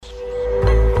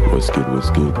what's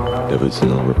good?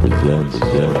 Leverson represents.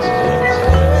 Yeah,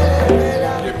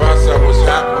 boss, what's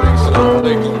happening? Assalamu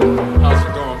alaikum. How's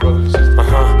it going, brothers and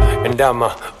sisters? And I'm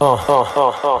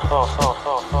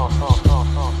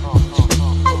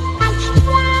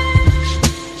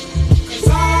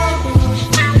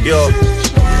Yo.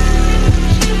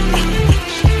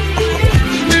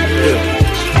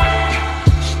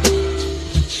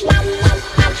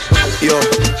 Yo,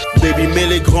 baby, mets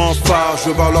les grands phares, je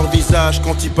veux voir leur visage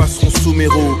quand ils passeront sous mes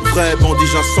roues. Vrai bandit,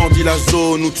 j'incendie la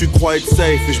zone où tu crois être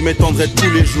safe et je m'étendrai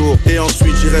tous les jours. Et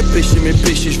ensuite j'irai pêcher mes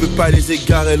péchés, je veux pas les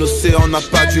égarer, l'océan n'a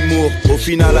pas d'humour. Au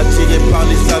final, attiré par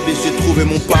les abeilles, j'ai trouvé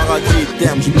mon paradis.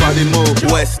 Terme, j'ai pas les mots.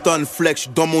 Weston Flex,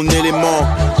 dans mon élément.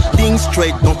 Think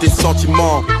straight dans tes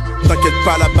sentiments. T'inquiète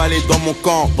pas, la balle est dans mon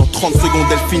camp. Dans 30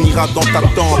 secondes, elle finira dans ta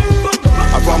tente.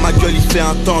 Avoir ma gueule, il fait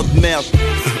un temps de merde.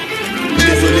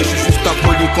 Désolé, je suis juste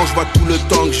impoli quand je vois tout le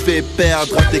temps que je vais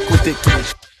perdre à t'écouter.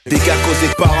 Des gars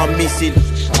causés par un missile.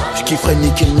 Je kifferais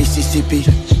niquer le Mississippi.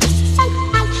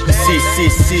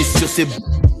 666 sur ces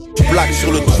blagues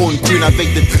sur le trône, queen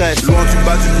avec des tresses. Loin du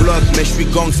bas du bloc, mais je suis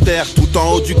gangster. Tout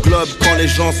en haut du globe, quand les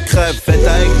gens se crèvent. Faites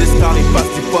avec des stars, ils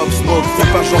passent du pop smoke. Fais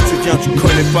pas genre tu viens, tu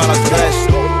connais pas la Grèce.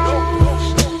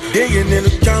 Dégainer le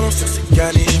canon sur ces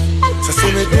caniches. Ça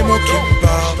c'est mes démons qui me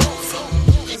parlent.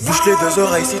 Bouge les deux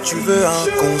oreilles si tu veux un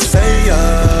conseil.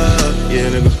 Yeah,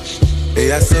 nigga.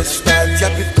 Et à ce stade, y'a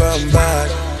plus de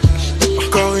comeback.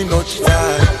 Encore une autre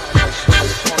vague.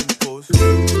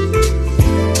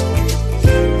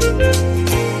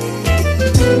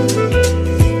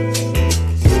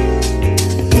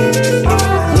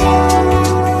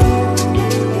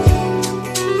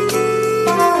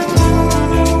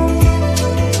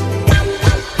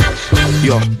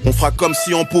 Yo, on fera comme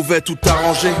si on pouvait tout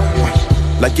arranger.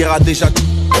 La guerre a déjà tout.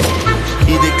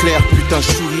 Idée claire, putain,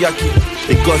 Shuriaki.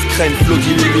 Les gosses craignent, flow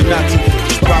d'Illuminati.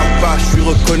 J'parle pas, j'suis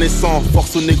reconnaissant.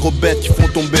 Force aux négros bêtes qui font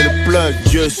tomber le plug.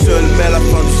 Dieu seul met la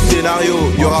fin du scénario.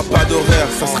 Y'aura pas d'horaire,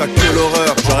 ça sera que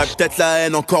l'horreur. J'aurais peut-être la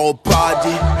haine encore au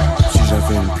paradis. Si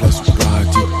j'avais une place au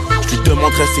paradis, j'lui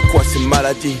demanderais c'est quoi ces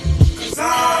maladies.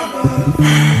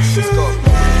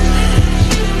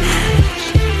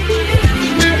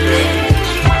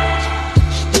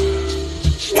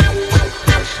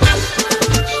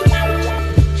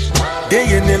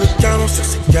 Dégainer le canon sur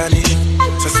ces caniches.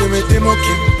 Ça c'est mes démons qui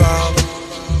me parlent.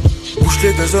 Bouge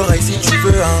les deux oreilles si tu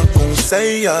veux un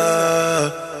conseil.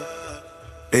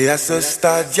 Et à ce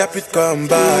stade y'a plus de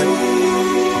comeback.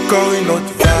 Encore une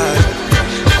autre vague.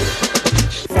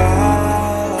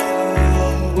 Far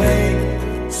away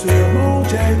sur mon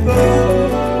Jianbo.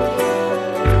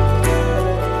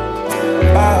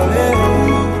 Parlez-vous.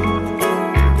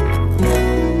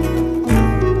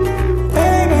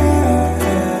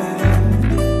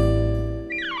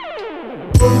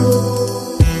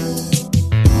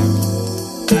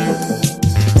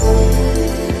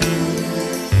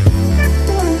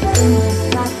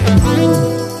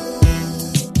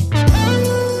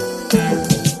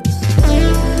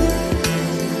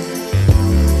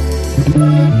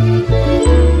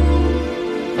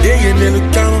 Dégainer le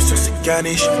canon sur ces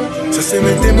caniches. Ça c'est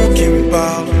mes démons qui me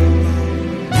parlent.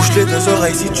 Bouge les deux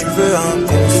oreilles si tu veux un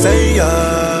conseil.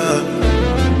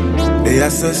 Et à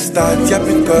ce stade y'a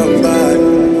plus de comeback.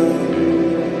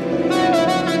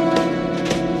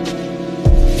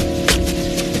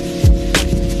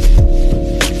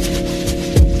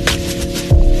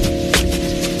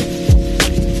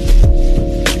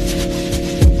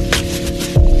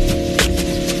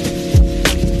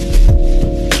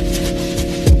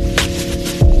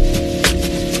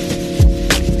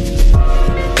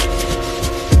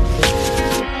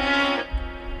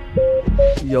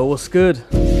 Yo, what's good?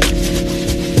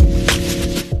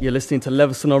 You're listening to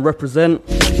Leverson on Reprezent.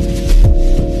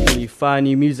 And you find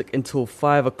new music until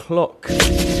 5 o'clock.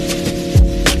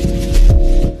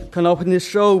 Can I open this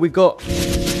show? We got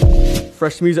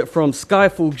fresh music from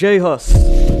Skyfall, J-Hus,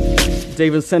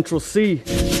 Dave and Central C,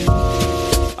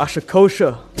 Asha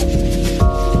Kosha.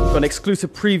 Got an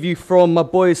exclusive preview from my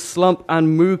boys Slump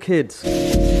and Moo Kids.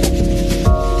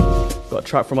 Got a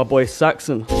track from my boy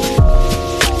Saxon.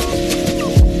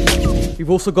 We've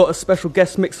also got a special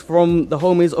guest mix from the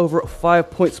homies over at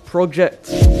 5 Points Project.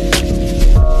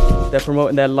 They're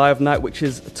promoting their live night, which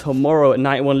is tomorrow at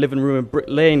 91 Living Room in Brick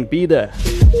Lane. Be there.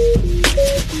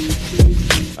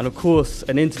 And of course,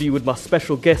 an interview with my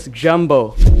special guest,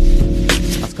 Jianbo.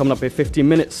 That's coming up in 15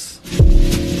 minutes.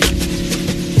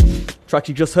 Track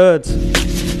you just heard,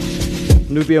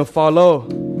 Nubian Farlow,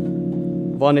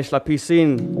 Varnish La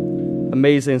Piscine,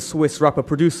 amazing Swiss rapper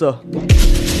producer.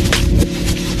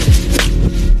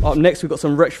 Up next, we've got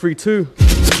some Wretch 3 2.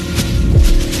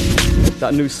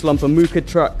 that new Slumper Mooka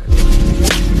track.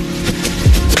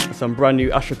 Some brand new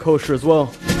Asha Kosher as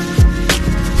well.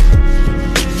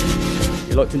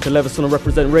 You're locked into Leverson on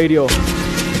Reprezent Radio.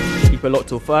 Keep it locked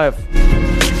till 5.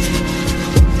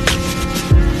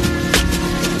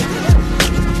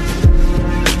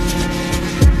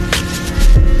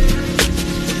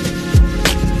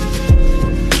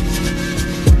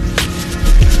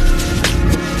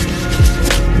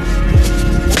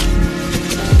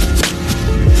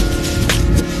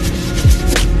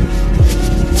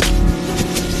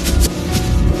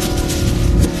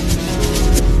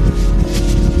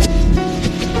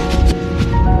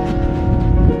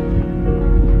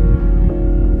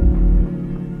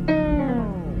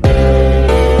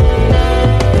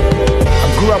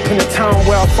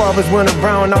 Fathers weren't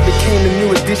around, I became the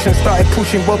new addition. Started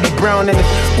pushing Bobby Brown and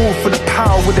it's all for the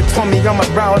power. With the Tommy on my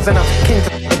brows and I came to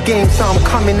the game, so I'm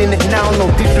coming in it now,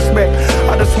 no disrespect.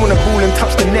 I just wanna ball and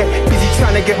touch the net. Busy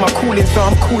trying to get my cooling, so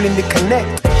I'm cooling the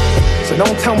connect. So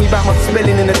don't tell me about my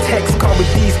spelling in the text. Cause with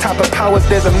these type of powers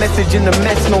there's a message in the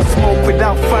mess. No smoke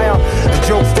without fire. A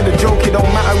joke's still a joke, it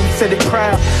don't matter who said it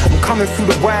prior. I'm coming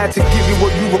through the wire to give you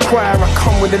what you require. I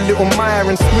come with a little mire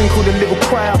and sprinkle the little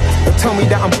choir. Don't tell me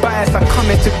that I'm biased, I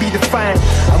come here to be defiant.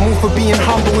 I move for being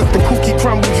humble, if the cookie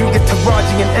crumbles you get to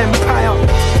Raji and Empire.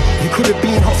 You could have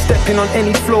been hot stepping on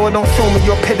any floor. Don't show me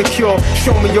your pedicure,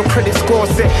 show me your credit score.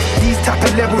 Set these type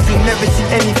of levels, you never see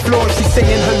any flaws. She's saying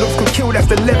her looks could kill, that's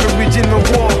the leverage in the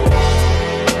war.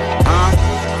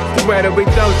 The way that we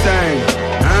do things,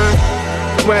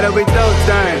 the way that we do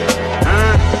things,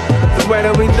 the way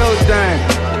that we do things,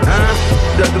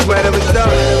 that's the way that we do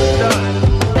it.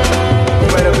 The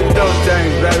way that we do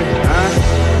things, baby,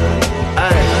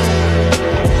 ay,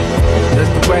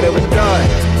 that's the way that we do it.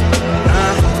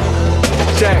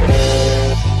 Check,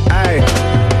 ayy.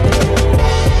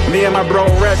 Me and my bro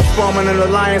Resh forming an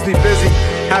alliance, we busy.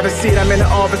 Have a seat, I'm in the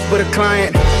office with a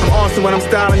client. I'm awesome when I'm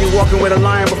styling, you walking with a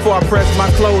lion. Before I press my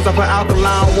clothes, I put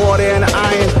alkaline water in the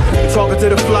iron. You talking to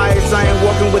the flyers, I ain't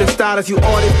walking with a stylist you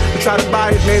ordered. You try to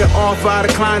buy it, made an offer, I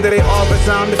declined to they offers,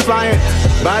 I'm defiant.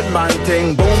 Bad man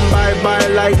ting, boom, bye bye,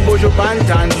 like Buju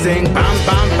Bantan sing. Bam,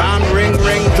 bam, bam, ring,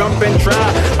 ring, jump and try.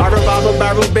 I revolve a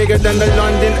barrel bigger than the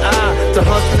London Eye. To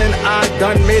hustling, I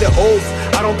done made an oath.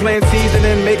 I don't plan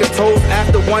seasoning, make a toast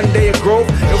after one day of growth.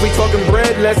 If we talking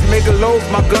bread, let's make a loaf.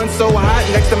 My gun's so hot,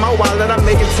 next to my wallet, I'm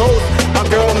making toast. My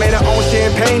girl made her own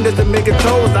champagne just to make it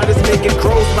toast. I just make it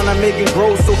gross, when I make it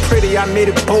gross so pretty, I made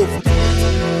it both.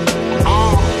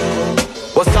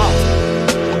 What's up?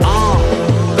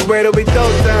 The way that we do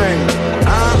things,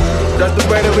 that's the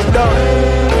way that we do it.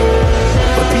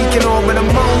 We're peeking over the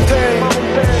mountain,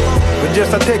 we're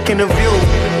just taking a view.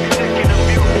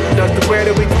 That's the way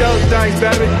that we do things,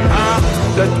 baby,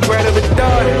 that's the way that we do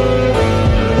it.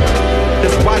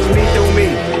 Just watch me do me.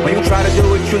 When you try to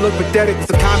do it, you look pathetic. It's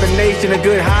a combination of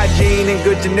good hygiene and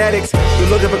good genetics. You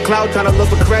looking for clout, trying to look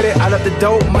for credit. I left the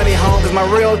dope money home, cause my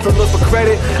real to look for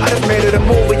credit. I just made it a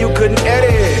move where you couldn't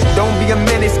edit. Don't be a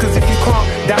menace, cause if you can't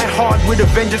die hard with a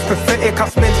vengeance, pathetic. I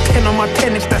spent 10 on my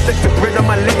tennis, that's extra bread on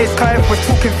my lettuce. Cause if we're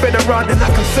talking federal, then I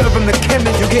can serve them the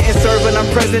chemist. You getting served when I'm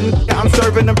president, I'm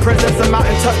serving them presents. I'm out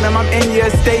in Tottenham, I'm in your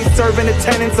estate, serving the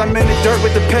tenants. I'm in the dirt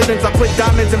with the peasants, I put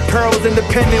diamonds and pearls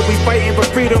independent. We fighting for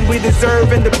freedom, we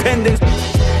deserve independence.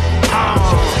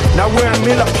 Now we're a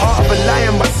miller, part of a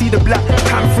lion, but see the black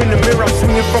panther in the mirror.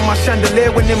 Swinging from my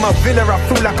chandelier when in my villa, I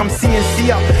feel like I'm seeing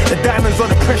Sia. The diamonds on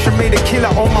the pressure made a killer.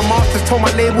 All my masters told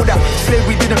my label that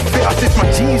slavery didn't fit us, it's my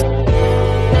jeans.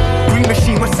 Green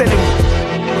machine, we're selling.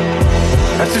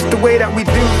 That's just the way that we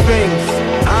do things.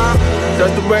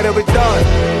 That's the way that we do it.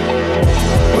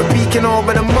 We're peeking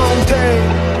over the mountain,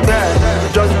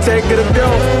 yeah. Just take it a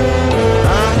view.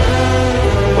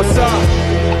 What's up?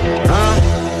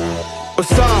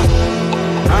 What's up?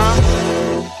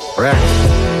 Rex.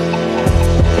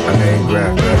 I mean,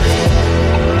 grab.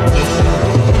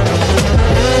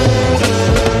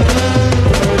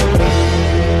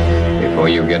 Before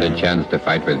you get a chance to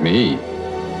fight with me,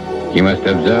 you must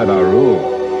observe our rule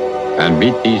and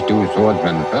beat these two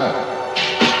swordsmen first.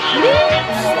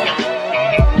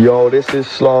 Yo, this is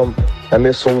Slum, and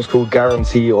this song's called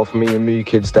Guarantee off me and Me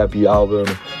Kid's debut album,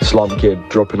 Slum Kid,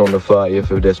 dropping on the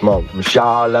 30th of this month.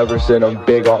 Shout out Leverson and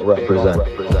big up Reprezent.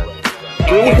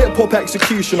 Real hip-hop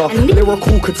executioner,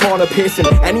 lyrical katana piercing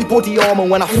any body armor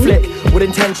when I flick, with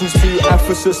intentions to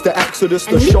Ephesus, the Exodus,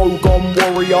 the Shogun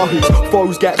warrior whose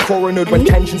foes get coronered when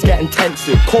tensions get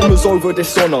intensive. Commas over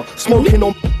dishonor, smoking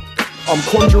on I'm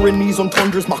conjuring these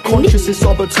entendres, my conscious is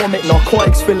subatomic.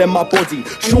 Narcotics filling my body,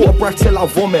 short of breath till I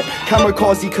vomit.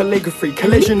 Kamikaze calligraphy,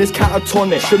 collision is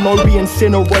catatonic. Shinobi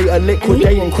incinerator,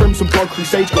 liquidating crimson blood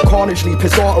crusades. Got carnage leap,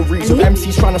 his arteries of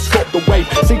MCs trying to stop the wave.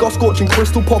 Cigar scorching,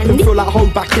 crystal popping, feel like hoe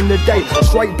back in the day.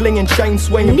 Straight blinging, chain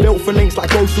swinging, built for links like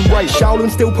Ghost and Ray. Shaolin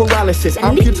still paralysis,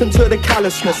 amputant to the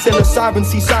callousness. Psilocybin,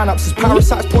 see synapses,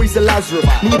 parasites poison Lazarus.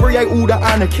 Inebriate all the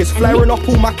anarchists, flaring up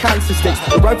all my cancer sticks.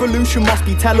 The revolution must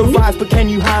be televised, but can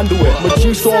you handle it?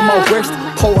 Medusa on my wrist,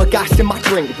 poltergeist in my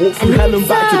drink. Walk through hell and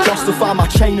back to justify my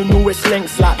chain and all its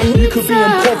links. Like you could be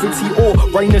in poverty or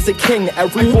reign as a king.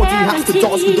 Everybody has to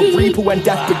dance with the reaper when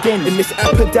death begins. In this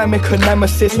epidemic of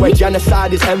nemesis where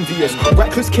genocide is envious.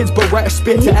 Reckless kids beretta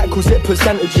spit to exquisite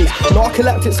percentages.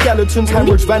 Narcoleptic skeletons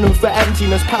hemorrhage venom for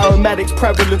emptiness. Paramedics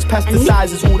prevalence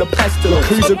pesticides is all the pestilence.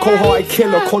 Yakuza cold-hearted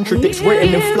killer contradicts written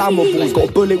inflammables. Got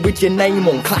a bullet with your name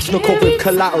on, Kalashnikov with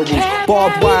collaterals.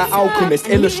 Barbed wire alchemist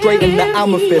illustrating the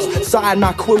amethyst.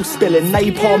 Cyanide quill spilling,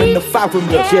 napalm in the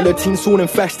fathomless. Guillotine sword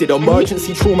infested,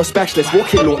 emergency trauma specialist.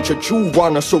 Rocket launcher, jewel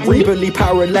runner, cerebrally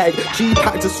paralytic.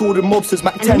 G-packed assorted mobsters,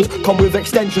 Mac 10s come with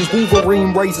extensions.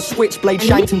 Wolverine razor, switchblade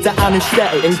shanked into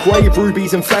anesthetic. Engraved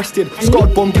rubies infested,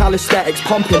 Scott bomb calisthenics.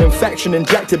 Pumping infection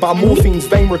injected by morphine's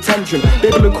vein retention.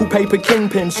 Biblical paper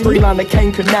kingpin, streamline the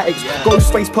cane kinetics.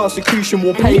 Ghost face persecution,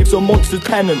 war paves on monsters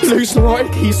penance. Loose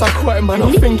neurotic, he's psychotic man,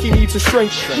 I think he needs a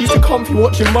shrink. He's too comfy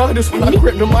watching murders when I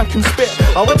grip the mic and spit.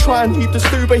 I would try and leave the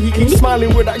stew, but he keeps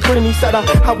smiling with that grin. He said I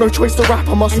have no choice to rap,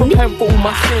 I must repent for all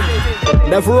my sins.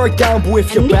 Never a gamble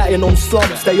if you're betting on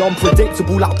slumps. They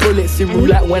unpredictable like bullets in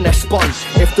roulette when they're spun.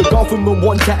 If the government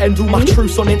want to end all my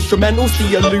truths on instrumentals,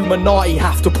 the Illuminati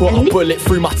have to put a bullet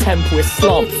through my temple, it's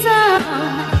slump.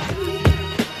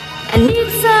 I need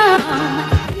some,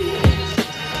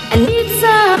 I need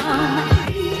some,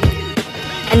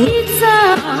 I need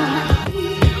some,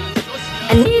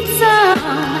 I need some,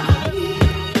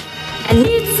 I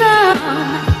need some,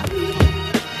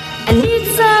 I need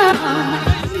some,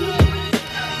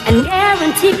 and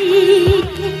guarantee.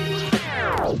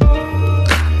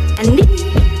 I need,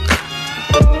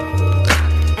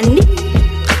 I need,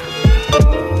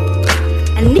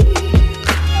 I need, I need.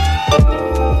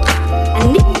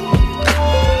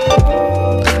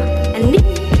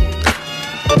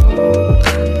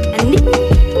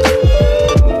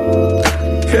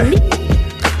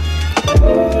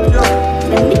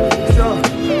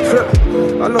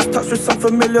 I lost touch with some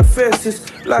familiar faces.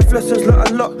 Life lessons, learned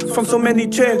a lot from so many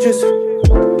changes.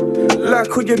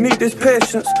 Like all you need is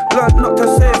patience. Learn not to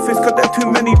say things cause there are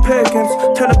too many pagans.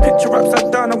 Turn a picture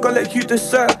upside down, I'm gonna let you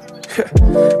decide.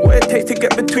 What it takes to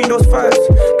get between those fights.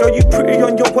 Girl, you pretty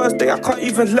on your worst day, I can't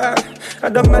even lie.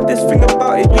 And the maddest thing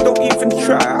about it, you don't even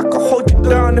try. I can hold you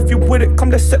down if you with it,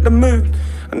 come let's set the mood.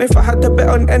 And if I had to bet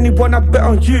on anyone, I'd bet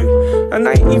on you. And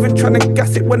I ain't even trying to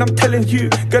gas it when I'm telling you.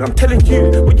 Girl, I'm telling you,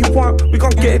 what you want, we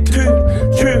gon' get it too.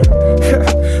 True,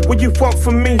 yeah, what you want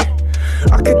from me.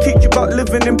 I could teach you about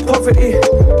living in poverty.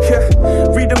 Yeah,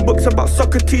 reading books about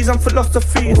Socrates and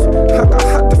philosophies. Like I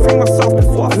had to free myself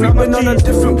before I free my G's. I've been on a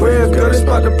different wave, girl, it's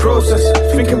about the process.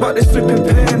 Thinking about this flipping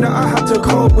pain that I had to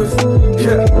cope with.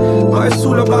 Yeah, but it's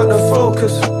all about the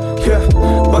focus. Yeah,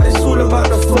 but it's all about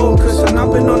the focus. And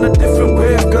I've been on a different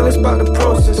wave, girl, it's about the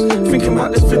process. Thinking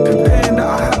about this flipping pain that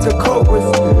I had to cope with.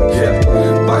 Yeah,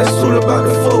 but it's all about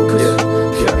the focus.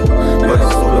 Yeah, but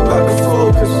it's all about the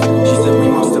focus. She said we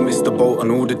must have missed the boat on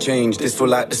all the change. This feel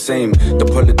like the same. The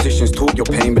politicians talk your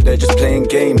pain, but they're just playing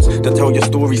games. They tell your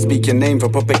story, speak your name for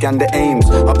propaganda aims.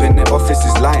 Up in their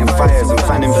offices, lighting fires and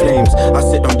fanning flames. I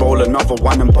sit and roll another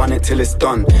one and bun it till it's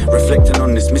done. Reflecting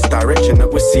on this misdirection that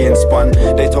we're seeing spun.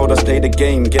 They told us play the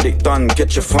game, get it done,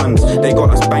 get your funds. They got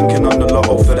us banking on the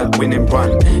lotto for that winning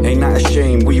run. Ain't that a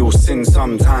shame? We all sin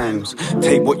sometimes.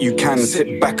 Take what you can,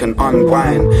 sit back and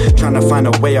unwind. Trying to find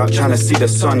a way out, trying to see the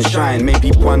sun shine.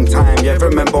 Maybe one time, yeah,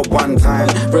 remember one time.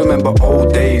 Remember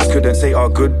old days, couldn't say our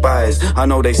goodbyes. I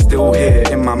know they still here,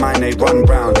 in my mind they run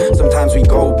round. Sometimes we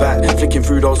go back, flicking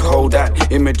through those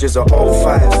Kodak images of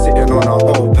 05, sitting on our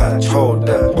old patch. Hold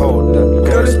that, hold that.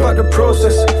 Girl, it's about the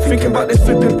process. Thinking about this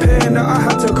flipping pain that I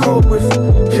had to cope with.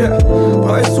 Yeah,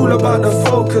 but it's all about the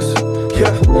focus.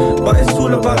 Yeah, but it's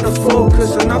all about the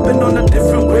focus. And I've been on a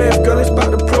different wave, girl, it's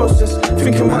about the process.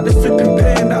 Thinking about this flipping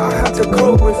pain that I had to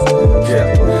cope with.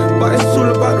 Yeah, but it's all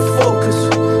about the focus.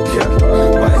 Yeah,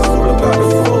 but it's all about the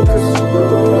focus.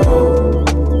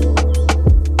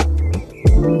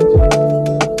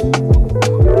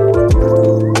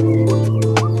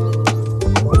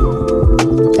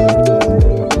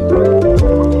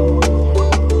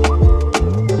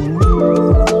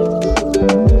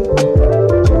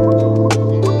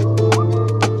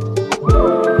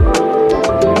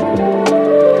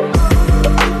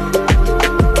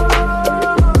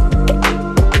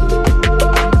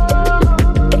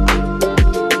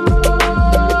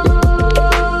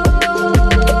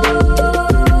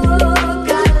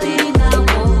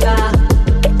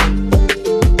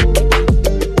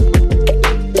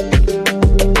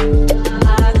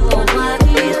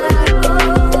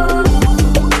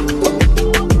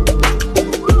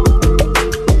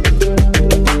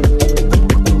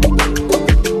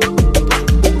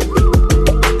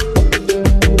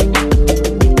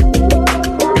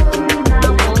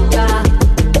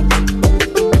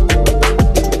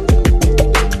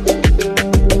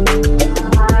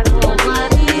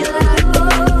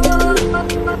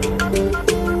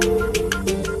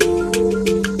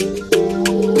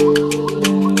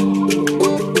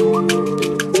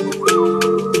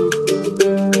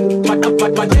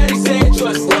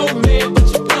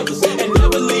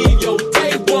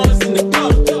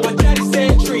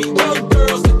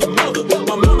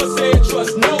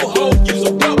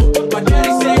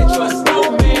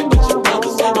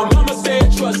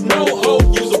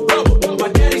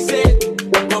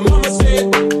 mama said,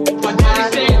 my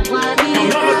daddy said, my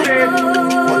mama said.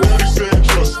 My daddy said,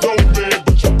 trust no man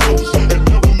but your brothers, and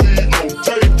never leave no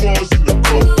tapeworms in the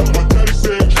cup. My daddy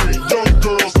said, treat young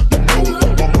girls like you know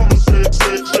it. My mama said.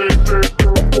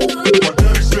 My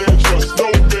daddy said, trust no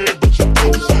man but your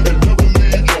brothers, and never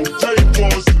leave no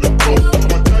tapeworms in the cup.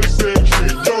 My daddy said,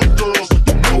 treat young girls like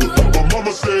you know it. My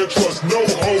mama said, trust no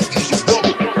hoes, just a brother.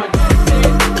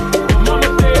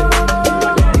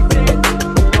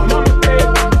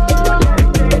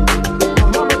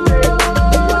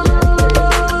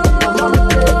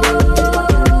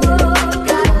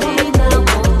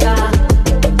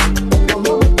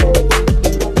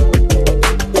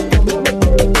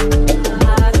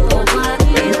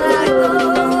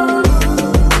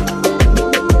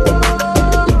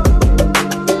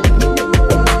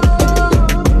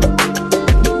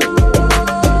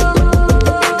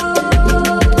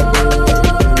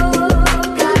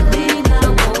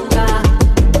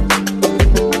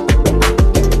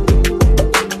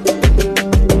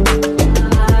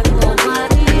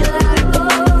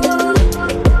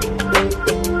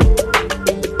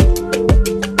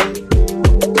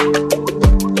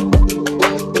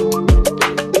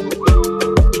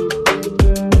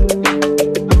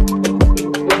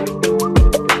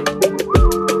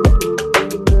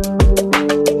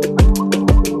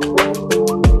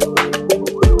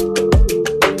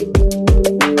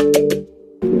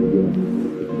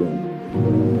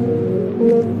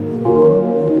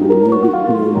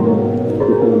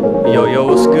 Yo,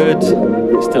 what's good?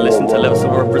 Still listening to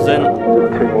leverson Reprezent.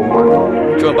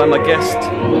 Joined by my guest,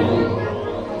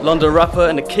 London rapper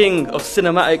and the king of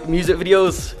cinematic music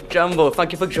videos, Jianbo.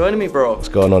 Thank you for joining me, bro. What's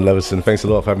going on, Leverson? Thanks a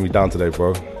lot for having me down today,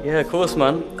 bro. Yeah, of course,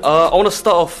 man. I want to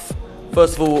start off,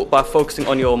 first of all, by focusing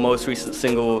on your most recent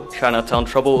single, Chinatown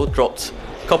Trouble, dropped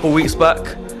a couple weeks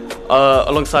back,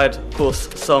 alongside, of course,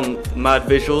 some mad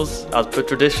visuals, as per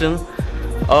tradition.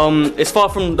 It's far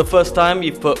from the first time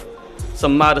you've put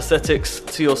some mad aesthetics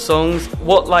to your songs.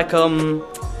 What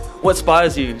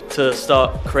inspires you to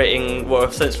start creating what are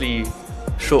essentially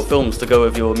short films to go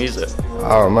with your music?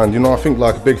 Oh man, I think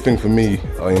like a big thing for me,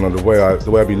 the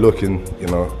way I be looking,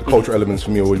 the cultural elements for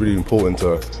me are always really important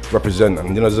to represent.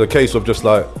 And there's a case of just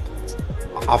like,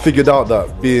 I figured out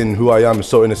that being who I am is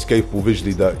so inescapable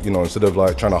visually that, instead of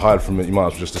like trying to hide from it, you might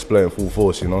as well just display it in full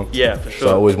force, Yeah, for sure. So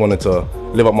I always wanted to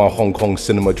live up my Hong Kong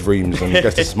cinema dreams, and I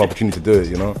guess this is my opportunity to do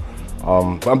it,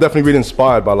 But I'm definitely really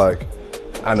inspired by like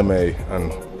anime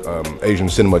and Asian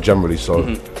cinema generally, so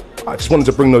I just wanted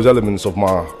to bring those elements of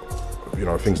my,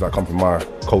 things that come from my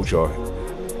culture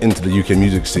into the UK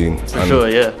music scene. For sure,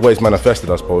 yeah. The way it's manifested,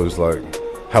 I suppose, like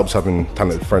helps having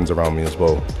talented friends around me as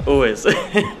well. Always.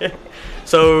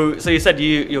 So you said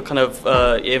you're kind of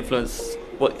influenced.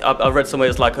 What I read somewhere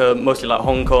is like mostly like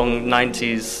Hong Kong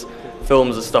 90s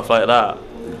films and stuff like that.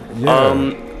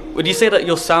 Yeah. Would you say that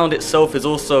your sound itself is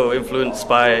also influenced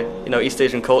by East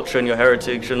Asian culture and your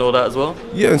heritage and all that as well?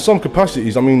 Yeah, in some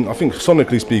capacities. I mean, I think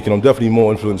sonically speaking, I'm definitely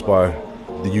more influenced by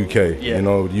the UK. Yeah.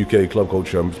 The UK club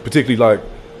culture, and particularly like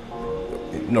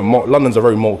London's a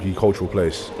very multicultural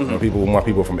place. My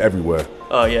people are from everywhere.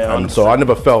 Oh yeah. And so I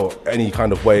never felt any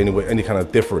kind of way, any kind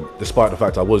of different, despite the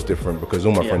fact I was different, because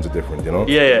all my friends are different,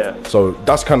 Yeah. So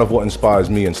that's kind of what inspires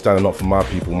me in standing up for my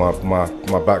people,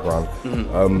 my background.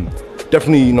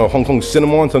 Definitely, Hong Kong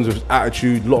cinema in terms of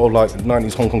attitude. A lot of like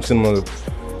 90s Hong Kong cinema,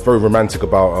 very romantic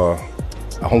about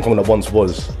a Hong Kong that once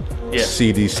was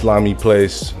seedy, slimy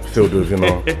place filled with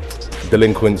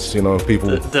delinquents,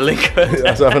 people.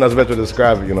 Delinquents. I think that's a better to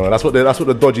describe it. That's what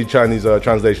the dodgy Chinese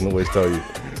translation always tell you.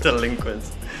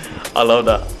 Delinquents. I love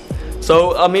that.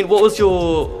 So I mean, what was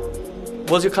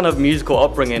your kind of musical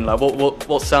upbringing like?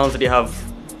 What sounds did you have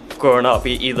growing up,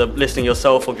 either listening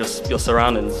yourself or just your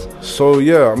surroundings? So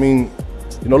yeah, I mean,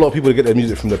 a lot of people get their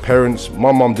music from their parents.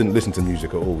 My mum didn't listen to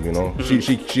music at all,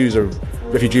 She was a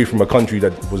refugee from a country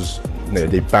that was,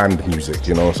 they banned music,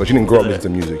 so she didn't grow up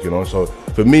listening to music, So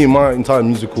for me, my entire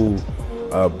musical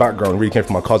background really came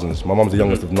from my cousins. My mum's the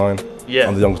youngest of 9. Yeah.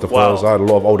 I'm the youngest of 4, so I had a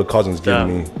lot of older cousins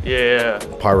giving me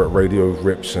pirate radio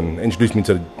rips and introduced me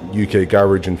to the UK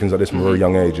garage and things like this from a very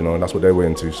young age, and that's what they were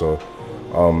into. So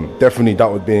definitely that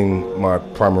was being my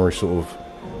primary sort of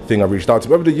thing I reached out to.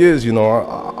 But over the years,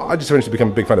 I just eventually became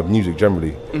a big fan of music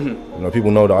generally.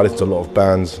 People know that I listen to a lot of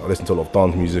bands, I listen to a lot of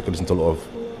dance music, I listen to a lot of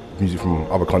music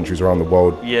from other countries around the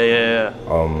world. Yeah.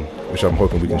 Which I'm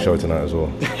hoping we can show tonight as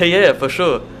well. Yeah, for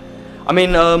sure. I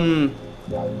mean,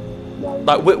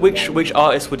 like which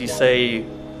artists would you say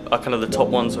are kind of the top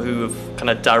ones who have kind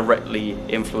of directly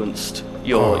influenced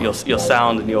your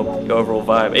sound and your overall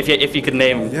vibe? If you could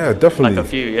name, definitely, like a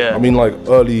few, I mean, like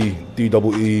early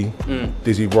DEE,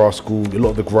 Dizzy Rascal, a lot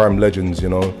of the grime legends, you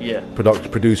know.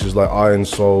 Producers like Iron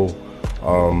Soul,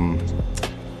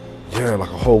 like a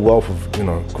whole wealth of, you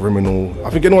know, Criminal. I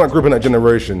think anyone that grew up in that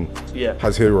generation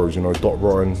has heroes, you know, Dot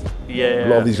Rotten. A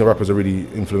lot of these rappers have really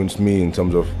influenced me in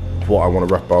terms of what I want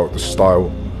to rap about, the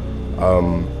style.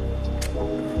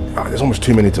 There's almost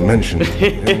too many to mention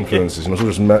influences, and it's all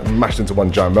just mashed into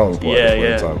one giant melting pot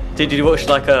at the time. Did you watch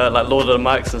like Lord of the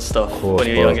Mics and stuff when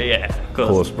you were younger? Yeah, of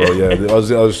course, bro. I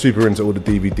was super into all the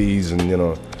DVDs, and you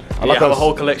know. I have a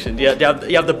whole collection. You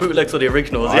have the bootlegs or the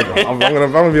originals. I'm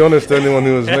gonna be honest to anyone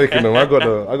who was making them. I got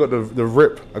the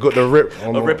rip. I got the rip.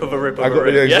 A rip of a rip of a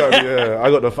rip. Yeah, exactly. Yeah,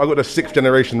 I got the 6th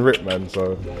generation rip, man.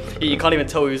 So you can't even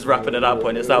tell who's rapping at that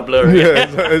point. It's that blurry.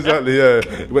 Yeah, exactly. Yeah,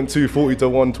 it went 240 to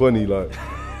 120, like.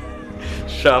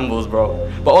 Shambles, bro.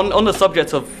 But on the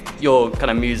subject of your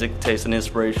kind of music taste and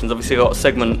inspirations, obviously you got a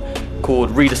segment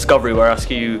called Rediscovery where I ask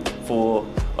you for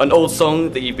an old song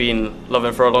that you've been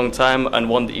loving for a long time and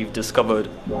one that you've discovered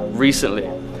recently.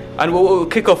 And we'll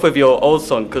kick off with your old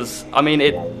song, because I mean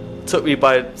it took me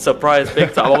by surprise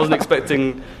big time. I wasn't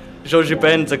expecting Georgie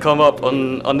Ben to come up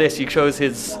on this. He chose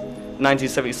his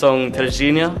 1970 song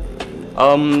Terezinha.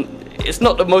 It's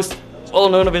not the most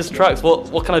well-known of his tracks.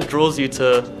 What kind of draws you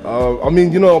to? I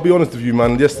mean, you know, I'll be honest with you,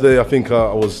 man. Yesterday, I think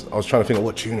I was trying to think of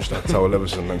what tune should I tell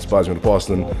leverson that inspires me in the past,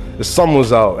 and the sun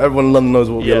was out. Everyone in London knows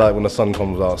what we're like when the sun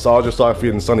comes out. So I just started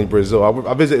feeling sunny Brazil.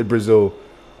 I visited Brazil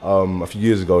a few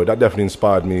years ago. That definitely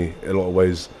inspired me in a lot of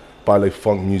ways. By like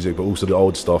funk music, but also the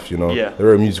old stuff. You know, they're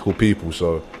very musical people.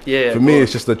 So for me,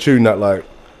 it's just a tune that like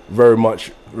very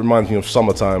much reminds me of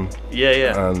summertime.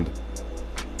 And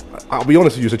I'll be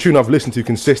honest with you, it's a tune I've listened to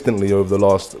consistently over the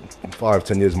last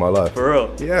 5-10 years of my life. For real?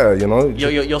 Yeah, you know.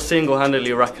 You're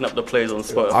single-handedly racking up the plays on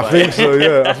Spotify. I think so,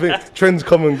 yeah. I think trends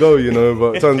come and go, you know,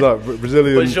 but it turns out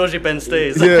Brazilian... But Georgie Ben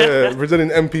stays. Yeah,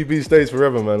 Brazilian MPB stays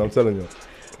forever, man, I'm telling you.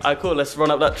 Alright, cool, let's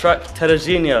run up that track.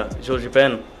 Terezinha, Georgie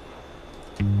Ben.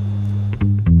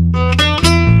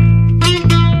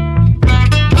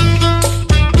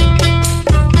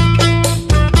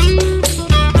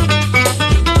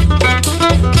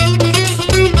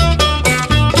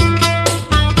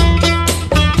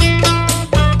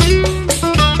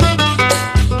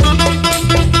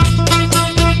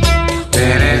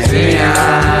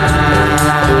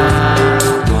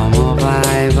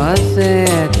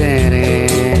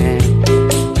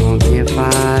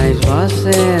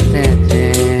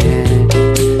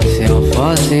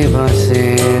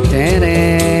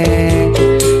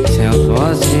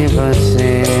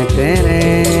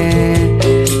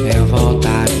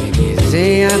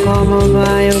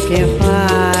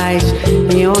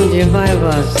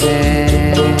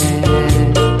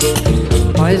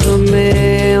 Pois o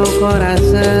meu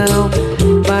coração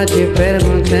bate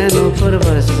perguntando por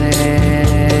você.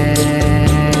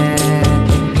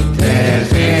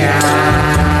 Terezinha,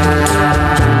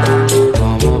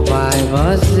 como vai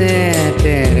você,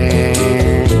 Tere?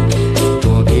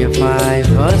 O que faz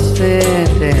você,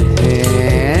 Tere?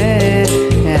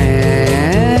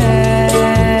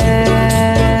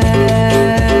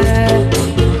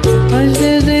 Os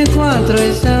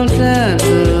desencontros são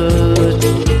tantos,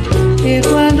 e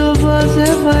quando você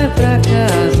vai pra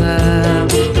casa,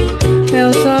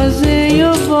 eu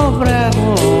sozinho vou pra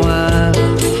rua.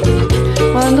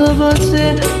 Quando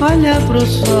você olha pro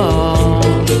sol,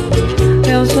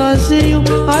 eu sozinho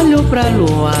olho pra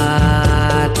lua.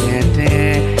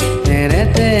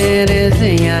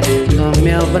 Terezinha do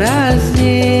meu Brasil.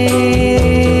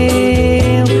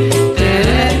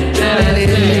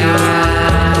 Terezinha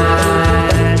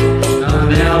do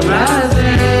meu Brasil.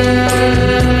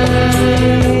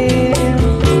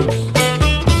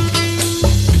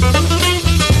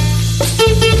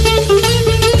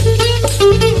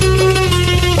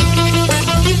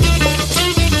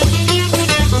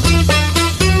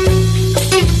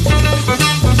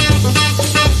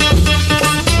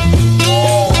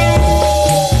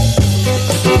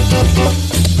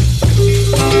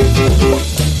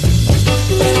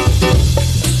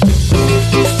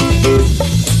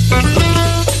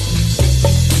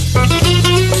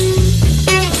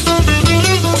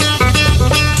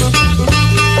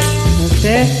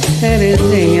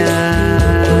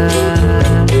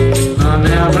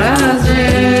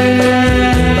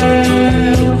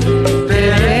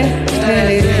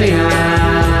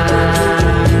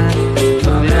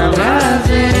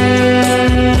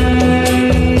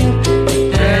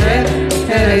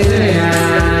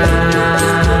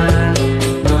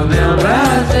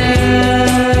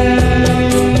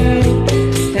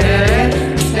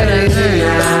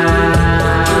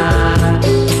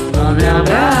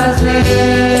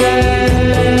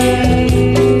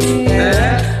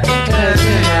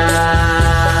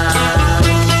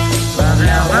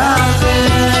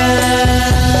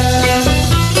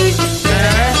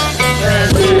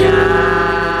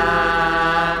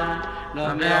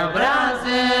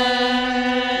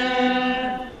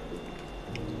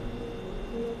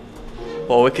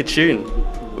 What a wicked tune.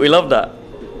 We love that.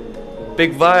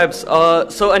 Big vibes.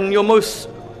 So, and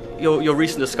your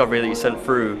recent discovery that you sent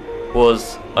through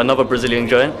was another Brazilian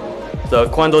joint, the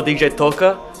Quando DJ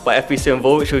Toca by FBC and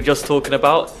Vo, which we were just talking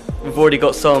about. We've already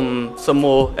got some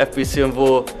more FBC and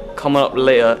Vo coming up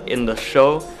later in the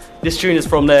show. This tune is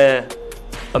from their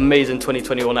amazing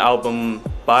 2021 album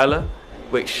Baila,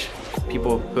 which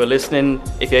people who are listening,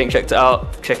 if you ain't checked it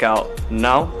out, check it out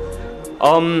now.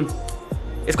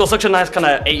 It's got such a nice kind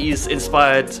of 80s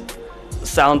inspired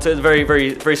sound to it. Very,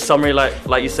 very, very summery,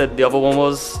 like you said the other one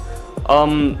was.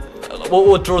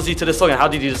 What draws you to this song, and how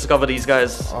did you discover these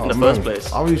guys in the first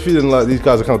place? I'm really feeling like these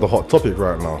guys are kind of the hot topic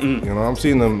right now. You know, I'm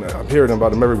hearing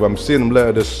about them everywhere. I'm seeing them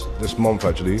later this month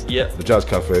actually. Yeah. The Jazz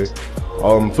Cafe.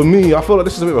 For me, I feel like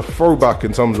this is a bit of a throwback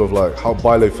in terms of like how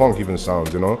baile funk even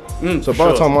sounds, you know. So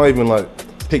by the time I even like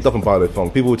picked up on baile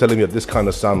funk, people were telling me that this kind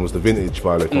of sound was the vintage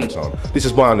baile funk sound. This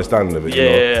is my understanding of it. You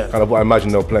know? Yeah. Kind of what I imagine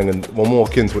they were playing in, well, more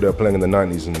akin to what they were playing in the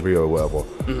 90s in Rio or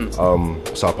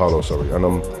whatever. Sao Paulo, sorry.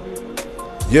 And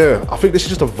yeah, I think this is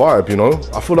just a vibe, you know.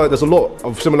 I feel like there's a lot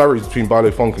of similarities between baile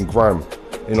funk and grime.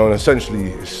 You know, and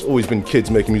essentially it's always been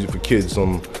kids making music for kids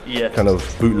on kind of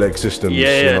bootleg systems. You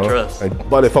know? Trust. And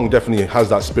baile funk definitely has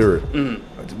that spirit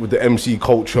with the MC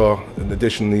culture, and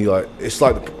additionally, like it's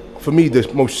like for me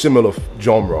the most similar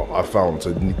genre I found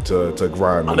to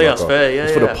grime. I think that's fair.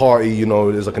 It's for the party, you know.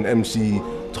 There's like an MC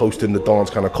toasting the dance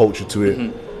kind of culture to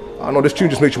it. I know this tune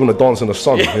just makes you want to dance in the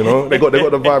sun. You know, they got the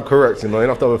vibe correct. You know, you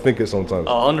don't have to overthink it sometimes.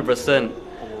 100%.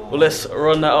 Well, let's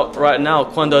run that up right now.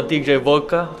 Quando DJ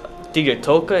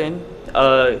Toca in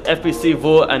FBC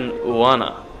Vo and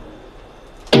Uana.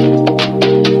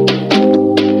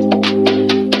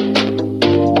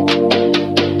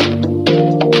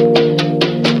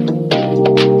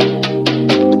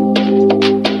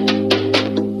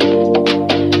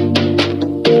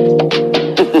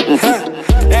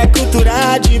 É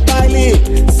cultura de baile,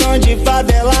 som de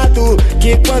favelado,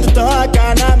 que quando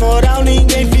toca na moral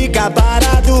ninguém fica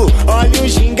parado. Olha o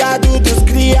gingado dos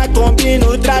cria, combina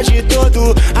o traje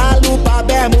todo. A lupa,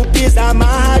 bermo, pisa,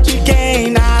 amarra de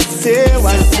quem nasceu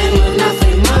assim. Se a semana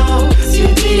foi mal, se o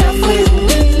dia foi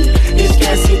ruim,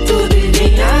 esquece tudo e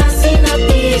vem assim na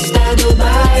pista do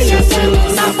baile. Se a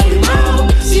semana foi mal,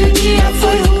 se o dia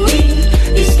foi ruim,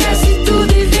 esquece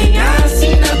tudo e vem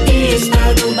assim na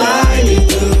pista do baile.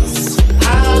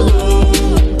 Alô,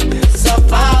 só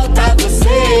falta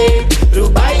você pro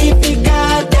baile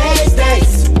ficar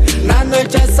 10-10. Na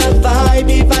noite essa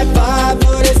vibe vai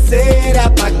favorecer a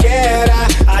paquera,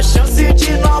 a chance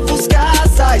de novos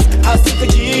casais. Assim que o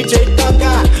DJ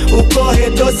toca, o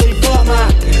corredor se forma.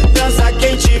 Dança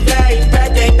quem tiver em pé,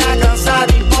 quem tá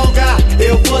cansado empolga.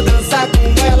 Eu vou dançar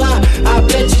com ela, a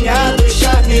pretinha do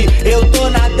charme. Eu tô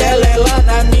na dela, ela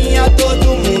na minha, todo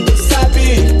mundo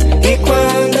sabe. E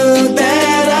quando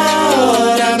der a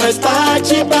hora, nós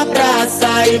parte pra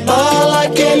praça e bola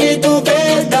aquele do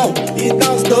verdão. E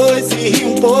dá uns dois e ri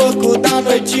um pouco da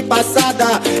noite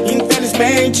passada.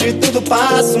 Infelizmente tudo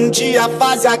passa, um dia a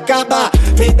fase acaba.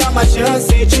 Me dá uma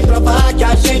chance de provar que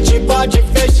a gente pode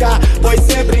fechar, pois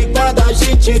sempre quando a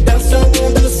gente dança o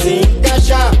mundo se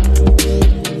encaixa.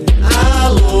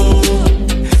 Alô,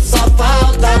 só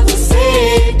falta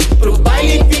você pro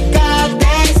baile ficar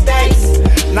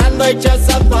 10-10. Na noite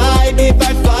essa vibe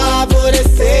vai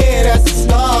favorecer essa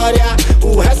história.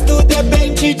 O resto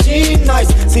depende de nós.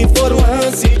 Se for um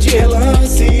lance de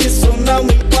relance, isso não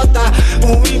importa.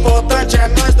 O importante é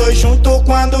nós dois juntos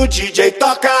quando o DJ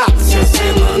toca. Se a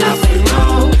semana foi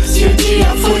mal, se o dia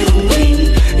foi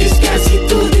ruim, esquece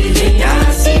tudo e vem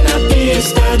assim na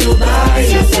pista do baile.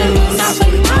 Se a semana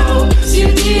foi mal, se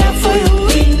o dia foi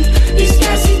ruim,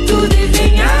 esquece tudo e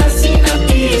vem assim na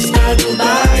pista do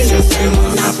baile. Se a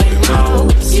semana foi mal,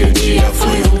 se o dia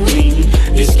foi ruim,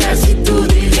 esquece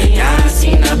tudo e vem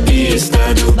assim na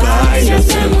pista do baile. Se a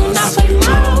semana foi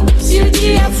mal, se o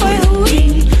dia foi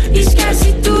ruim,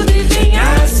 esquece tudo e vem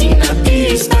assim na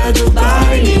pista do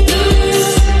baile.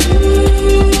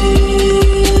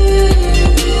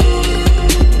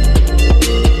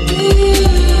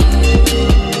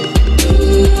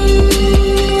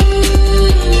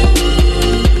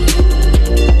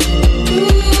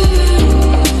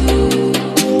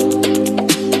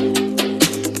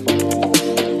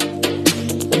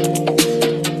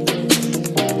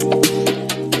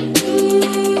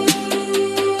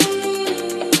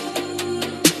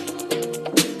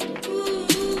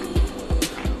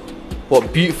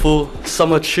 What beautiful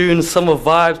summer tunes, summer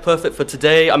vibes, perfect for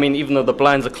today. I mean, even though the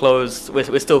blinds are closed,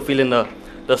 we're still feeling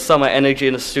the summer energy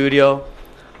in the studio.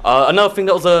 Another thing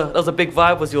that was a big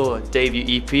vibe was your debut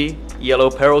EP, Yellow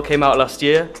Peril, came out last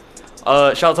year.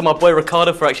 Shout out to my boy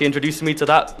Ricardo for actually introducing me to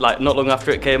that, like not long after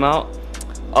it came out.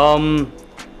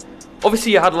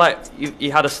 Obviously you had like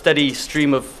you had a steady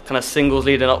stream of kind of singles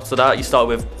leading up to that. You started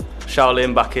with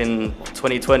Shaolin back in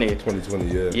 2020. 2020,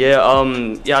 yeah. Yeah,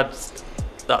 you had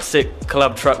that sick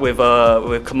collab track with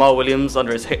Kamal Williams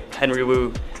under his Henry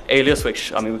Wu alias,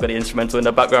 which, I mean, we've got the instrumental in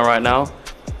the background right now.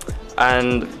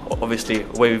 And obviously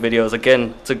wavy videos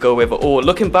again to go with it all.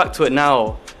 Looking back to it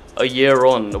now, a year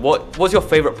on, what was your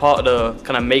favorite part of the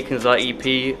kind of makings of that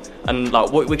EP, and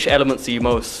like which elements are you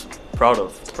most proud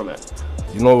of from it?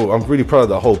 You know, I'm really proud of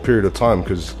that whole period of time,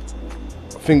 because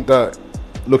I think that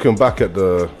looking back at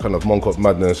the kind of Monk Up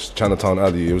Madness, Chinatown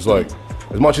Alley, it was like,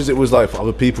 as much as it was like for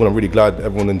other people, and I'm really glad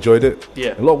everyone enjoyed it.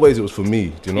 Yeah. In a lot of ways it was for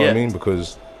me, do you know what I mean?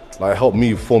 Because like it helped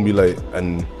me formulate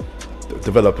and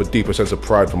develop a deeper sense of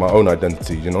pride for my own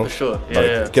identity, you know? For sure,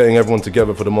 like getting everyone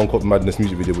together for the Monk Up Madness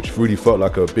music video, which really felt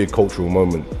like a big cultural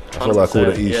moment. I felt like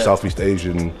all the Southeast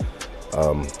Asian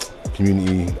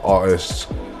community artists,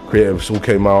 creatives all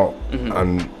came out,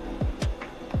 and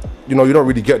you know, you don't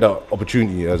really get that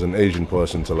opportunity as an Asian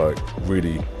person to like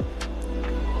really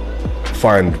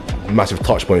find massive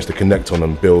touch points to connect on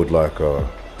and build like a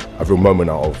real moment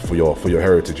out of for your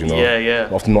heritage, you know.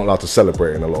 Often not allowed to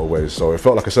celebrate in a lot of ways, so it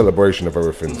felt like a celebration of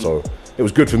everything. So it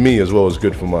was good for me as well as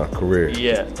good for my career.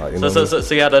 Like,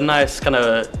 so you had a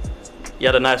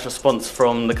nice response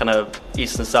from the kind of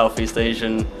East and Southeast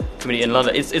Asian community in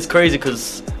London. It's crazy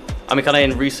because I mean, kind of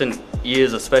in recent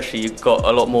years especially, you've got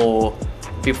a lot more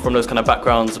people from those kind of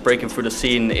backgrounds breaking through the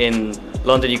scene in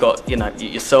London. You got, you know,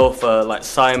 yourself, like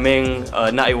Sai Ming,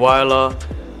 Natty Weiler,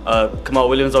 Kamal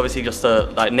Williams, obviously, just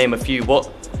to like name a few. What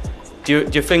do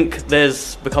you think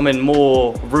there's becoming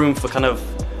more room for kind of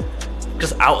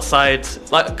just outside,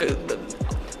 like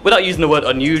without using the word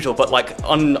unusual, but like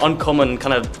uncommon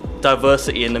kind of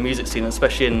diversity in the music scene,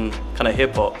 especially in kind of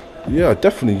hip hop? Yeah,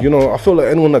 definitely. You know, I feel like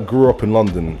anyone that grew up in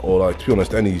London, or like, to be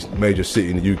honest, any major city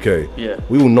in the UK,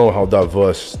 we all know how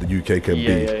diverse the UK can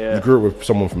be. You grew up with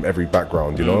someone from every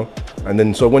background, you know? And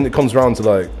then, so when it comes around to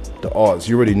like the arts,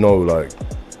 you already know like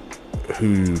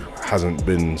who hasn't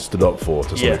been stood up for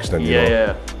to some extent, you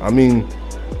know? I mean,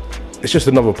 it's just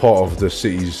another part of the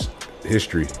city's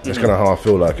history. That's kind of how I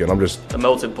feel like it. And I'm just... a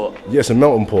melting pot. Yeah, it's a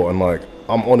melting pot, and like,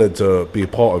 I'm honoured to be a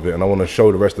part of it, and I want to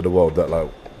show the rest of the world that like,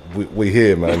 we're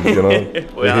here, man, you know?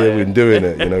 We're here, we've been doing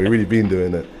it, you know, we've really been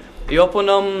doing it. Are you up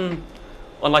on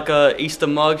like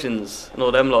Eastern Margins and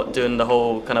all them lot doing the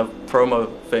whole kind of promo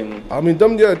thing? I mean,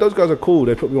 those guys are cool.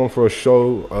 They put me on for a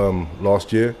show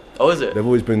last year. Oh, is it? They've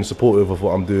always been supportive of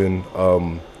what I'm doing.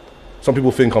 Some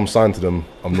people think I'm signed to them.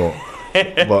 I'm not.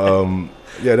 But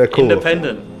yeah, they're cool.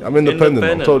 Independent. I'm independent.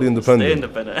 I'm totally independent. Stay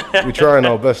independent. We're trying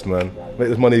our best, man. Make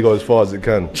this money go as far as it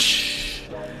can.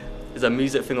 Is that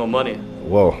music thing or money?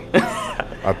 Well,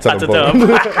 I tell them.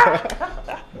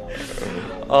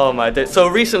 Oh my day. So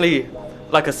recently,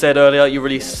 like I said earlier, you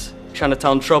released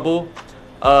Chinatown Trouble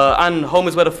and Home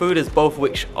is Where the Food Is, both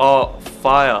which are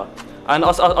fire. And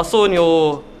I saw in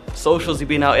your socials you've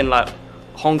been out in like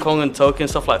Hong Kong and Tokyo and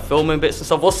stuff, like filming bits and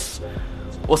stuff.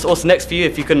 What's next for you,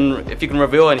 if you can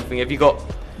reveal anything? Have you got...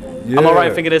 Am I right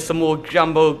in thinking there's some more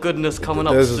Jianbo goodness coming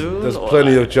up soon? There's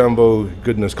plenty of Jianbo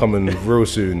goodness coming real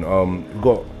soon. We've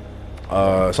got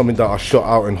something that I shot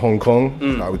out in Hong Kong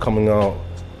that will be coming out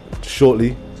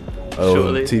shortly.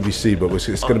 TBC, but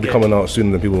it's going to be coming out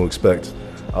sooner than people will expect.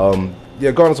 Yeah,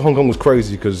 going to Hong Kong was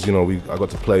crazy because, you know, I got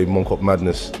to play Monk Up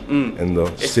Madness in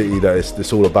the city that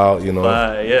it's all about, you know.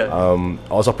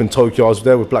 I was up in Tokyo. I was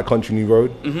there with Black Country New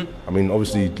Road. I mean,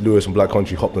 obviously Lewis and Black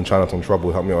Country hopped on Chinatown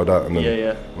Trouble, helped me out with that, and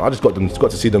then I just got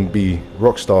to see them be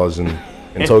rock stars in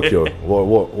Tokyo.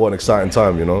 What an exciting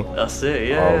time, you know. That's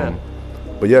it,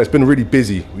 But yeah, it's been really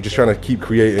busy. We're just trying to keep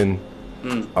creating,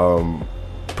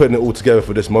 putting it all together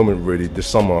for this moment. Really, this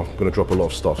summer I'm gonna drop a lot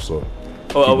of stuff. So.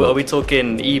 Are we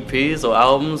talking EPs or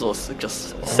albums or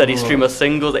just steady stream of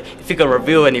singles? If you can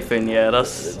reveal anything,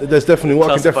 there's definitely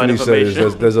what I can definitely say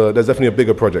is there's definitely a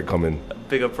bigger project coming. A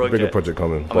bigger project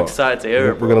coming. I'm excited to hear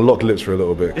it. We're gonna lock lips for a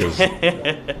little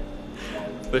bit.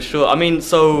 For sure. I mean,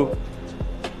 so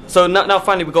now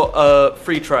finally we got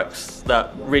 3 tracks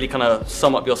that really kind of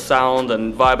sum up your sound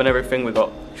and vibe and everything. We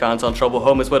got Chinatown Trouble,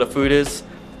 Home is Where the Food Is,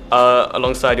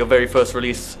 alongside your very first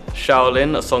release,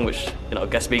 Shaolin, a song which, you know,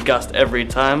 gets me gassed every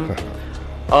time.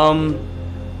 I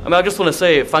mean, I just want to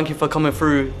say thank you for coming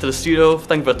through to the studio.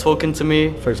 Thank you for talking to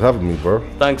me. Thanks for having me, bro.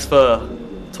 Thanks for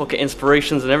talking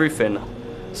inspirations and everything.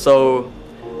 So,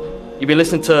 you've been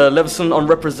listening to Leverson on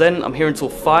Reprezent. I'm here until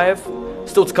 5.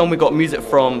 Still to come, we got music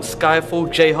from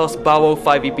Skyfall, J-Hus, Bowo,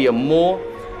 5EB and more,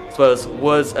 as well as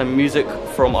words and music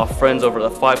from our friends over at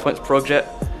the 5 Points Project.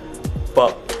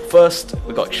 But first,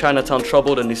 we got Chinatown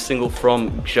Trouble, the new single from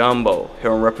Jianbo,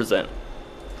 here on Reprezent.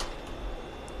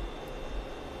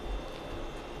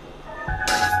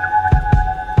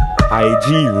 IG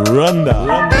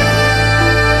Runda.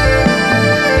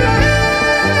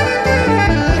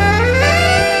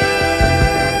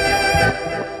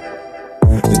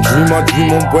 My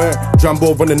dream on where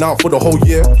Jianbo running out for the whole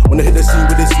year. Wanna hit the scene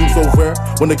where they seem so rare.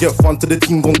 Wanna get fun till the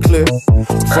team gone clear.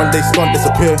 Front they stunt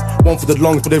disappear. One for the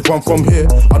lungs but they run from here.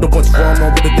 I don't want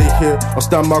drama, what did they hear? I'll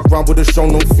stand my ground with a show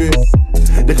no fear.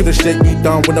 They couldn't shake me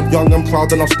down when I'm young and proud,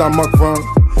 and I'll stand my ground.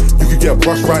 You could get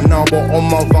brushed right now, but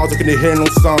on my vows I couldn't hear no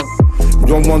sound.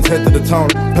 Young ones head to the town,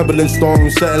 pebbling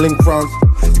stones, settling crowns.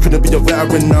 You couldn't be a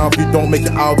veteran now if you don't make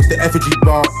it out. It's the effigy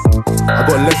bar. I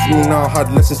got lessons me now,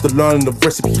 had lessons to learn, the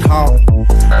recipe how.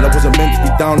 And I wasn't meant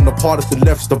to be down, and the part that's the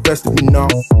left's the best of me now.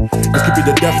 This could be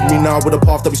the death of me now, with a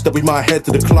path that we step, we might head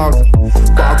to the clouds.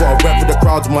 But I got a rep for the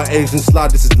crowds with my Asian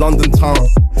slide, this is London town.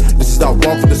 This is that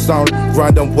one for the sound,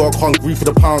 grind and work, hungry for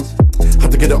the pounds.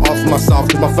 Had to get it off for myself,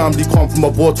 cause my family come from a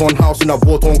war-torn house in a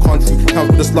war-torn country. Count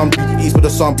with the slum beat, east with the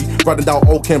zombie. Riding down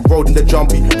Old Kent Road in the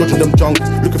jumpy, dodging them junkies,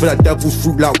 looking for that devil's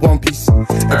fruit like One Piece.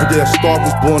 Every day a star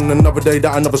was born, another day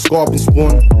that another scar been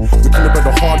spawned. We came up at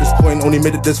the hardest point, only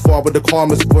made it this far with the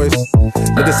calmest voice.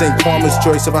 Now this ain't karma's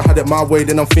choice, if I had it my way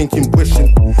then I'm thinking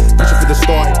wishing. Wishing for the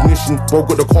start ignition, bro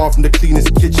got the car from the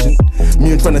cleanest kitchen.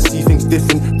 Me and trying to see things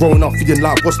different, growing up feeling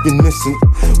like what's been missing.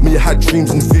 Me I had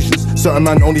dreams and visions, certain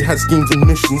man only had schemes and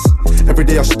missions. Every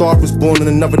day a star was born, and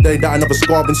another day that another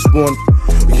scar been spawned.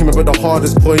 We came up at the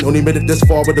hardest point, only made it this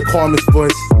far with the calmest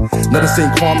voice. Now this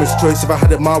ain't karma's choice, if I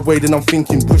had it my way then I'm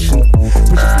thinking wishing.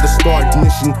 Wishing for the start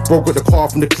ignition, bro got the car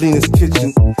from the cleanest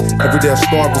kitchen. Every day a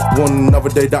star was born, and another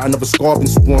day that another scar been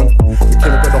spawned. We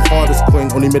came up at the hardest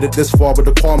point, only made it this far with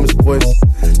the calmest voice.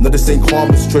 Now this ain't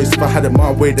karma's choice, if I had it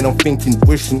my way then I'm thinking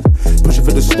wishing. Pushing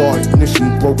for the start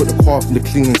ignition, bro got the car from the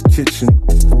cleanest kitchen.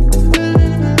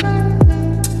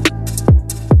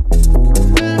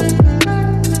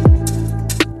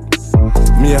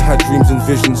 Me, I had dreams and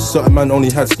visions, certain man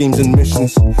only had schemes and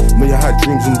missions. Me, I had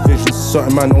dreams and visions,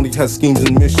 certain man only had schemes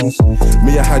and missions.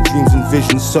 Me, I had dreams and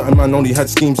visions, certain man only had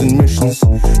schemes and missions.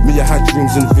 Me, I had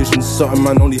dreams and visions, certain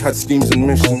man only had schemes and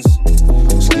missions.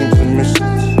 Schemes and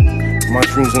missions, my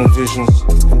dreams and visions,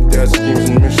 they had schemes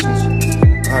and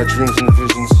missions. I had dreams and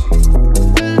visions.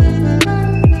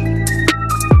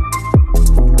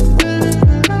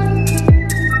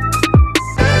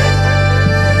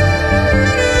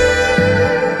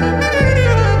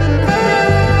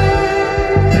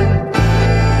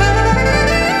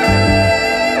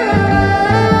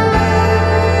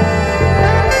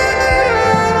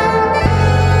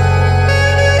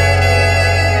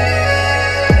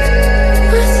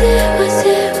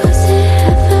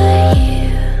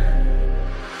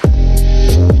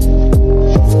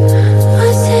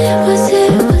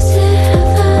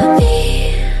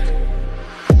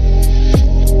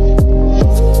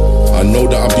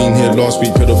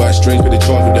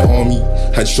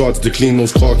 Had shards to clean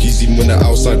those car keys, even when the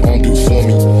outside arm do for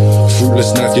me.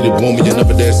 Fruitless nights get it warm me,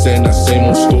 another day saying that same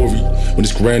old story. When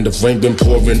it's grand, the rain been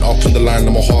pouring, up on the line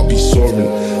and my heart be soaring.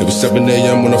 It was 7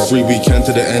 AM on a free weekend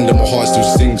to the end and my heart still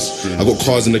sings. I got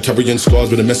cars and the carrying scars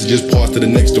where the messages passed to the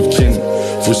next of kin.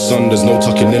 For his son, there's no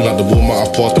tucking in, like the wall might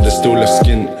have passed but there's still left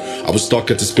skin. I was stuck,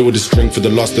 had to spill this drink for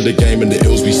the lust of the game and the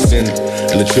ills we sin.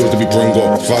 And the chills that we bring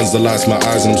up, finds the lights my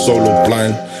eyes and I'm solo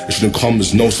blind. It shouldn't come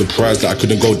as no surprise that I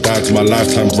couldn't go down to my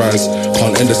lifetime rise.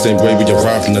 Can't end the same way we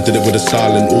arrived, and I did it with a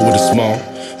style and all with a smile.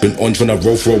 Been on trying to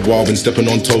roll for a while, been stepping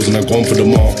on toes and I gone for the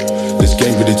mall. This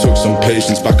game really took some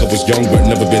patience, back I was young but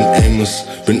never been aimless.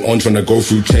 Been on trying to go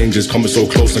through changes, coming so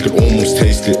close I could almost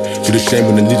taste it. Feel the shame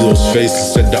when I needed those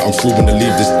faces, said that I'm through when I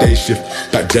leave this day shift.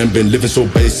 Back then been living so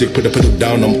basic, put the pedal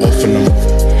down, I'm off and I'm.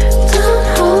 Don't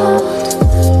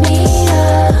hold me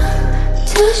up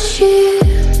to shoot.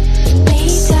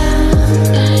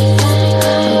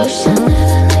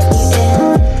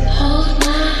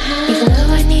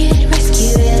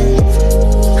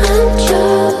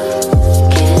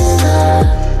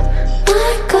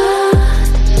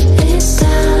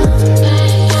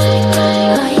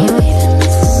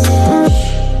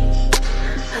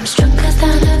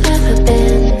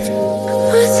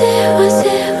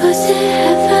 Was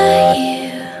it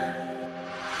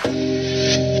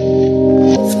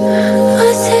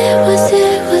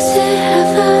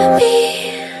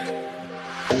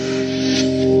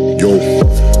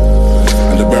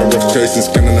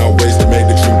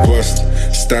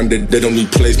understand it, they don't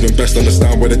need placement. Best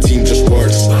understand where the team just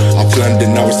works. I planned it,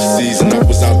 now it's the season. I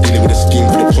was out dealing with a scheme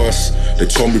for the purse. They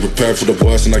told me prepare for the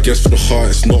worst, and I guess for the heart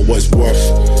it's not what it's worth.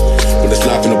 When there's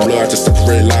life in a blur, I just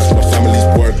separate life from my family's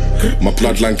work. My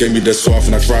bloodline gave me their swerve,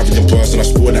 and I drive in your burst, and I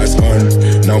swore that it's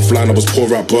earned. Now I'm flying, I was poor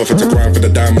at birth, had to grind for the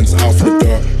diamonds, out for the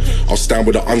dirt. I'll stand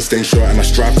with an unstained shirt, and I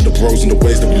strive for the bros and the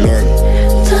ways that we learn.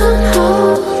 Don't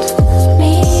hold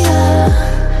me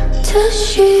up to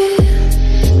shoot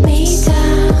me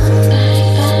down.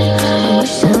 I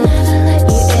wish I never let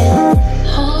you in.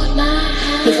 Hold my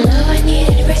hand, even though I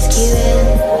needed rescuing.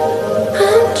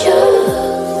 I'm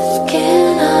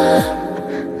joking up.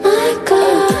 My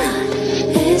God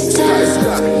is down.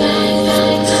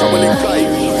 Are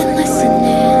you even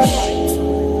listening?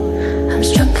 I'm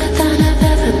stronger than I've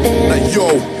ever been. Like yo,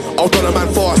 I'll done a man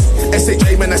fast.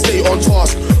 SHA man, I stay on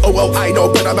task. Oh well, I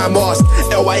know better man mask.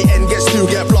 LIN gets to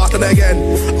get blasted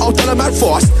again. I'll tell a man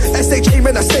fast. SHA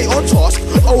man, I stay on task.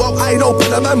 Oh well, I know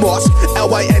better man mask.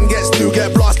 LIN gets to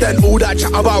get blasted. And all that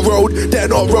chat about road, they're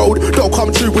not road. Don't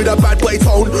come true with a bad boy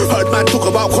tone. Heard man talk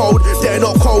about cold, they're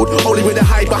not cold. Only when they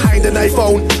hide behind an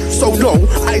iPhone. So no,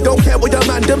 I don't care what your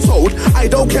man them told. I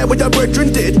don't care what your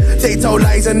brethren did. They tell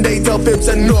lies and they tell fibs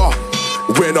and no.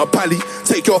 We're not pally.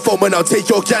 Take your phone and I'll take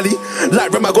your galley.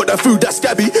 Like Ram, I got the food that's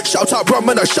scabby. Shout out Rum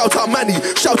and I shout out Manny.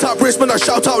 Shout out Brisk and I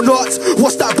shout out Knots.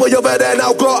 What's that boy over there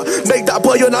now got? Make that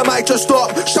boy on the mic just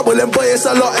stop. Shoveling boy, it's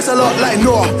a lot like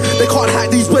no. They can't hack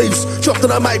these waves. Dropped on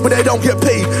the mic but they don't get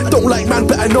paid. Don't like man,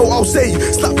 better know I'll say.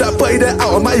 Slap that boy there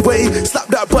out of my way. Slap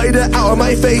that boy there out of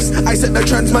my face. I set the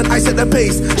trends man, I set the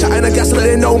pace. Chatting the gas so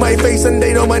they know my face. And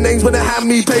they know my names when they have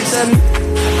me pacing.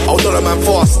 I'll tell a man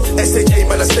fast. SHA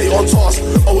man, I stay on task.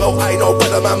 OL, I know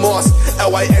better man mask.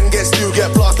 LIN gets to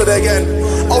get blasted again.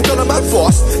 I'll tell a man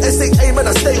fast. SHA man,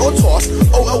 I stay on task.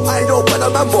 OL, I know better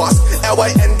man mask.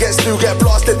 LIN gets to get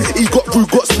blasted. He got rude,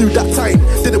 got slewed that time.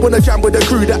 Didn't wanna jam with the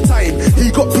crew that time.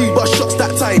 He got P-bus shots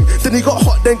that time. Then he got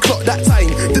hot, then clocked that time.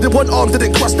 Didn't want arm,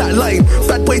 didn't cross that line.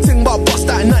 Bad waiting, but bust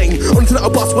that 9. Onto the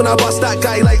bus when I bust that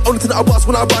guy. Like onto the bus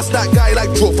when I bust that guy.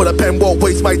 Like draw for the pen, won't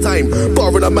waste my time.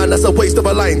 Barring a man, that's a waste of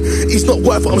a line. He's not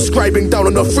worth what I'm scribing down.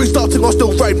 On the freestyle thing, I'll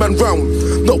still ride man round.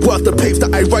 Not worth the papes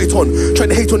that I write on. Trying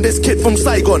to hate on this kid from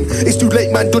Saigon. It's too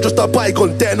late man, you're just a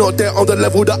bygone. They're not there on the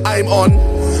level that I'm on.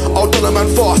 I'll done a man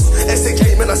fast.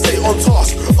 SHA man, I stay on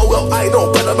task. Oh well, I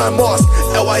know better man mask.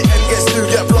 LIN gets to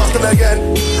get blasted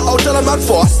again. I'll tell a man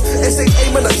fast.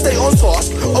 SHA man, I stay on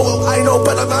task. Oh well, I know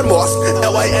better man mask.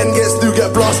 LIN gets to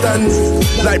get blasted.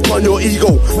 Like on your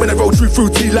ego. When I roll through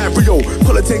T like Rio.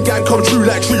 Politin gang come true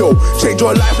like trio. Change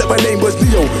your life like my name was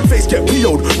Neo. Face get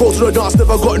peeled. Roll to the dance,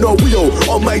 never got no wheel.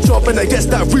 On my job and I guess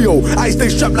that real. I stay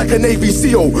strapped like a Navy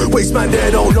SEAL. Waste man there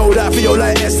don't know that feel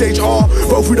like SHR.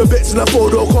 Roll through the bits in a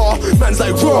 4-door car. Man's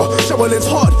like raw, shoveling's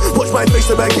hard. Watch my face,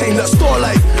 the man came that store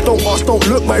like. Don't ask, don't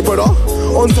look, my brother.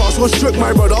 On task was strict,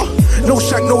 my brother. No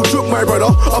shank, no joke, my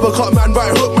brother. Uppercut man,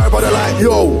 right hook, my brother. Like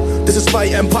yo, this is my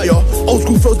empire. Old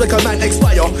school flows make a man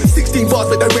expire. 16 bars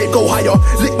make the rate go higher.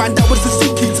 Lick man down with the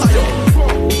Suzuki tire.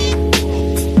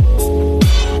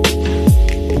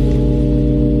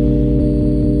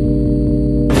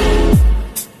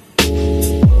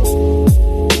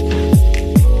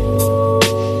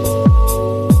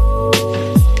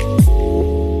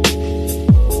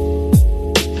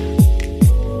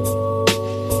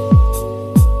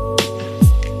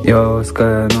 Yo, what's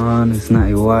going on? It's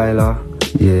Natty Weiler.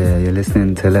 Yeah, you're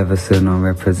listening to Leverson on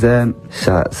Reprezent.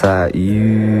 Shouts out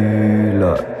you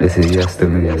lot. This is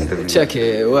Yestermoons. Check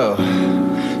it, well.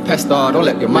 Pester, don't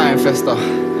let your mind fester.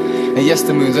 And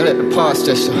Yestermoons, don't let the past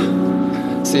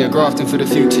gesture. So you're grafting for the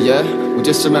future, yeah? Well,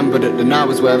 just remember that the now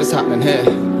is where it's happening here.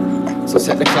 So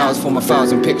set the clouds for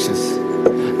 1,000 pictures.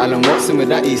 Alan Watson with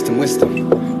that Eastern wisdom.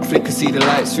 Flicker see the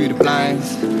lights through the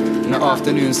blinds. And the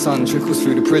afternoon sun trickles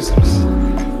through the prisms.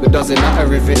 But does it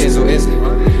matter if it is or isn't?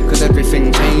 Cause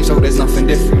everything changed, oh there's nothing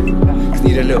different. Just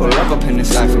need a little love up in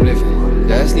this life I'm living.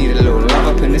 Yeah, just need a little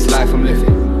love up in this life I'm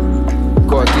living.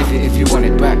 Gotta give it if you want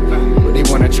it back. But they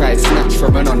wanna try to snatch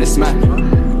from an honest man.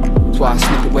 That's why I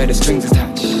snip it where the strings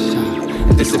attach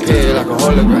and disappear like a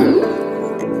hologram.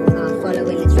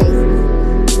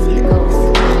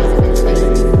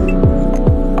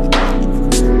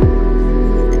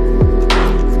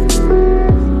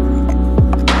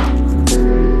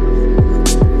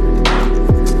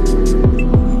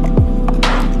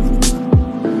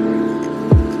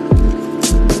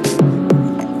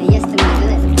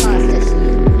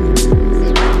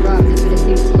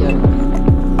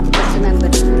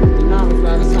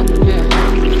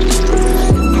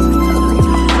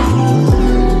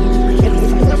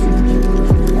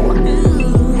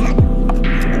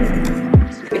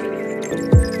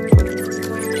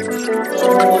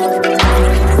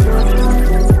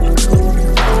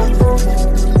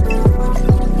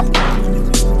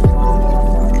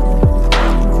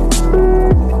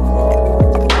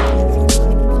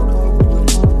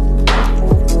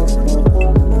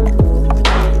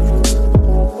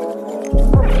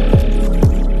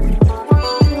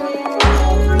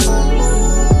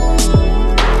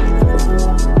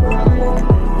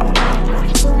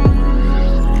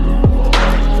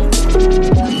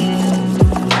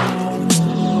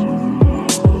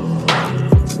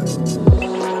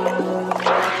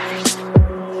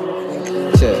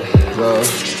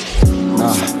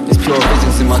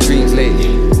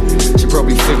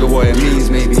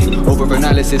 maybe.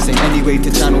 Over-analysis ain't any way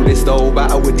to channel this. The whole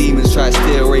battle with demons, try to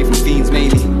steer away from fiends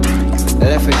mainly. The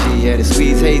lethargy, yeah, the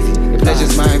squeeze hazy. The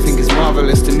pleasure's mine, think it's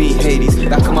marvelous to meet Hades.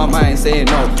 Back of my mind saying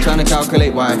no, trying to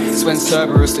calculate why. It's when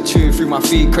Cerberus that chewing through my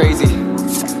feet crazy.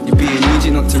 You're being easy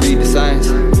not to read the signs.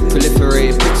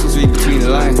 Proliferated pixels read between the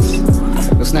lines.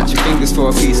 You'll snatch your fingers for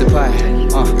a piece of pie.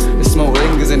 The smoke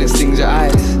lingers and it stings your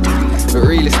eyes. But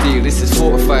realistically, this is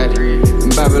fortified. In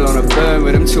Babylon I burn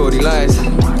with them chordy lies.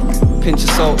 Pinch of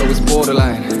salt that was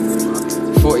borderline.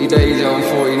 40 days, yo, and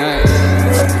 40 nights.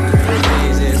 40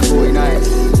 days, yeah, 40 nights.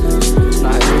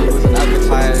 Night really wasn't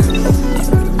advertised.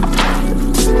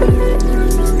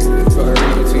 Gotta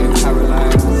read between the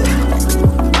paralines.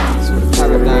 Sort of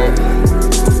paradigm.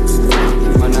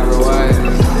 My narrow eyes.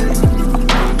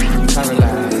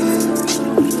 Paralyzed.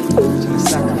 To the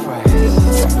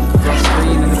sacrifice. Cross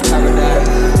screen in the paradise.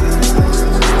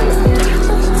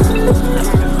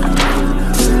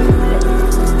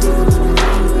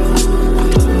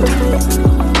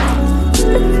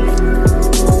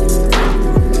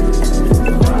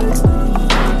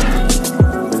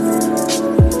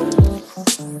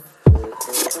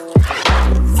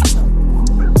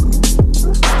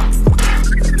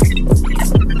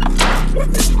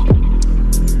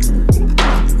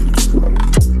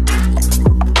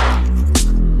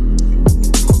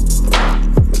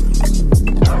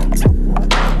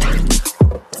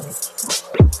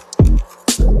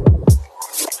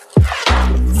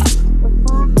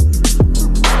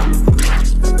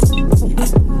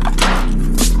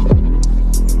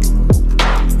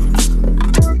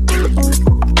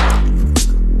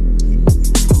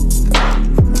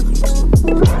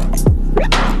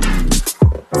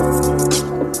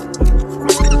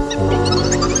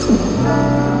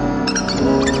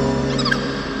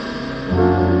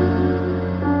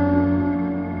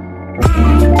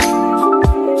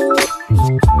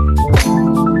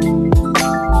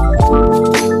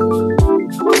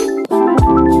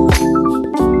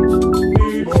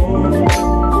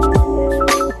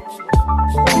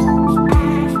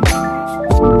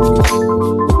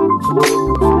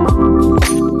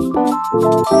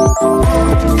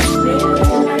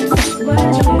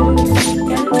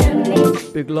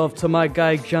 Big love to my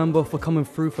guy Jianbo for coming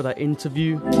through for that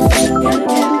interview.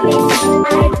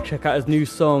 Check out his new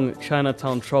song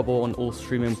Chinatown Trouble on all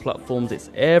streaming platforms. It's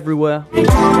everywhere.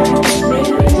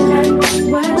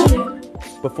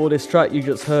 Before this track you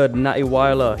just heard Natty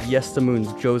Weiler,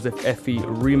 Yestermoon's Joseph Effie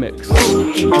remix.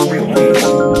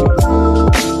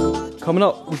 Coming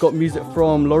up, we've got music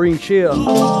from Laureen Chia,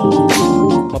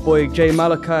 my boy Jay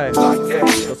Malachi,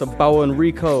 got some Bow and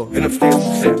Rico, and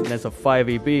there's a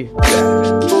 5EB.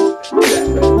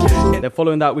 Then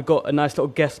following that, we got a nice little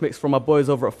guest mix from my boys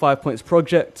over at 5 Points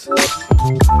Project.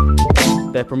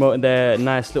 They're promoting their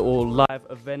nice little live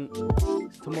event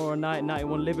tomorrow night,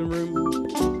 91 Living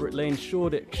Room, Brick Lane,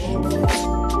 Shoreditch.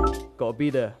 Gotta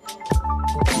be there.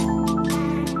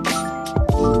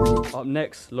 Up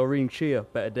next, Laureen Chia,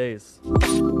 Better Days.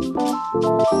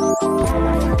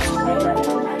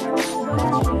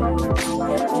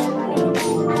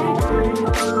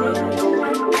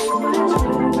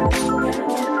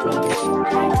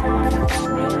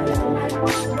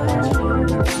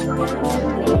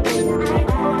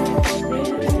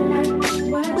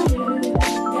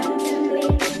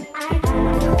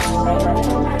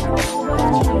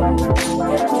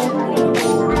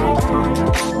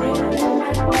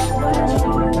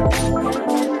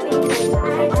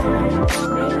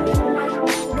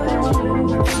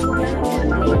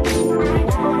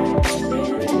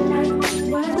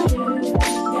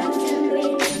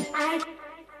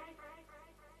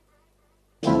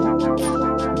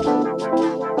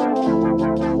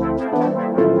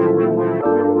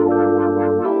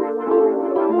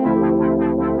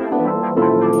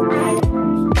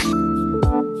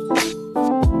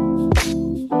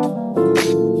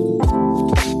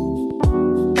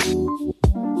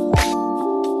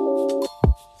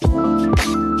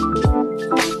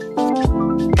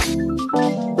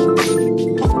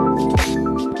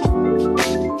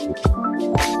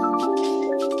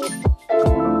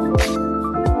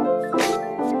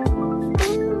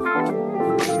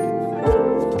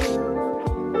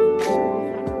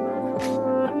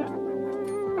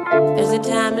 There's a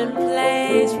time and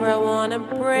place where I wanna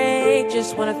break,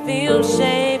 just wanna feel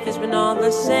safe. It's been all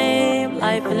the same,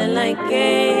 life feeling like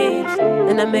games,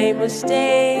 and I made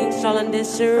mistakes, all in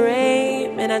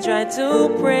disarray. And I tried to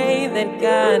pray that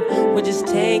God would just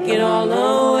take it all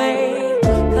away,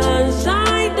 'cause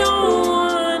I don't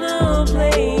wanna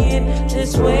play it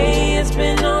this way. It's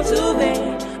been all too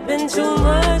vain, been too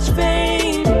much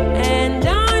pain, and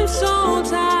I'm so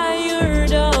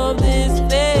tired of this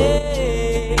pain.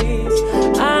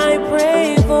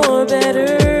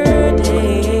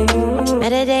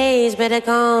 better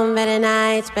come, better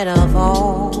nights, better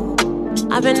fall.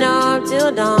 I've been up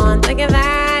till dawn, thinking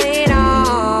about it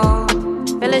all.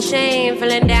 Feel ashamed,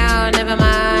 feeling down, never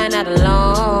mind, not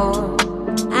alone.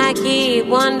 I keep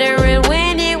wondering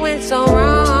when it went so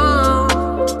wrong.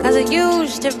 Cause it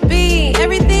used to be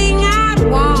everything I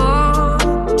want.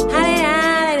 How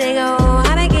did it go?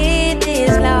 How'd I get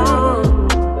this long?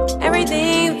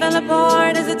 Everything fell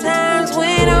apart as the times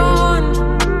went on.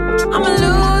 I'ma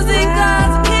lose it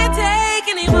cause I can't take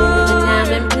anymore. There's a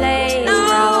time and place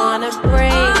where I wanna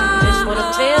break. Just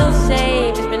wanna feel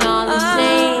safe, it's been all the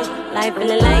same. Life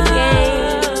feeling like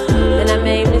games. Then I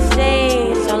made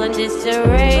mistakes, all in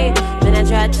disarray. Then I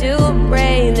tried to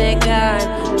pray that God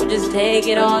would just take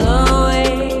it all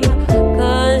away.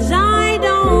 Cause I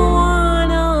don't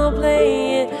wanna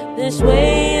play it this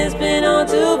way. It's been all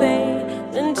too vain,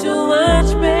 been too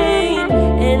much pain.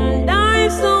 And I'm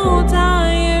so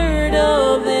tired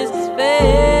of this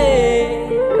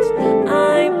space.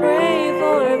 I pray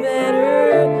for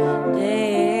better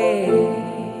days.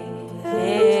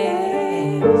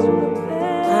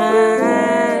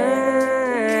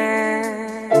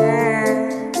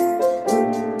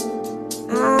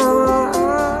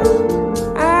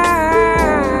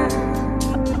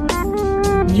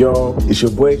 Yo, it's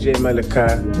your boy Jay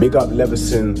Malachi. Big up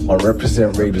Leverson on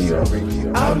Reprezent Radio.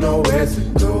 I don't know where to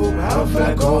go, but I don't feel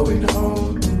like going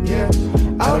home. Yeah,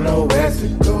 I don't know where to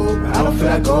go, but I don't feel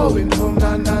like going home.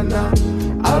 Nah, nah, nah.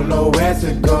 I don't know where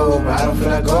to go, but I don't feel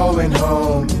like going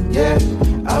home. Yeah,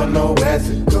 I don't know where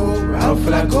to go, but I don't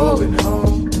feel like going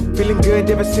home. Feeling good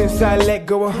ever since I let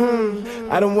go of home.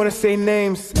 I don't wanna say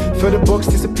names. Feel the box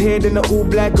disappeared in the all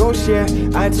black ghost, yeah.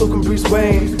 I ain't talking Bruce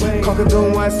Wayne. Conquer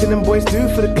doing what I seen them boys do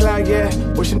for the cloud, yeah.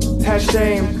 Wishing had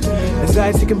shame.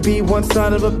 Anxiety can be one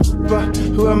side of a but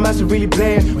who am I to really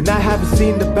blame when I haven't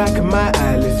seen the back of my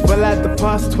eyelids for like the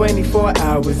past 24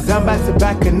 hours? I'm back to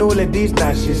back and all of these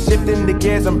night shit. Shifting the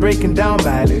gears, I'm breaking down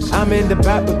mileage. I'm in the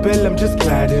back with Bill, I'm just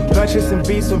gliding. Purchasing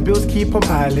beats when bills keep on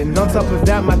piling. On top of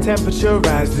that, my temperature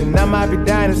rising. I might be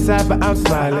dying inside, but I'm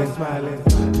smiling.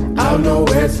 I don't know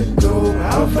where to go, but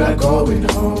I don't feel like going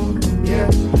home. Yeah,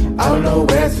 I don't know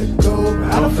where to go,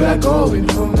 but I don't feel like going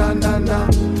home. Nah, nah, nah.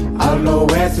 I don't know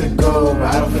where to go, but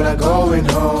I don't feel like going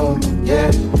home.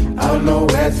 Yeah, I don't know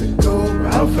where to go,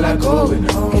 but I don't feel like going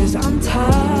home. Cause I'm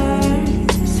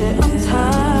tired, said I'm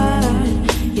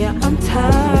tired. Yeah, I'm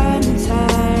tired, I'm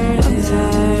tired, I'm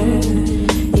tired.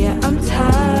 Yeah, I'm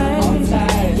tired, I'm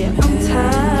tired. Yeah, I'm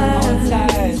tired, I'm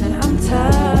tired. Said I'm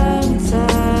tired, I'm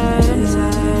tired,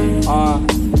 I'm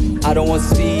tired. I don't want to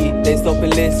speak, they stop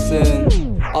and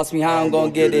listen. Ask me how I'm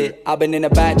gon' get it. I've been in the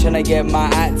back tryna get my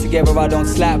act together. I don't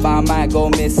slack, but I might go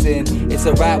missing. It's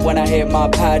a rap when I hit my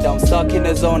pad. I'm stuck in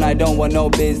the zone, I don't want no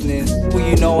business. Who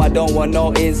you know, I don't want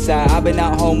no insight. I've been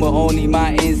at home with only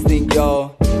my instinct,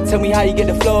 yo. Tell me how you get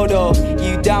the flow though.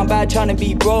 You down bad tryna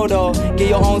be bro though. Get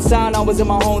your own sound, I was in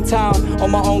my hometown. On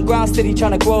my own ground, steady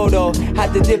tryna grow though.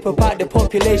 Had to dip about the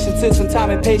population, took some time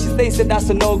and patience. They said that's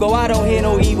a no-go, I don't hear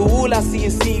no evil. All I see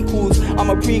is sequels. I'm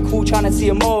a prequel tryna see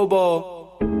a mobile.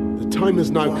 The time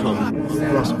has now come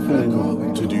for us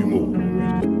all to do more.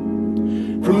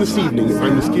 From this evening, I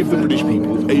must give the British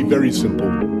people a very simple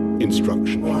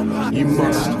instruction. You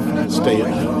must stay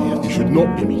at home. You should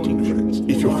not be meeting friends.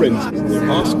 If your friends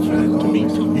ask you to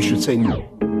meet, you should say no.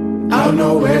 I don't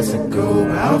know where to go,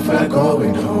 but I don't feel like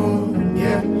going home.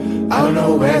 Yeah, I don't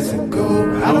know where to go,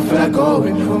 but I don't feel like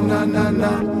going home. Nah, nah,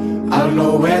 nah. I don't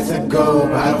know where to go,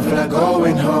 but I don't feel like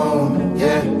going home.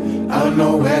 Yeah, I don't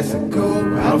know where to go,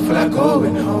 but I don't feel like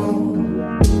going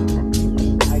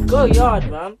home. I go yard,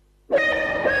 man.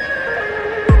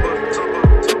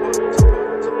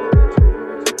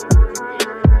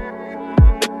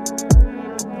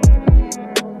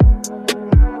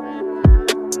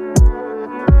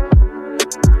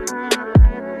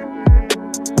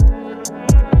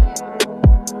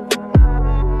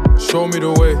 Show me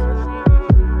the way.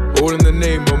 All in the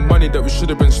name of money that we should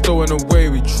have been stolen away.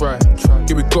 We try.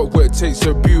 Yeah, we got what it takes.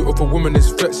 So beautiful woman is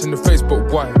vexed in the face,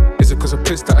 but why? Is it cause of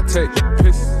piss that I take?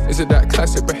 Is it that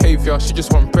classic behaviour? She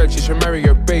just want bread, she should marry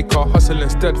a baker. Hustle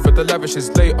instead for the lavishes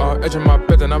later. Edge of my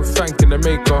bed and I'm thanking the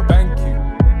maker. Thank you.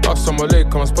 Assalamu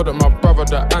alaikum, I spotted my brother,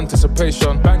 that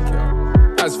anticipation. Thank you.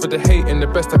 As for the hating, the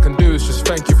best I can do is just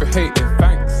thank you for hating.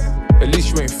 Thanks. At least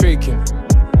you ain't faking.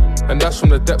 And that's from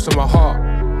the depths of my heart.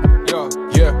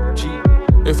 Yeah.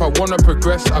 If I wanna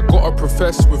progress, I gotta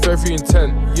profess with every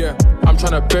intent. Yeah, I'm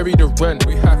tryna bury the rent.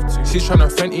 We have to. She's tryna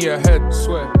fenty ahead.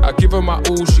 Swear. I give her my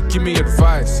all, she give me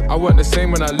advice. I weren't the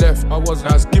same when I left. I wasn't.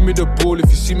 Now it's give me the ball. If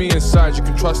you see me inside, you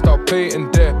can trust I'll play it in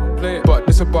there. Play it. But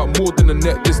it's about more than the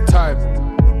net this time.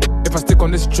 If I stick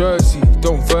on this jersey,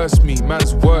 don't verse me,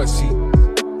 man's worthy.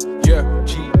 Yeah,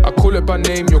 I call it by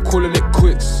name, you're calling it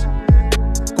quits.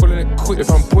 If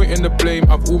I'm pointing the blame,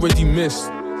 I've already missed.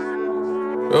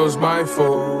 It was my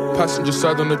fault, passenger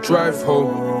side on the drive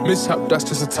home. Mishap, that's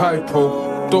just a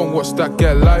typo. Don't watch that,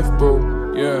 get life, bro.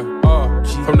 Yeah,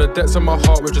 from the depths of my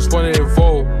heart, we just wanna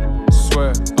evolve.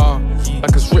 Swear,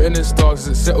 like it's written in stars,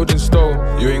 it's settled in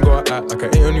stone. You ain't gotta act like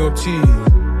I ain't on your team.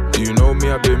 You know me,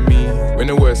 I've been me. When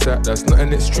the worst at, that's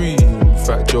nothing extreme.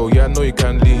 Fat Joe, yeah, I know you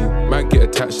can lean. Man, get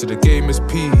attached to the game is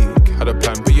peak. Had a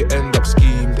plan, but you end up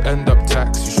schemed, end up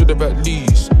taxed. You should have at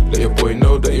least let your boy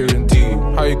know that you're in deep.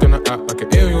 How you gonna act like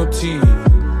I ain't on your team?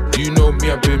 You know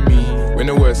me, I've been me. When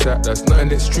the worst at, that's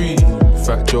nothing extreme.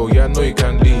 Fat Joe, yeah, I know you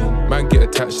can lean. Man, get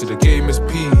attached to the game is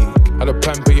peak. Had a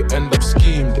plan, but you end up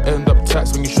schemed, end up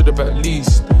taxed. When you should have at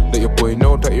least let your boy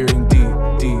know that you're in deep.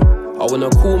 I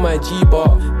wanna call my G,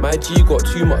 but my G got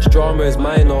too much drama as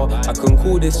minor. I can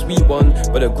call this sweet one,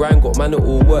 but the grind got man, it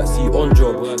all work, see on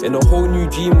job. In a whole new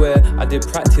dream where I did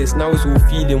practice, now it's all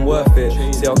feeling worth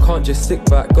it. See, I can't just sit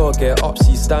back, gotta get up,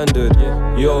 see standard.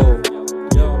 Yo,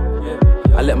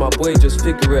 I let my boy just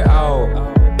figure it out.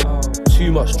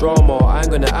 Too much drama, I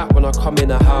ain't gonna act when I come in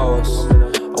the house.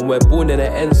 And we're born in the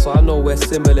end, so I know we're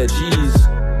similar G's.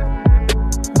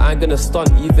 I ain't gonna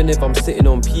stunt even if I'm sitting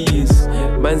on P's.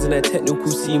 Man's in a technical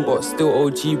scene but still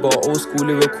OG, but old school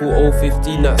lyrical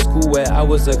 015. At school where I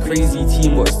was a crazy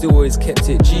team but still always kept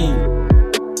it G.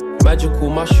 Magical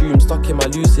mushroom stuck in my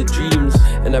lucid dreams.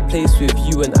 In a place with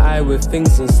you and I, with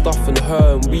things and stuff and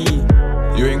her and we.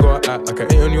 You ain't gotta act like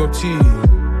I ain't on your team.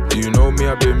 You know me,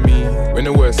 I've been me. When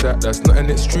the worst at, that's nothing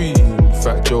extreme.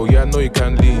 Fat Joe, yeah, I know you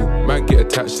can lean. Man, get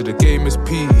attached to the game is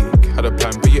peak. Had a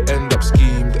plan, but you end up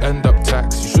schemed, end up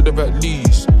taxed. You should have at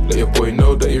least let your boy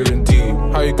know that you're in deep.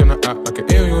 How you gonna act like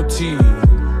I ain't on your team?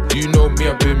 You know me,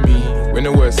 I've been me. When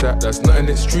the worst at, that's nothing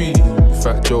extreme.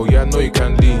 Fat Joe, yeah, I know you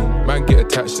can lean. Man, get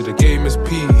attached to the game is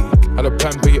peak. Had a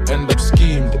plan, but you end up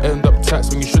schemed, end up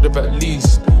taxed. When you should have at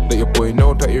least let your boy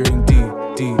know that you're in deep.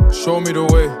 Show me the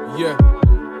way, yeah.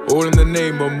 All in the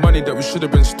name of money that we should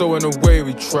have been stowing away,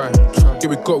 we tried. Yeah,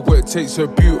 we got what it takes, her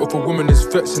beautiful woman is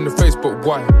vexed in the face, but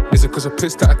why? Is it cause of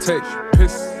piss that I take?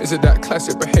 Piss? Is it that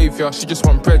classic behaviour? She just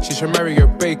want bread, she should marry a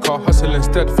baker. Hustle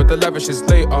instead for the lavishes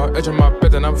later. Edge of my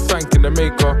bed and I'm thanking the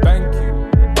maker. Thank you.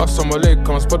 Assalamu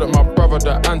alaikum, spotted my brother,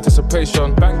 the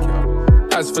anticipation. Thank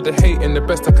you. As for the hating, the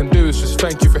best I can do is just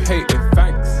thank you for hating.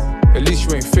 Thanks. At least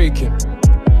you ain't faking.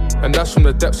 And that's from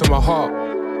the depths of my heart.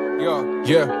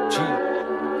 Yeah.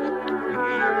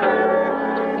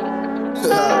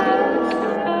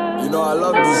 You know I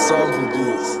love these sample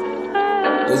beats.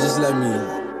 They just let me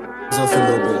off a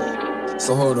little bit.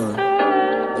 So hold on,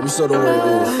 let me show them where it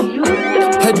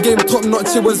is. Head game top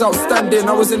notch, it was outstanding.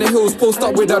 I was in the hills, post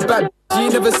up with a bad. You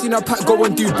ain't never seen a pack go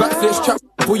and do backflips. Trap,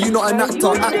 boy, you not an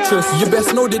actor, actress. You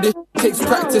best know that it takes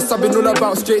practice. I've been all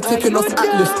about straight taking off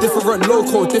Atlas. Different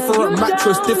loco, different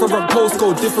mattress, different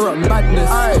postcode, different madness.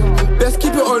 Aye, best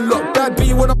keep it on lock. Bad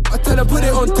B when I tell her put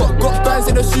it on top. Got bands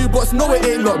in the shoebox, no it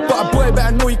ain't locked. But a boy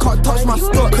better know he can't touch my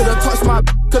stock.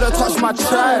 Could've touched my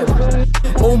tribe.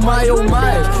 Oh my,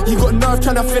 he got nerve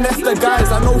trying to finesse the guys.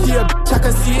 I know he a bitch, I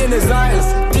can see in his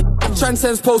eyes.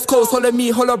 Transcends postcodes, holla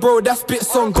me, holla bro, that's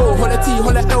bits on go. Holla T,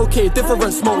 holla LK,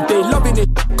 different smoke. They loving it,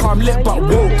 calm lit but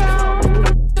woke.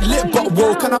 Lit but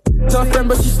woke, and I her friend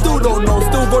but she still don't know.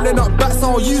 Still rolling up bats,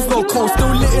 I don't use no cone.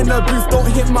 Still lit in the booth,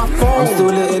 don't hit my phone. I'm still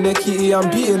lit in the kitty, I'm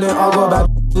beating it. I got back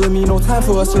with me, no time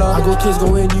for a slur. I got kids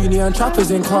going uni and trappers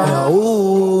in car. Yeah,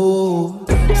 ooh,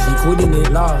 she calling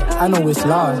it loud, I know it's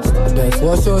last. Best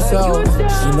watch yourself,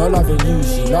 she not loving you,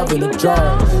 she loving the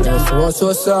drug. Best watch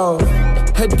yourself.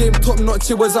 Head game top notch,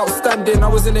 it was outstanding. I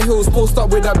was in the hills, post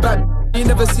up with that bad. You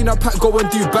never seen a pack go and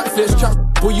do backflips. Trap,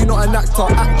 boy, you not an actor,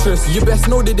 actress. You best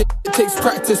know that it takes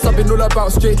practice. I've been all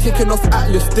about straight taking off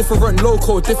Atlas. Different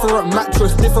loco, different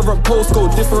mattress, different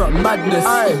postcode, different madness.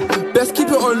 Aye, best keep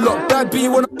it on lock. Bad B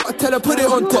when I tell her put it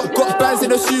on top. Got bands in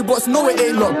the shoebox, no it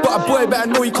ain't locked. But a boy better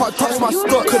know he can't touch my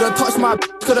stock. Could've touched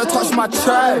my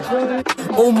tribe.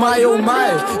 Oh my,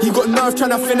 he got nerve trying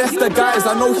to finesse the guys.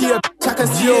 I know he a bitch, I can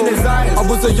see in his eyes. I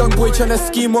was a young boy trying to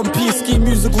scheme on P, scheme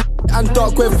musical and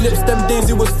dark wave flips. Them days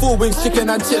it was 4 wings, chicken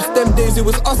and chips. Them days it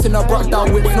was us in a brought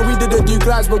down whip. No, we didn't do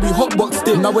glides, but we hotboxed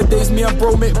it. Nowadays me and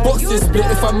bro make boxes split.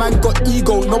 If a man got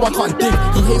ego, no I can't dig.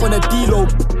 He hate on a D-Lo.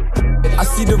 I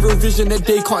see the real vision that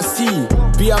they can't see.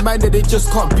 Be a man that they just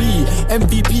can't be.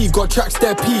 MVP got tracks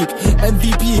their peak.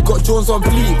 MVP got Jones on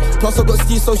fleek. Plus I got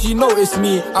Steve so she noticed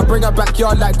me. I bring her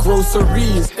backyard like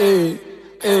groceries. Ayy.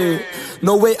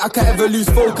 No way I can ever lose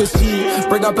focus. She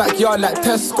bring her backyard like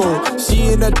Tesco.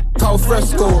 She in a al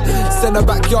fresco. Send her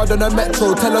backyard on a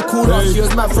metro. Tell her cool off, she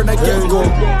was mad from the get-go.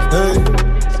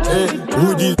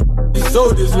 Who these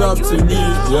sold this love to me?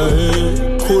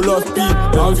 Yeah, cool off beat,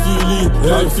 I'm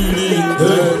feeling,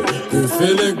 Been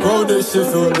feeling grown, this shit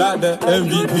feel like the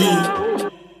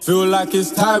MVP. Feel like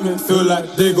it's timing, feel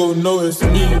like they gon' know it's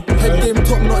me. Head game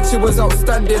top notch, it was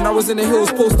outstanding. I was in the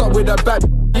hills, post up with a bad.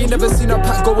 You ain't never seen a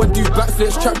pack go and do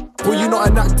backflips. Trap, boy, you not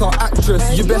an actor,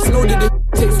 actress. You best know that it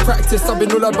takes practice. I've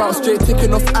been all about straight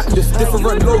ticking off Atlas.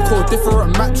 Different loco,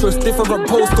 different mattress, different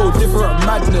postcode, different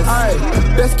madness. Aye,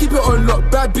 best keep it on lock.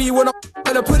 Bad B when I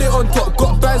put it on top.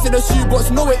 Got bands in the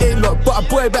shoebox, no it ain't locked. But a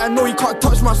boy better know he can't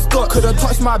touch my stock. Couldn't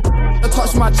touch my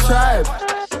tribe.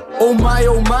 Oh my,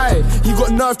 he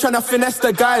got nerve trying to finesse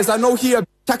the guys. I know he a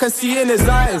I can see in his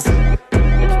eyes.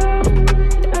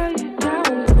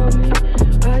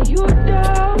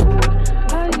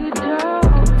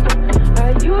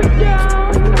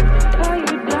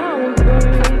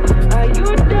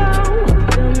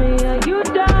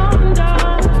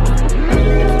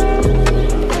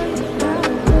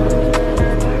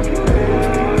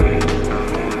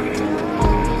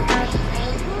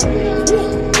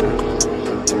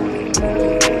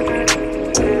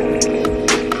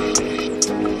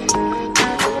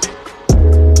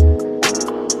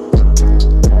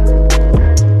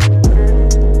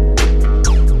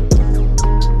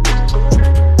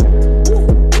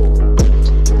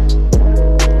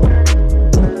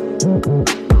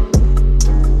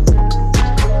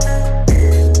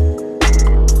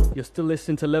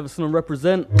 Listening to Leverson and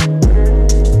Reprezent.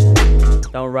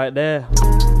 Down right there,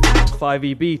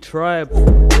 5EB Tribe.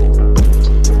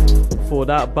 Before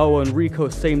that, Boa and Rico,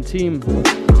 same team.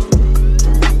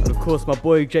 And of course, my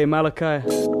boy J Malachi.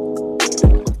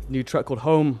 New track called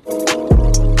Home.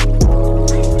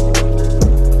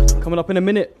 Coming up in a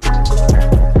minute.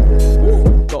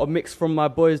 Got a mix from my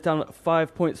boys down at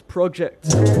 5 Points Project.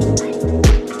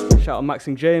 Shout out Max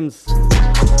and James.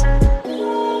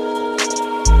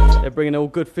 They're bringing all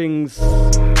good things.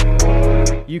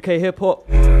 UK hip hop.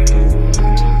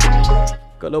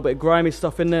 Got a little bit of grimy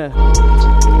stuff in there.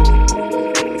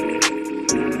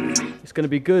 It's gonna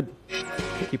be good.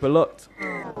 Keep it locked.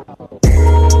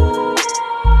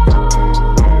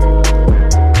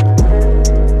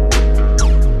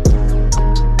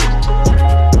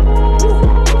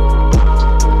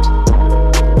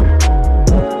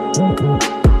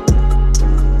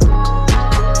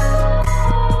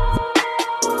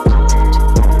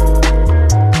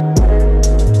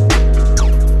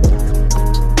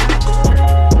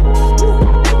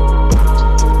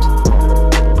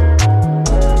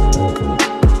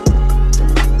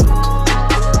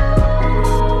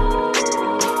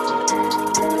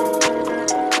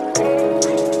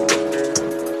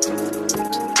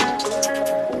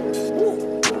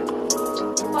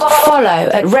 Follow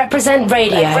at Reprezent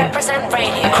Radio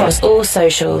across all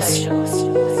socials.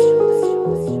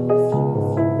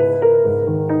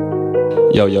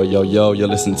 Yo, you're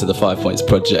listening to the 5 Points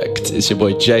Project. It's your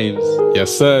boy James.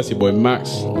 Yes, sir, it's your boy Max.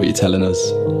 What are you telling us?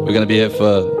 We're going to be here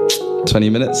for 20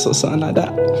 minutes or something like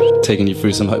that. Taking you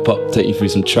through some hip hop, taking you through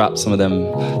some trap, some of them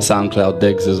SoundCloud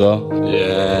digs as well.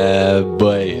 Yeah,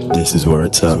 boy. This is where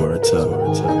it's at.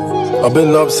 I've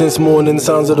been up since morning,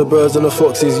 sounds of the birds and the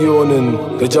foxes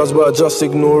yawning. They judge but I just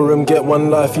ignore them, get one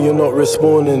life and you're not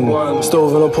respawning.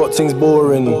 Stove and a pot, things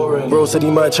boring. Bro said he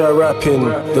might try rapping,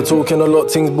 they're talking a lot,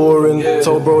 things boring.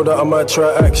 Told bro that I might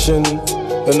try action.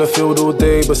 In the field all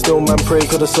day, but still man pray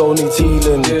cause the soul needs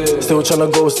healing. Still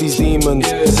tryna ghost these demons,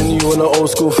 it's a new and an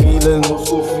old school feeling.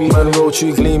 Man roll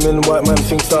tree gleaming, white man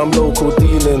thinks that I'm local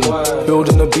dealing.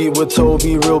 Building a beat with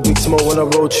Toby, real big smoke when I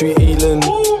roll tree ealing.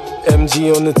 MG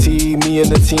on the team, me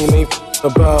and the team ain't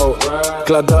about.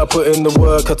 Glad that I put in the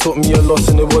work, I took me a loss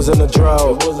and it wasn't a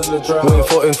drought. We ain't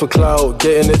fighting for clout,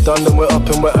 getting it done then we're up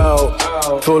and we're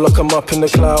out. Feel like I'm up in the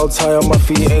clouds, high on my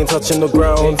feet, ain't touching the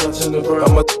ground.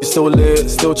 I'm still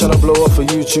lit, still tryna blow off for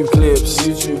YouTube clips.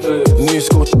 New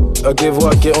school, I give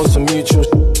what I get on some mutual.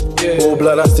 All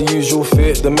black, that's the usual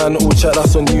fit. The man all chat,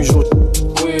 that's unusual.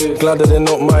 Glad that they're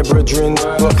not my brethren.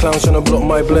 Got clowns trying to block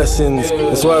my blessings.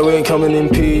 That's why we ain't coming in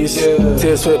peace.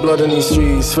 Tears, sweat, blood in these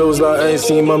streets. Feels like I ain't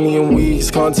seen mummy in weeks.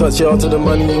 Can't touch it out till the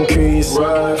money increase.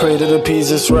 Pray that the peace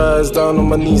just rise. Down on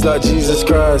my knees like Jesus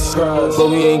Christ. But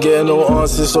we ain't getting no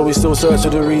answers, so we still search for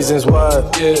the reasons why.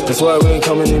 That's why we ain't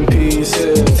coming in peace.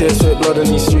 Tears, sweat, blood in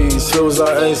these streets. Feels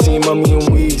like I ain't seen mummy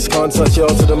in weeks. Can't touch it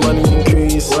out till the money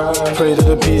increase. Pray that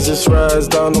the peace just rise.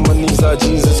 Down on my knees like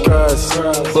Jesus Christ.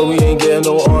 But we ain't getting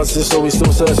no answers, so we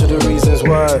still search for the reasons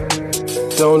why.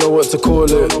 Don't know what to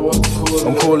call it.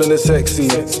 I'm calling it sexy.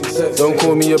 Don't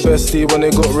call me a bestie. When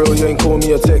it got real, you ain't call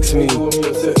me or text me.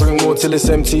 Bring more till it's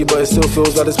empty, but it still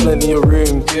feels like there's plenty of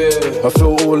room. I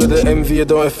feel all of the envy, it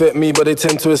don't affect me, but they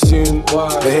tend to assume.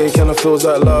 But hey, kinda feels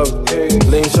like love.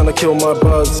 Lame tryna kill my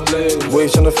buzz.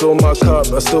 Wave tryna fill my cup.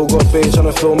 I still got babe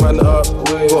tryna fill man up.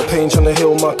 Got pain tryna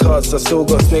heal my cuts. I still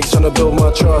got snakes tryna build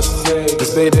my trust.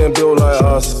 This babe ain't built like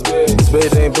us. This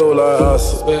babe ain't built like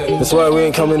us. That's why we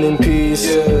ain't coming in peace.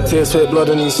 Tears, sweat, blood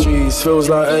in these streets. Feels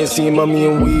like I ain't seen mummy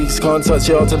in weeks. Can't touch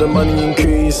y'all till the money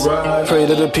increase. Pray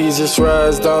that the peace just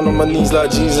rise. Down on my knees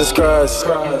like Jesus Christ.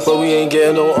 But we ain't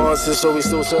getting no answers, so we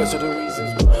still search for the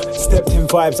reasons. Stepped in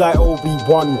vibes, I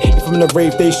Obi-Wan. If I'm in a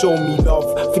rave, they show me love.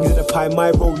 Fingers in the pie, my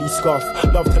rolly scuff.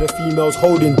 Love to the females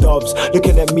holding doves.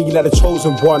 Looking at me like the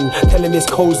chosen one. Telling it's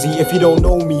cozy, if you don't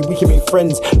know me, we can make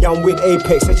friends. Yeah, I'm with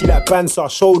Apex, actually like Bansar.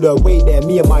 Shoulder, weight there,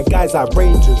 me and my guys like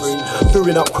Rangers.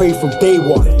 Throwing up Quay from day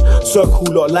one.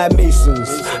 Circle lot like Masons.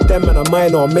 Them man a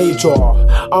minor or major.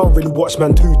 I don't really watch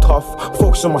man too tough.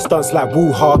 Focus on my stunts like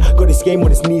woo-ha. Got this game on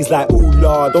his knees like ooh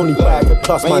lord. Only 5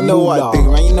 plus man, my you know what I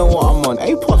do, man, you know what I'm on.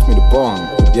 Hey, pass me the bomb.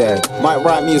 Yeah, might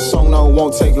write me a song, no, it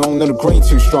won't take long. No, the green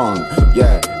too strong.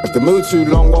 Yeah, if the mood too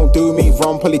long, won't do me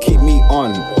wrong. Probably keep me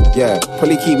on. Yeah,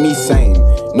 probably keep me sane.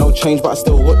 No change, but I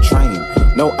still would train.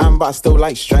 No am, but I still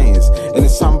like strains. In the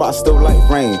sun, but I still like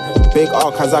rain. Big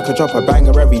R, cause I could drop a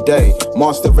banger every day.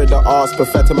 Master of the arts,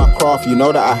 perfecting my craft. You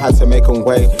know that I had to make them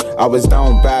wait. I was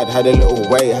down bad, had a little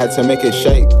weight, had to make it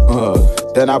shake.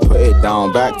 Then I put it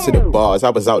down, back to the bars, I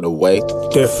was out the way.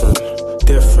 Different.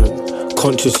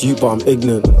 Conscious you, but I'm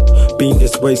ignorant. Been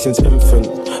this way since infant.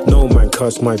 No man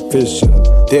cursed my vision.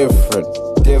 Different.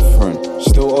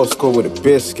 Still old school with the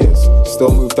biscuits.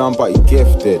 Still moved down, but you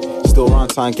gifted. Still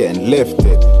round time getting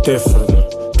lifted. Different.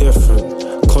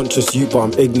 Conscious you, but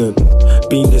I'm ignorant.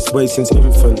 Been this way since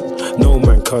infant. No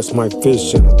man cursed my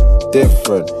vision.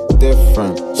 Different.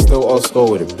 Still old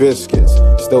school with the biscuits.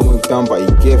 Still moved down, but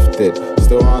you gifted.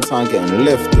 Still round time getting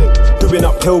lifted. Doing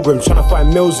up pilgrims, trying to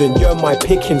find mills in. You're my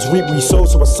pickings, reap we sow,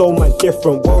 so I soul my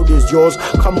different. World is yours,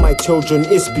 come my children,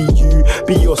 it's be you.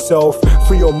 Be yourself,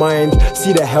 free your mind,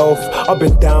 see the health. I've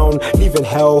been down, leaving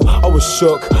hell, I was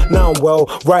shook, now I'm well.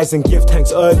 Rise and give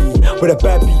thanks early, with a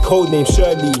bad beat code named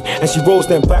Shirley. And she rolls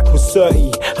them back with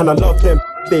 30, and I love them.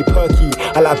 They perky,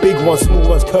 I like big ones, small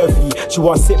ones, curvy. She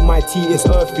want sip my tea, it's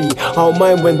earthy. I don't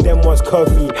mind when them ones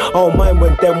curvy. I don't mind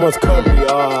when them ones curvy.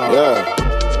 Yeah.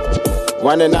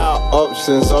 Running out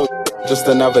options, oh, just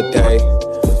another day.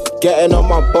 Getting on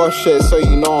my boss shit, so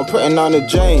you know I'm putting on a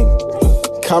Jane.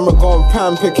 Camera going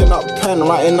pan, picking up pen,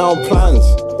 writing down plans.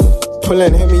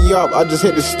 Pulling, hit me up, I just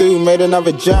hit the stew, made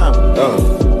another jam.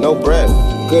 No bread,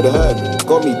 good head,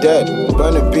 got me dead.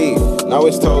 Burn a beat, now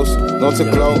it's toast, not to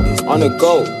glow. On the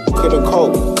go, couldn't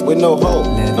cope, with no hope.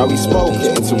 Now we spoke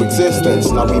it into existence,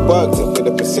 now we worked it with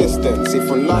the persistence. If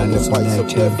online, the bites of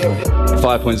death.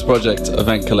 5 Points Project,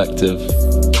 Event Collective,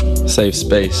 safe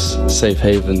space, safe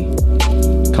haven,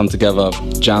 come together,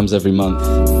 jams every month.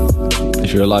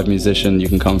 If you're a live musician, you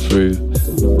can come through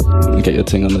and get your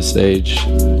thing on the stage.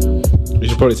 You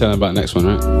should probably tell them about the next one,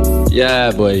 right?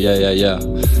 Yeah, boy, yeah.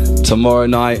 Tomorrow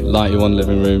night, Light You On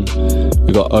Living Room,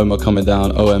 we got Omar coming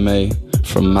down, OMA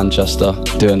from Manchester,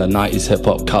 doing a 90s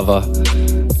hip-hop cover.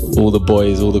 All the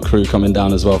boys, all the crew coming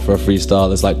down as well for a freestyle.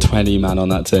 There's like 20 man on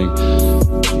that thing.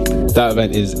 That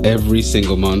event is every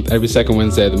single month, every second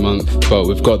Wednesday of the month, but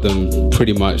we've got them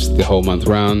pretty much the whole month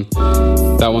round.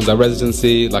 That one's our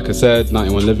residency, like I said,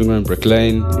 91 Living Room, Brick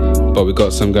Lane, but we've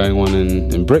got some going on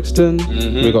in Brixton,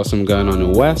 we've got some going on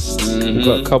in West, we've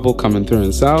got a couple coming through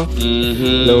in South,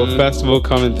 little festival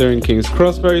coming through in King's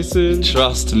Cross very soon.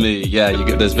 Trust me, yeah,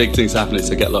 there's big things happening,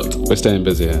 so get locked. We're staying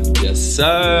busy here. Yes,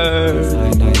 sir.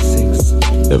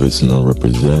 Leverson on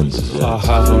Reprezent. I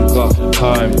haven't got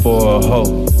time for a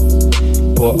hoe,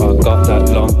 but I got that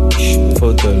lunch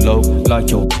for the low. Like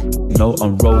your no,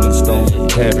 I'm Rolling Stone,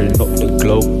 tearing up the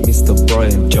globe. Mr.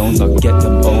 Brian Jones, I get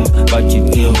them on like you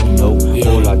didn't know.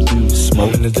 All I do is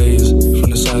smoke. In the days,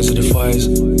 from the size of the fires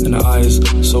and the eyes,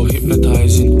 so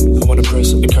hypnotizing. I wanna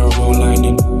press up the caramel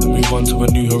lining and move on to a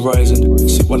new horizon.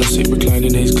 Sit while I sit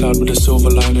reclining, haze cloud with a silver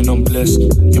lining. I'm blessed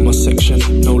in my section,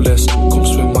 no less. Come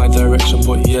swim my direction,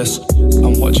 but yes,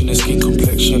 I'm watching the skin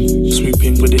complexion,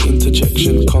 swooping with the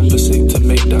interjection, conversate to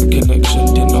make that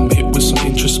connection. Then I'm hit with some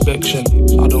introspection.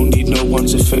 I don't need no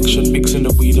one's affection, mixing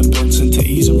the weed and Benson to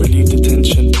ease and relieve the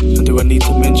tension. And do I need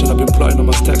to mention I've been plotting on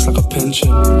my stacks like a pension?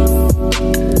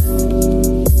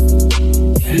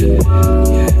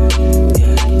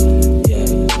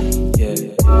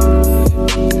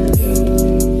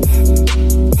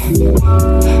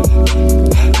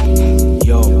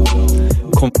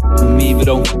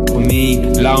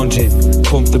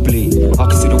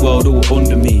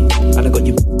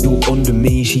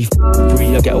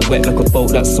 get her wet like a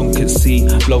boat that sunk at sea,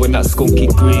 blowing that skunky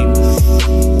green.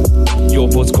 Your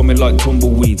boy's coming like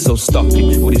tumbleweed, so stop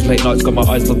it. All these late nights got my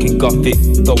eyes looking gothic.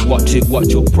 Don't watch it, watch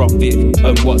your profit.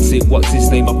 And what's his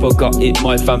name? I forgot it.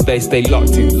 My fan base, they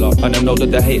locked it. And I know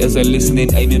that the haters are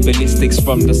listening, aiming ballistics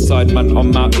from the side, man.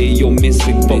 I'm out here, you're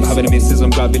missing. Fuck having a missus, I'm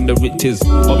grabbing the riches.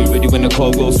 I'll be ready when the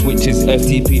cold roll switches.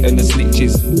 FTP and the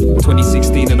snitches.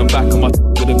 2016 and I'm back on my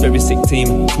with a very sick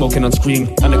team, smoking on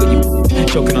Scream, and I got you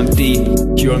choking on D.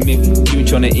 You're a myth, you ain't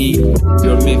tryna eat.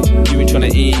 You're a myth, you ain't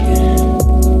tryna eat.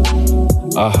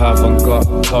 I haven't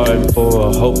got time for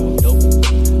a hope,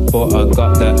 but I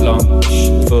got that lunch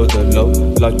for the low.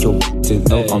 Like your didn't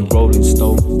know I'm rolling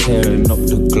stone, tearing up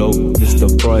the globe. Mr.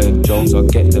 Brian Jones, I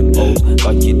get them O's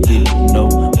like you didn't know.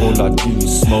 All I do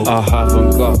is smoke. I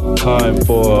haven't got time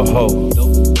for a hope,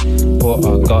 but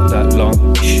I got that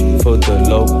lunch for the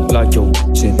low. Like your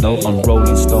didn't know I'm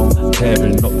rolling stone,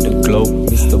 tearing up the globe.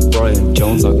 Mr. Brian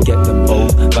Jones, I get them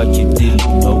O's like you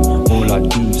didn't know. All I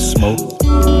do is smoke.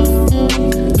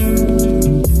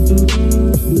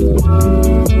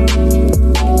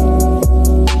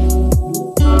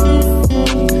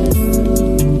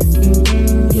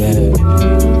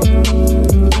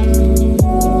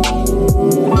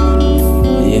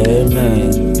 Yeah, man.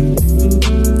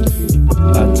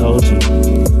 I told you.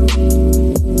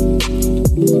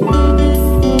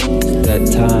 It's that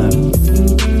time.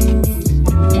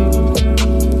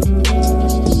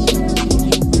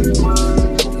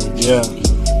 Yeah.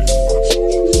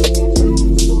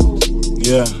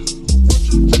 Yeah.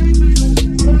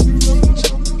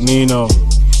 Nino.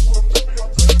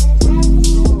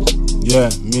 Yeah,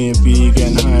 me and B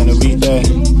getting high in the weekday.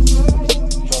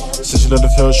 Since you love the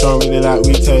feel, showing really like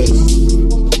we taste.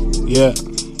 Yeah.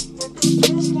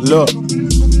 Look.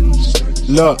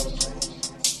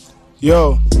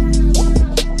 Yo.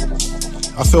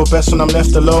 I feel best when I'm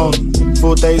left alone.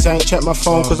 4 days I ain't checked my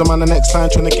phone, cause I'm on the next line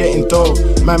trying to get in dough.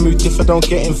 Man move different, don't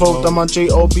get involved. I'm on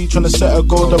J.O.B. trying to set a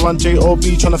goal. I'm on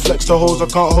J.O.B. trying to flex the holes. I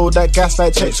can't hold that gas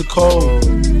like Texaco.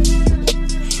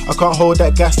 I can't hold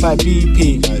that gas like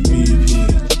BP.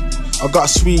 I got a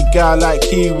sweet gal like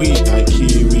Kiwi.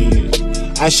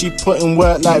 And she putting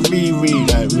work like Riri.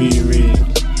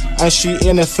 And she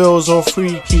in the feels all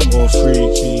freaky.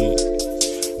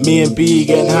 Me and B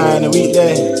getting high in the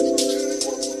weekday.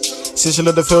 Since you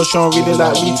love the feel, showing really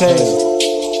like we taste.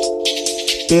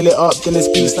 Build it up, then it's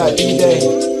beats like D-Day.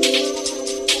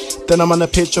 Then I'm on the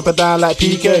pitch up and down like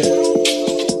PK.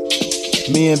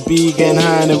 Me and B getting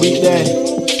high in the weekday.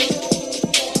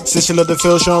 Since you love the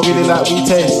feel, showing really like we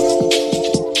taste.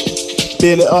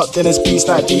 Build it up, then it's beats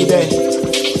like D-Day.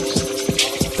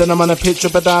 Then I'm on the pitch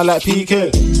up and down like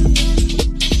PK.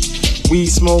 Weed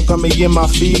smoke got me in my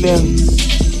feelings.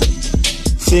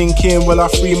 Thinking, will I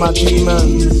free my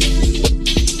demons?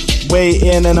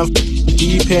 Waiting and I'm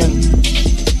deep in.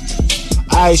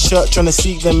 Eyes shut trying to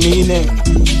seek the meaning.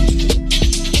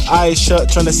 Eyes shut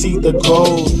trying to seek the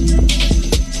gold.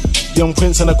 Young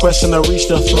prince on a question to reach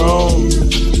the throne.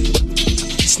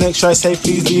 Snake try say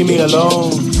please leave me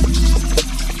alone.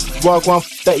 Walk one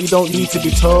that you don't need to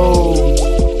be told.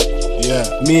 Yeah,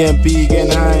 me and B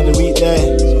getting high in the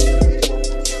weekday.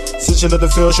 Since you love the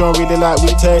feel, showing really like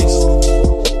we taste.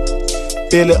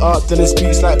 Build it up, then it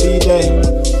speaks like B-Day.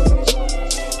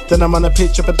 Then I'm on the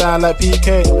pitch up and down like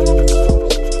PK.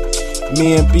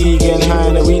 Me and B getting high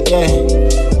in the weekday.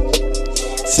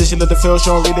 Since you love the feel,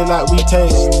 showing really like we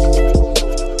taste.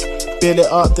 Build it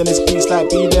up, then it speaks like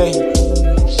B-Day.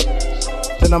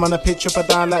 Then I'm on the pitch up and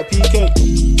down like PK.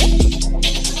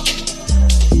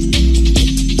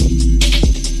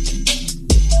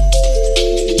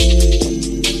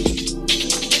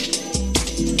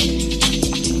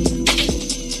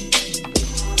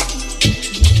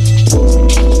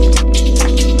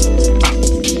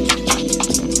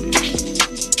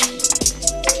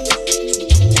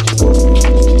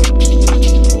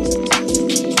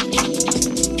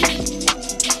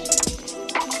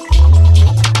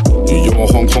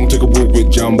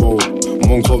 Jianbo.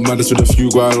 Monk up madness with a few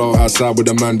guys out outside with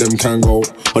the man them can go.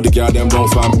 But the girl them don't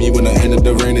find me when the end of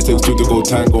the rain it takes two to go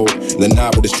tango. The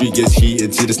night when the street gets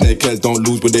heated, see the snakeheads don't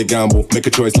lose but they gamble. Make a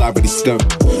choice live but he step,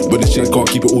 but the shit can't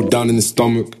keep it all down in the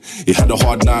stomach. He had a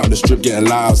hard night on the strip getting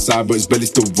loud outside but his belly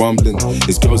still rumbling.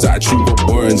 His girl's attitude got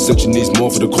boring, said she needs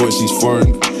more for the court, she's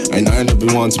foreign. Ain't I ain't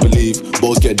everyone to believe,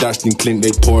 balls get dashed and clink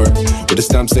they pour it. But the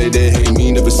stamp say they hate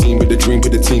me, never seen with the dream,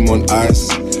 put the team on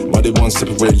ice. Why they want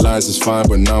separate lines is fine,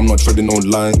 but now I'm not treading on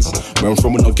lines. Where I'm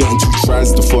from we're not getting two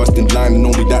tries, the first in line and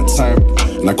only that time.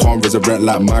 And I can't resurrect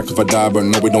like Mike if I die, but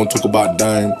no we don't talk about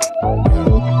dying.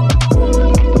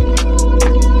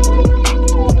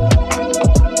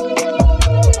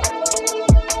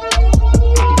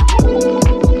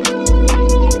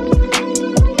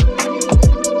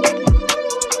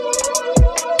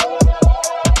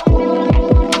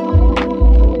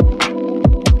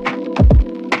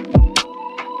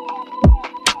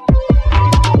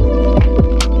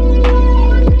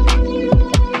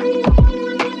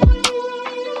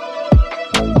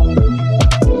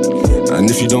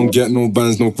 don't get no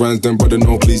bands, no grinds, then brother,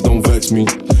 no, please don't vex me.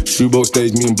 Shoebox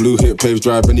stage, me and Blue hit paves,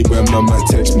 drive anywhere, man might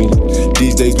text me.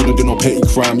 These days we don't do no petty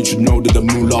crime, you should know that the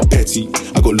moolah petty.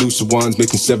 I got looser ones,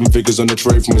 making 7 figures on the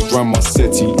tray from his grandma's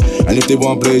settee. And if they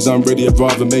want blaze, I'm ready, I'd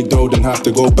rather make dough than have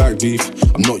to go back beef.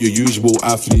 I'm not your usual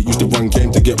athlete, used to run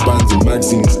game to get bands and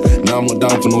magazines. Now I'm not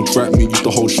down for no track meet, used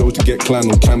to hold shows to get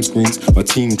clan on cam screens. My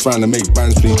team trying to make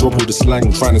bands, please drop all the slang,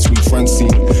 I'm trying to sweet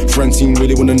Francine. Francine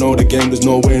really wanna know the game, there's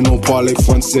no way, no parlay,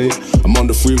 front say. I'm on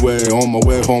the freeway, on my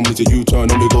way home, need a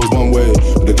U-turn, only goes one way.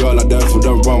 With a girl like that for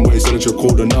the runway, so that you'll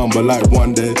call the number like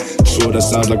one day. Sure, that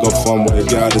sounds like a fun way,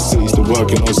 get out of the city, still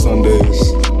working on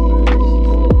Sundays.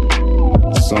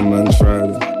 Some man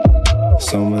tried it,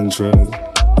 some man tried it.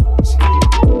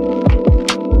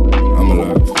 I'm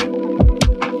alive,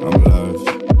 I'm alive,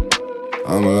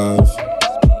 I'm alive.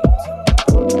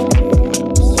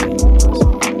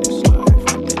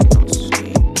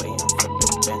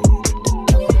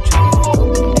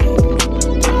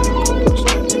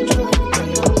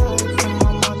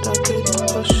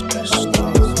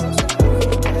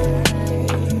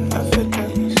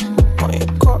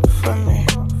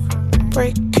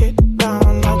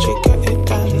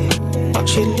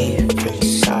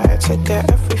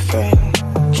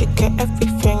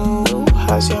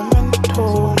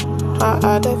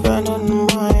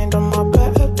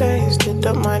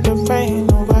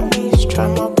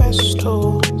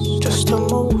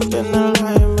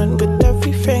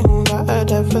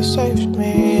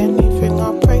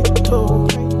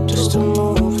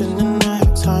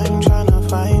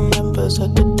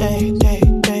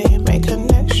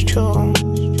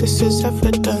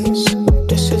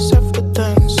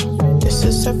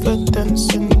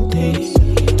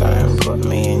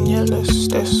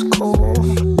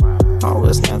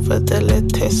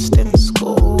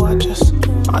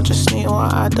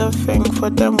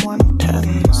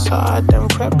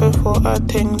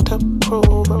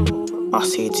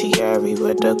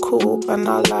 And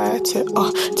I light it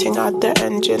up, ting out the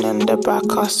engine in the back,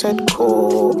 I said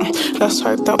cool. Let's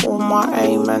hope that all my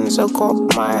amens have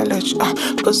got mileage,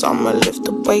 cause I'ma live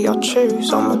the way I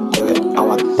choose, I'ma do it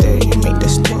how I do. Make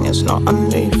this thing, it's not a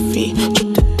movie,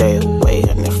 took the day away,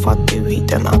 and if I do eat,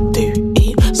 then I do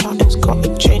eat. Something's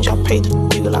gotta change, I pay the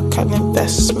due like an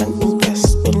investment.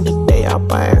 Invest in the day, I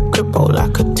buy a cripple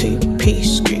like a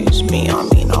 2-piece. Excuse me, I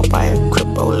mean I'll buy a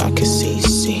cripple like a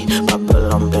CC.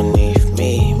 Bubble on beneath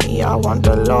me, I want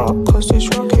the lot, cause this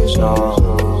rock is not.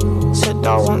 Said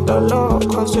I want the lot,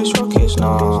 cause this rock is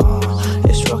not.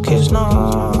 This rock is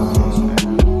not.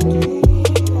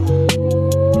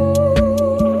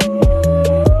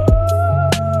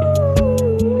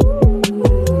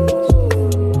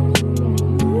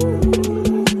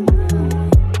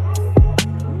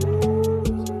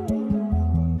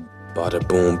 Bada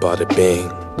boom, bada bing.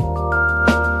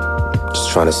 Just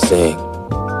tryna sing.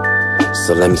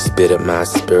 So let me spit up my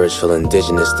spiritual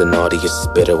indigenous, the naughtiest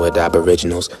spitter with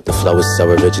aboriginals. The flow is so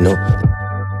original,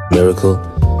 miracle.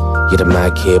 Yeah, the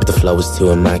mic here, but the flow is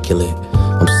too immaculate.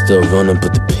 I'm still running,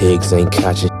 but the pigs ain't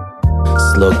catching.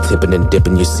 Slug tipping and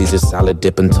dipping, your Caesar salad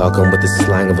dipping, talking with the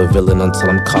slang of a villain until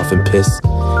I'm coughing piss.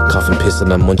 Coughing piss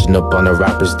and I'm munching up on a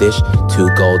rapper's dish. 2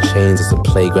 gold chains and some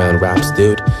playground raps,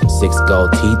 dude. 6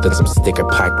 gold teeth and some sticker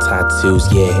pack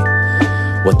tattoos, yeah.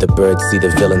 What the birds see the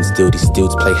villains do. These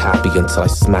dudes play happy until I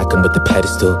smack them with the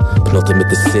pedestal. Penultimate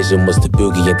decision was to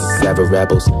boogie into sever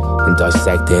rebels and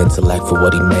dissect the intellect for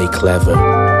what he made clever.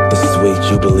 The sweet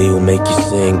jubilee will make you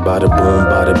sing. Bada boom,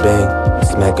 bada bang,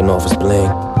 smacking off his bling.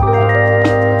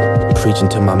 Preaching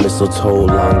to my mistletoe,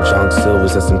 long John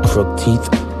Silvers and some crook teeth.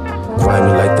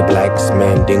 Grimy like the blackest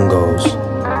mandingos.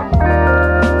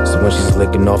 So when she's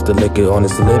licking off the liquor on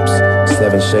his lips,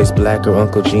 7 shades blacker,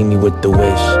 Uncle Genie with the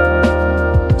wish.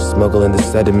 Smuggling the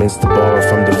sediments to borrow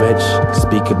from the rich.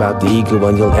 Speak about the ego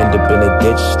and you'll end up in a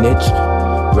ditch, snitch.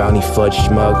 Brownie fudge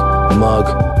smug, mug,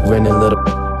 grinning little.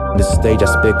 The stage I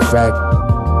spit crack,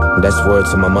 and that's word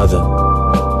to my mother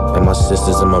and my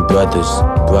sisters and my brothers.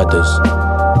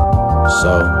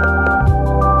 So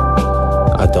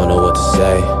I don't know what to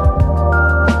say.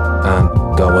 I'm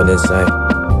going insane.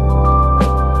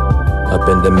 Up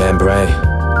in the membrane,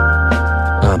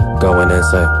 I'm going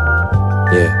insane.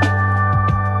 Yeah.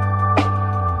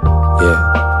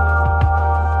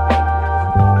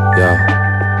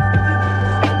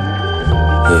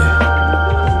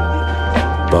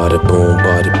 Bada boom,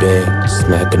 bada bang,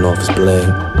 smacking off his bling.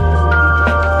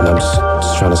 And I'm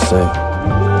just trying to sing.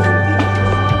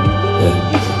 Yeah.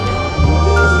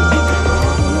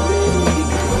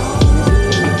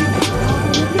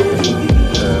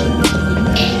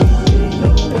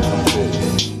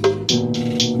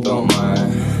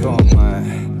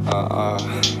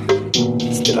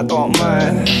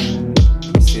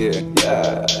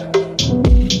 Yeah.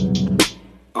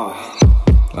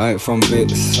 I ain't from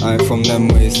bits, I ain't from them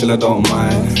ways, still I don't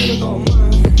mind.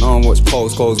 Now I watch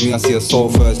postcodes, me I see a soul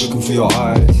first, looking for your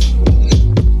eyes.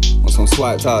 On some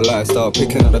swiped out lifestyle,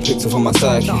 picking up the picture from my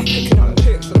psyche.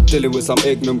 Dealing with some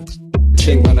ignorant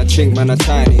chink, man, I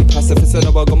tiny. Pacifist, I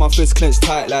got my fist clenched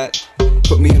tight like.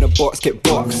 Put me in a box, get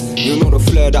boxed. You know the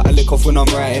flair that I lick off when I'm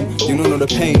writing. You know the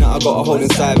pain that I got to hold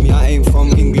inside me. I ain't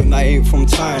from England, I ain't from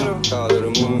China.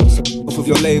 Off of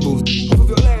your labels,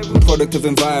 product of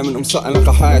environment. I'm something like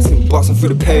a hyacinth, busting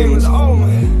through the pavements.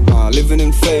 Living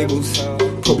in fables,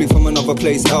 probably from another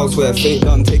place elsewhere. Fate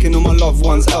done, taking all my loved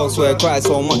ones elsewhere. Cried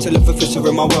so much, I left a fisher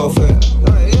in my welfare.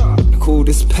 Call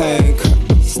this pain,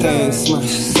 staying smash,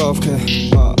 self-care.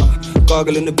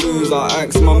 Gargling the booze, I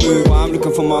ask my move. I'm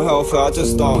looking for my health, I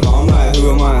just don't know. I'm like,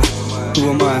 who am I? Who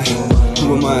am I?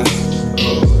 Who am I?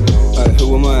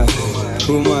 Who am I?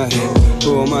 Who am I?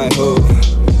 Who am I? Who?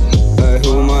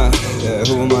 Who am I? Yeah,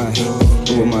 who am I?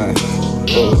 Who am I?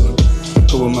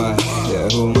 Who am I? Yeah,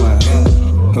 who am I?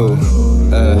 Who?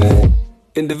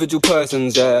 Individual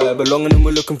persons, yeah, belonging and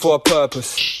we're looking for a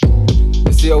purpose.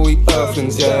 See how we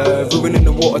earthlings, yeah. Ruining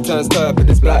the water turns turbid.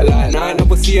 It's black light night, and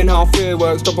we're seeing how fear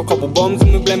works. Drop a couple bombs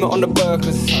and we blame it on the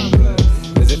burkers.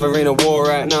 As if there ain't a war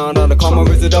right now. Now the karma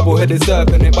is a double-headed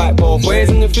serpent. It bite both ways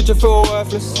and the future feel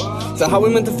worthless. So how we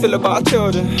meant to feel about our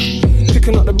children?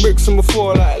 Picking up the bricks from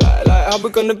before, like how we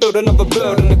gonna build another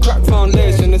building? The cracked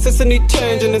foundation. It's just a need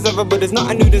changing as ever, but there's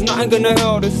nothing new, there's nothing gonna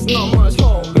hold us. Not much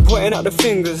hope. We're pointing out the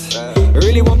fingers.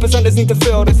 Really 1% just need to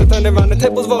feel this. I turn around the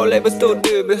tables, vote late, but still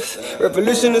do this.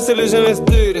 Revolution is illusion, let's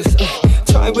do this.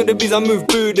 Try with the beats, I move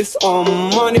Buddhist.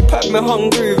 Money pack me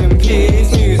hungry, and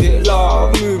please music,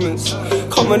 love, movements.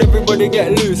 Come on, everybody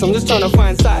get loose. I'm just trying to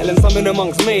find silence. I'm in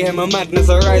amongst mayhem and madness.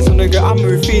 I rise from the grit, I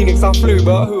move Phoenix, I flew,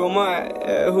 but who am I?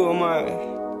 Yeah, who am I?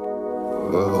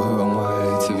 Well, who am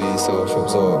I to be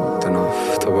self-absorbed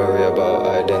enough to worry about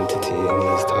identity in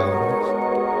these times?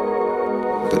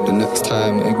 But the next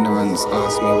time ignorance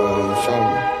asks me where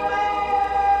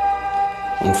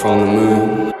I'm from the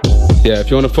moon. Yeah, if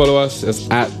you want to follow us, it's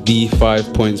at the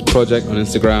 5 Points Project on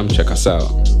Instagram. Check us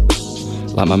out.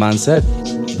 Like my man said,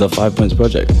 the 5 Points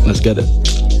Project. Let's get it.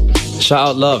 Shout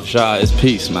out love, shout out it's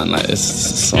peace, man. Like it's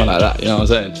something like that. You know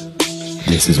what I'm saying?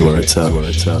 This is where it's at.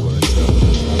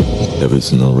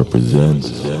 Leverson on Reprezent.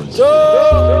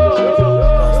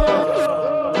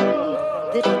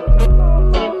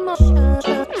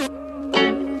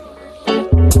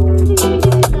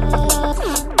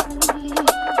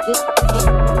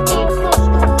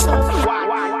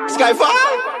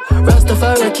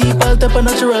 Rastafari keep all type of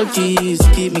natural keys.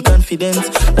 Keep me confident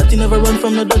that you never run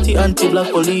from the dirty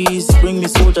anti-black police. Bring me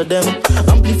soldier them,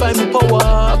 amplify me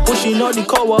power, pushing out the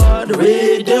coward.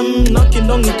 Raid them, knocking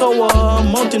down the tower,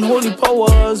 mountain holy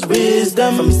powers. Raise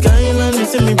them from the skyline, me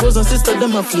see me bros and sisters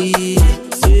them a flee.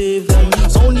 Save them,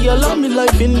 sound the alarm, me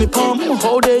life in me palm.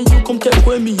 How dare you come take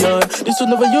away me yard? This would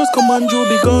never use command, you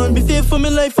be gone. Be faithful me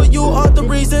life for you, all the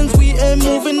reasons we ain't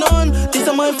moving on. This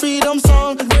is my freedom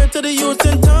song. Word to the youth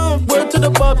in town, word to the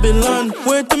Babylon,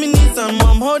 word to me niece and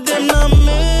mom. How them not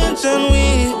mention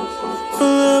we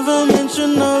forever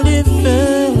mention all the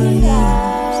felonies.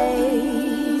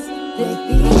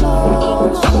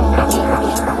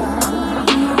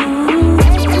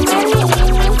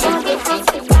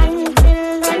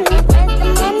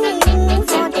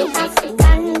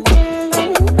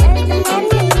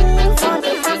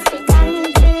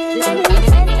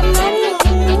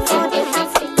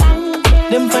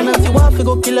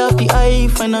 Go kill off the eye,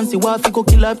 finance the waffy, go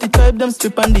kill off the tribe. Them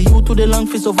strip and the youth to the long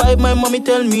fi survive. My mommy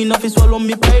tell me enough is swallow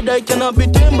me pride. I cannot be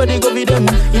tamed, but they go with them.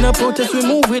 In a protest we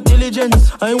move with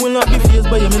diligence. I will not be faced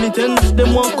by a militant.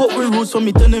 Them want cut with roots from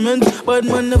me tenement. Bad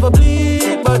man never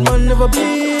bleed, bad man never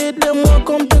bleed. Them want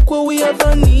come take what we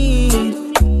ever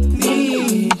need.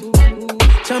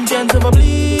 Champions never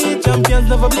bleed, champions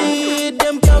never bleed.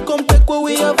 Them can't come take what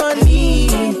we ever need.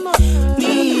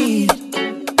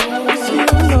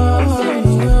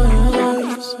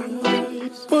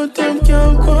 But them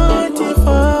can't quantify.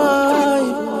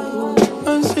 I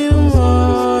see my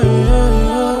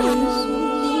eyes,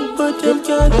 but them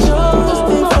can't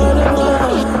justify the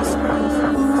lies.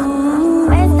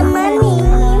 Where's the money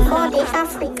for the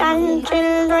African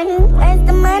children? Where's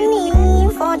the money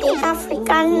for the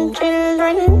African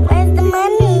children? Where's the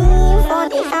money for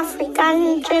the African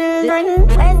children?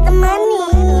 Where's the money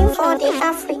for the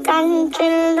African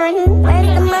children? Where's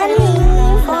the money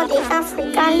for the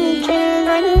African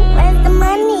children? Where's the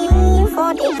money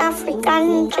for the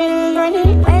African children?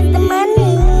 Where's the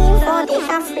money for the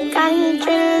African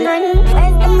children?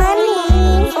 Where's the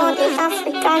money for the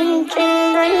African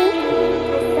children.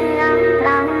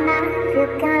 Long enough, you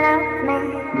can love me.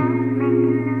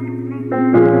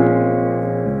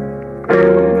 The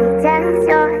jealous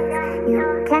yours, you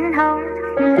can hold.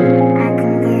 I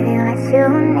can give you what you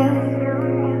need.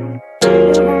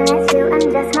 Even let you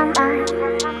undress my mind.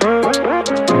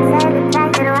 Say the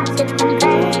night and watch it from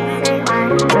place. Say why.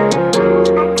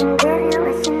 I can give you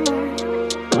what you need.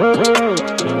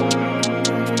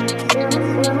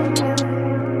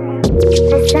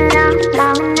 Listen up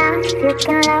long enough, you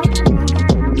can love me.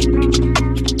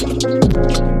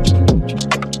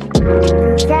 The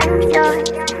jealous yours,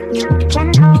 you can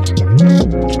hold.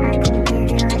 I can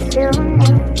give you what you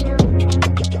need.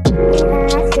 Even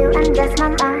let you undress my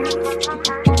mind.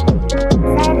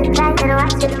 Say the night and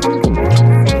watch it from place.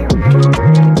 Say why.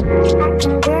 I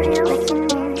can give you what you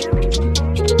need.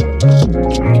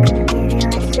 I can give you what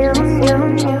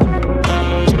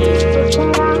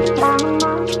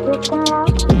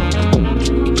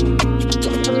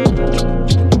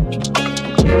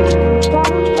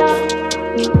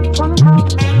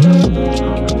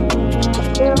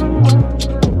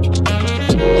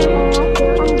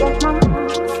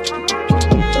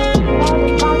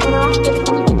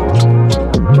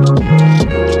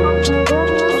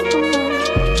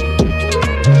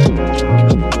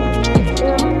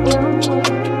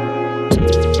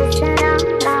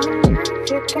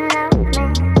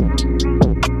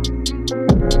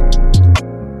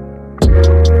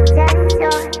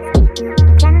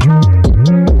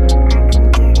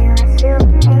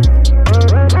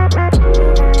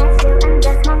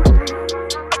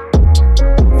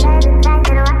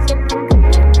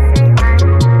need.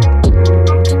 Listen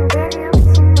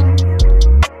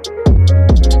up long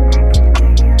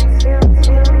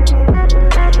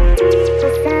enough,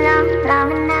 you can love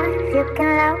me.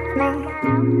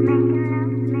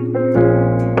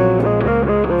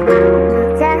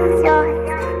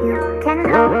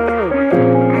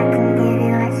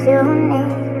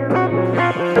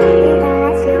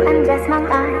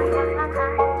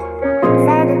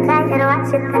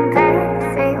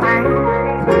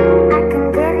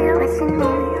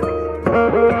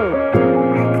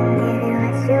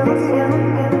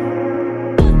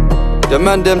 The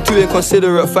man them too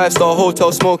inconsiderate, 5-star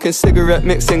hotel smoking cigarette,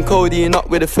 mixing codeine up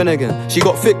with a Finnegan. She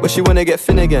got thick but she wanna get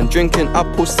thin again, drinking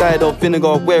apple cider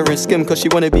vinegar, wearing skim cause she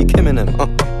wanna be Kim and them.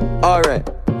 Alright,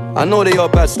 I know they are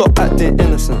bad, stop acting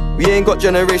innocent. We ain't got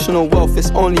generational wealth,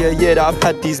 it's only a year that I've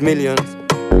had these millions.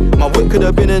 My whip could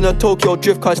have been in a Tokyo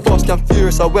drift car, it's fast and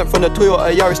furious. I went from the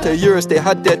Toyota Yaris to Urus, they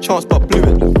had their chance but blew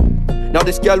it. Now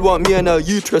this gal want me and her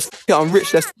uterus, I'm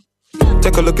rich, let's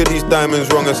take a look at these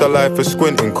diamonds, wrong as a life for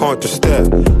squinting, can't just stare.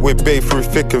 We're babe through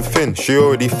thick and thin, she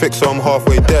already fixed so I'm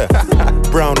halfway there.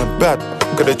 Brown and bad,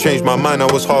 could've changed my mind, I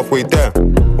was halfway there.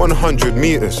 100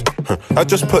 meters, I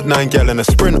just put 9 gal in a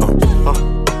sprinter.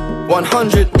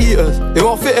 100 eaters, it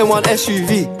won't fit in one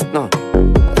SUV, no.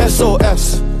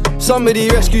 SOS, somebody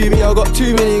rescue me, I got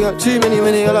too many, I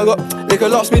got, they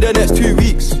could last me the next 2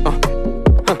 weeks.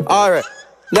 Alright.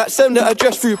 Like send the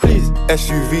address through please.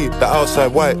 SUV, the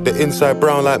outside white, the inside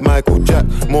brown like Michael Jack.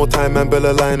 More time and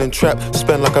Bella line and trap.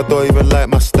 Spend like I don't even like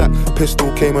my stack.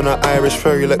 Pistol came on an Irish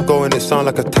ferry, let go and it sound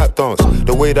like a tap dance.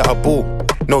 The way that I bought,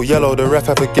 no yellow, the ref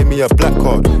had to give me a black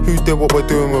card. Who did what we're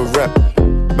doing with rap?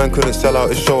 Man couldn't sell out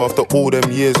his show after all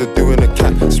them years of doing a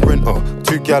cat. Sprinter,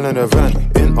 2 gal in a van,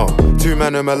 in 2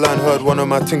 man in Milan, heard one of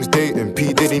my things dating.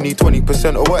 P Diddy need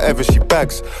 20% or whatever she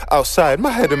bags. Outside,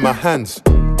 my head in my hands.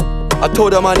 I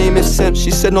told her my name is Sen, she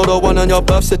said no, the one on your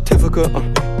birth certificate.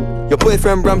 Your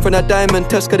boyfriend ran from that diamond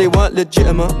test cause they weren't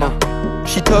legitimate.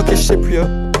 She Turkish Cypriot,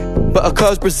 but her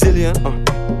cur's Brazilian.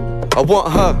 I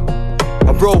want her,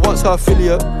 my bro wants her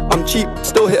affiliate. I'm cheap,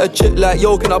 still hit a chick like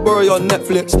yo, can I borrow your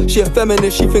Netflix? She a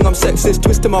feminist, she think I'm sexist,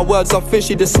 twisting my words, I think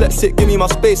she dyslexic. Give me my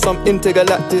space, I'm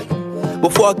intergalactic.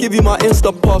 Before I give you my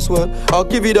Insta password, I'll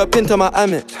give you the pin to my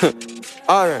Amex.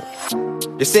 Alright,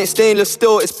 this ain't stainless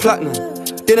steel, it's platinum.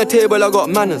 Dinner table, I got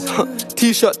manners.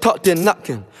 T-shirt tucked in,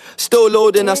 napkin. Still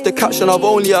loading, that's the caption. I've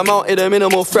only amounted a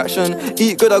minimal fraction.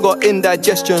 Eat good, I got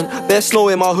indigestion. Bare snow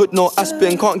in my hood, no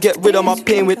aspirin. Can't get rid of my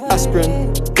pain with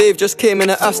aspirin. Dave just came in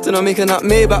at Aston, I'm making that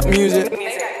Maybach music.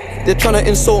 They're trying to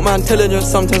insult my intelligence.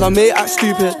 Sometimes I may act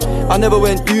stupid. I never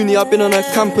went uni, I've been on a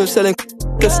campus selling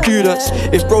the students.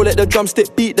 If bro let the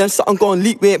drumstick beat, then something gon'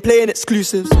 leak. We ain't playing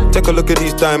exclusives. Take a look at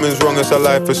these diamonds, wrong as a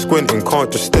life for squinting, can't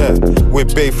just stare. We're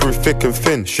babe through thick and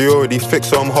thin, she already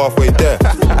fixed so I'm halfway there.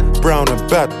 Brown and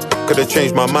bad, could've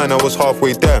changed my mind, I was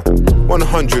halfway there.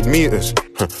 100 meters,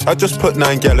 I just put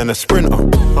 9 gal in a sprinter.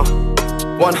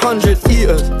 100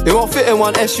 eaters, it won't fit in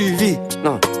one SUV,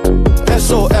 no.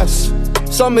 SOS,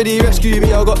 Somebody rescue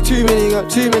me, I got too many,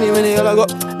 girl, I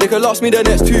got. They could last me the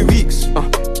next 2 weeks.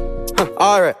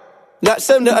 Alright. That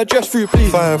send the address through,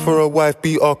 please. Fire for a wife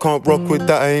beater, can't rock with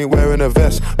that, I ain't wearing a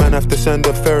vest. Man have to send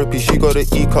her therapy, she got an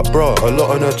E-cup bra, a lot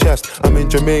on her chest. I'm in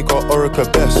Jamaica,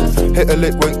 Orica best. Hit a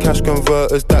lick when cash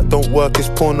converters, that don't work, it's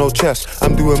porno chess.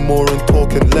 I'm doing more and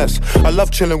talking less. I love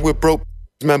chilling with broke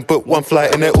man, book one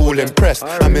flight and they're all impressed.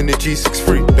 I'm in the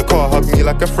G63, the car hugged me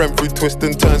like a friend through twists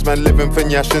and turns. Man living for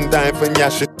Nyash and dying for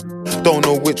Nyash. Don't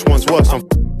know which one's worse, I'm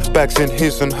bags in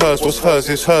his and hers. What's hers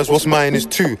is hers, what's mine is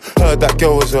too. Heard that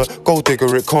girl was a gold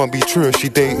digger, it can't be true if she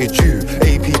dated you.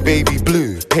 AP baby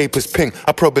blue, papers pink,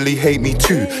 I probably hate me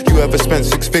too. You ever spent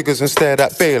 6 figures and stared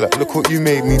at Baylor? Look what you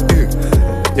made me do.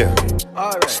 Yeah.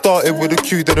 Started with a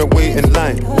queue, didn't wait in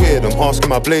line. Weird, I'm asking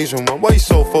my Blasian one, why you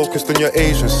so focused on your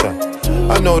Asian side?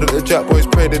 I know that the Jack boys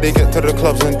pray that they get to the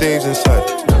clubs and days inside.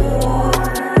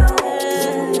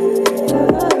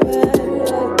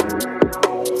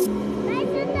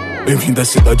 Bem-vindo à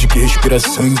cidade que respira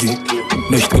sangue.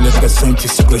 Na estrela traçante,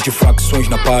 ciclos de facções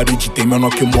na parede. Tem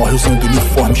menor que morre usando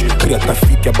uniformes. Cria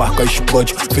trafique, a barca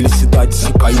explode. Felicidade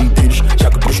se cai um deles. Já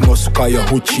que pros nossos cai a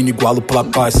rotina. Igual o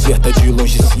placar, acerta de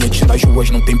longe. Ciente nas ruas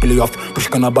não tem playoff. Pros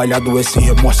canabalhado é sem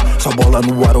remorso. Só bola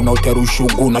no ar ou não altera o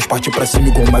jogo. Nós parte pra cima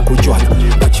igual Michael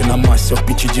Jordan. Bate na massa, é o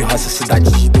pitch de raça.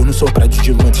 Cidade de Deus, não sou prédio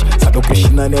de Lantes. Sabe o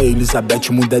Cristina, né? Elizabeth,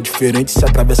 o mundo é diferente. Se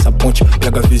atravessa a ponte,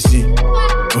 pega a vizinha.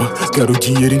 Quero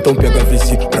dinheiro, então pega a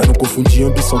VC. Pra não confundir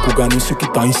ambição com ganância. O que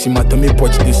tá em cima também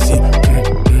pode descer.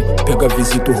 Pega a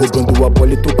visita, roubando a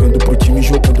bola e tocando pro time.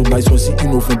 Jogando mais 11,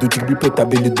 inovando de bipeta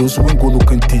habilidoso, engolo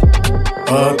cantê.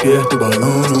 Aperta o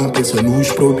balão, não pensa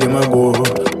nos problemas agora.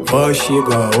 Vai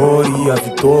chegar a hora e a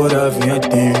vitória vem a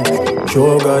Deus.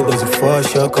 Jogadas e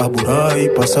faixa, carburar e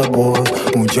passa a bola.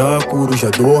 Onde a coruja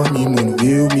dorme, mano,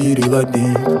 eu mirei lá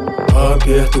dentro.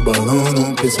 Aperta o balão,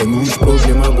 não pensa nos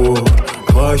problemas agora.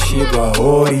 Vai chegar a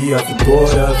hora e a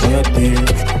vitória vem a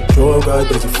Deus.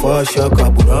 Jogadas e faixa,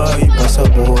 carburar e passa a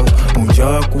bola. Onde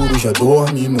a coruja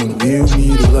dorme, mano, eu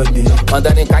mirei lá dentro.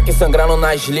 Andando em caque sangrando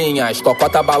nas linhas.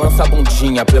 Cocota balança a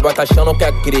bundinha. Playboy tá achando que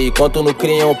é cria. Enquanto no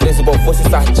criam, preso igual fosse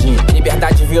sardinha.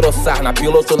 Liberdade virou sarna,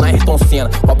 piloto na Ayrton Senna.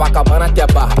 Copacabana até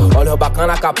barra, olha o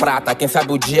bacana com a prata. Quem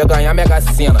sabe o dia ganhar Mega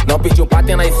Sena. Não pediu pra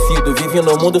ter nascido, vive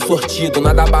no mundo sortido.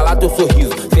 Nada abala teu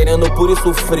sorriso, sereno por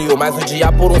isso frio. Mas o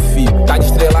dia por um fio, tá de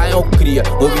estrelar é um cria.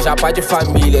 Novo já pai de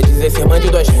família, dizer ser mãe de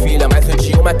 2 filhas. Mas o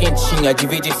dia uma quentinha,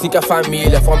 divide 5 a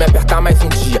família. Fome apertar mais um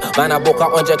dia, vai na boca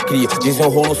onde é cria. Dizem um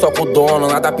rolo só com o dono,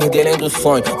 nada a perder além do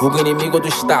sonho. Vulgo inimigo do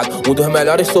estado, um dos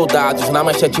melhores soldados. Na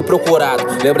manchete procurado,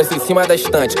 lembra-se em cima da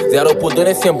estante. Zero pudor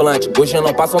nem semblante, hoje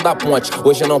não passam da ponte.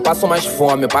 Hoje não passam mais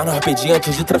fome, para nós pedir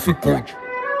antes de traficante.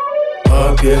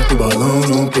 Aperta o balão,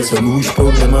 não pensa nos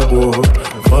problemas agora.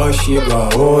 Vai chegar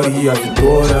a hora e a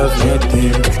vitória vem a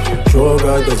Deus.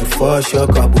 Jogadas e faixa,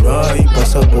 carburar e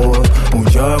passa a bola.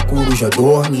 Onde a coruja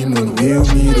dorme, mano, eu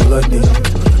mirei lá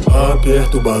dentro.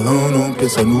 Aperta o balão, não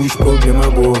pensa nos problemas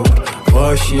agora.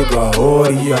 Vai chegar a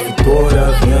hora e a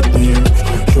vitória vem a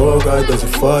Deus. Jogadas e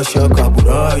faixa,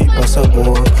 carburar e passa a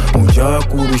bola. Onde a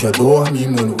coruja dorme,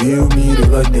 mano, eu mirei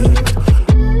lá dentro.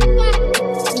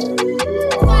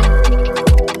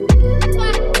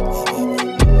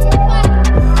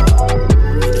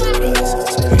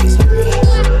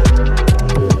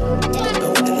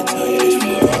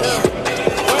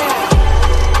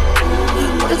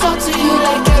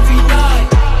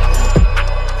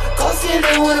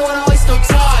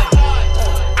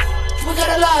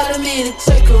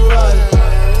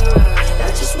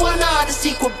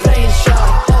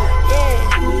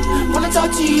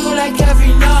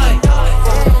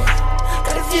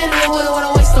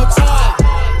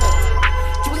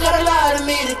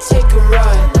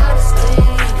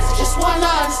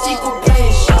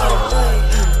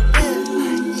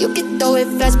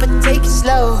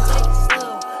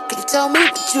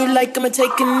 I'ma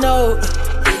take a note.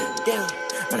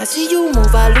 When I see you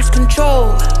move, I lose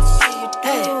control.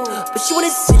 Hey, but you wanna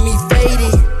see me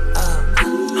faded.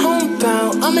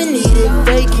 Homebound, I'ma need it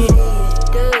vacant.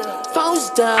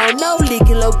 Phones down, no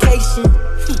leaking location.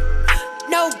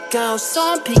 No gown,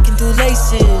 so I'm peeking through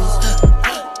laces.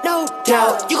 No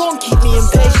doubt, you gon' keep me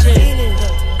impatient.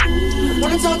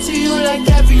 Wanna talk to you like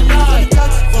every night. Got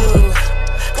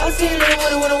a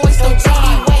feeling, wanna waste no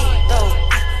time.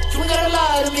 You ain't gotta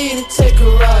lie to me to take a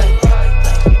ride.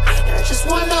 And I just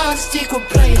want honesty, quit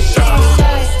playing shy.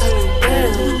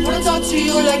 Wanna talk to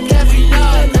you like every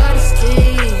night.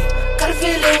 Got a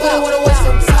feeling, wanna waste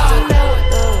some time.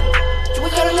 You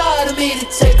ain't gotta lie to me to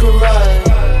take a ride.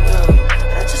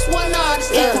 And I just want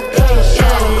honesty, quit playing shy.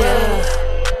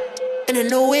 And a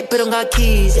new whip, but don't got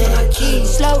keys, yeah.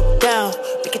 Slow down,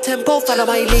 make a tempo, follow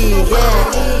my lead,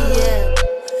 yeah.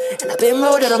 And I've been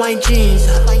rolled out of my jeans,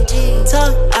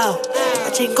 tongue out,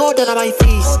 I chain gold out of my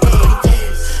feast.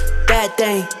 Bad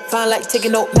thing, fine like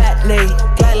taking no matinee.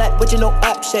 Glide like what you know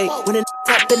app shape. When a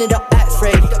tap, then it up act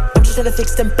frame. I'm just trying to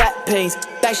fix them back pains.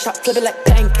 Back shot, flip it like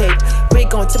pancake.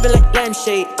 Rig on, tip it like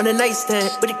lampshade. On the nightstand,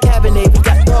 with a cabinet, we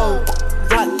got roll.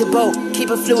 Rock the boat, keep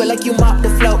it fluid like you mop the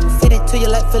float. Fit it to you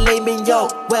like filet mignon.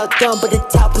 Well done, but the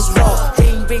top is raw.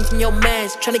 Ring from your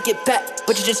mans, tryna get back,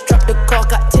 but you just dropped the call.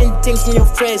 Got 10 things from your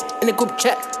friends in the group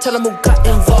chat. Tell them who got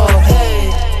involved.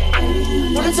 Hey,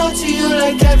 wanna talk to you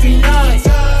like every night.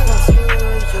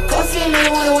 Got a feeling I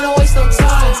don't wanna waste no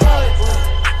time.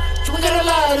 You ain't gotta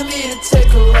lie to me to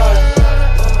take a ride.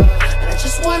 And I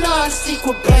just wanna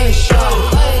secret play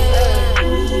shot.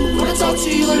 Wanna talk to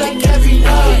you like every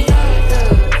night.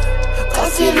 Got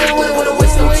a feeling I don't wanna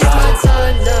waste no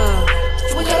time.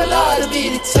 You ain't gotta lie to me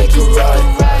to take a ride.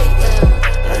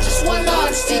 And I just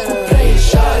wanna secret play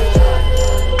shot.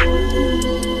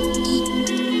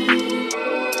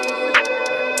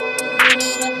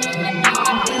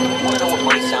 Wanna know what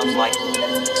money sounds like?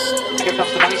 Here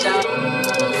comes the money sound.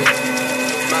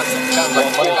 Sounds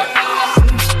like money.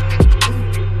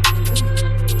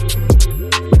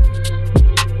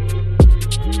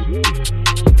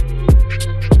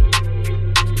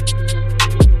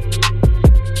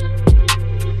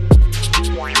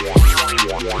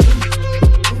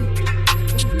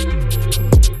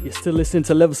 You're still listening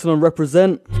to Leverson on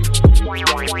Reprezent.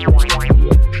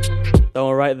 That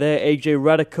one right there, AJ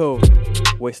Radico.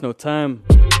 Waste no time.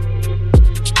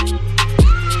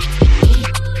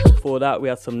 Before that, we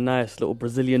had some nice little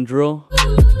Brazilian drill,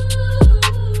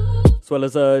 as well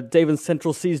as Dave and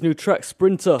Central C's new track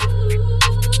Sprinter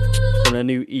from their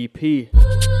new EP,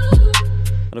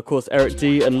 and of course Eric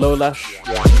D and Lolash.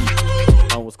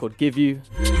 That one was called Give You.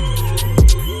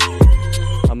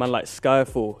 A man like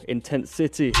Skyfall, Intense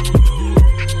City.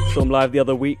 Saw him live the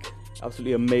other week.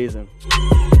 Absolutely amazing.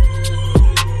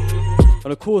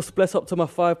 And of course, bless up to my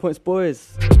 5 Points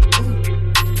boys.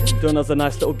 Doing us a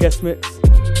nice little guest mix.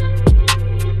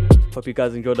 Hope you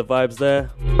guys enjoy the vibes there.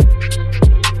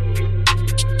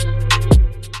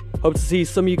 Hope to see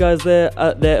some of you guys there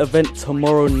at their event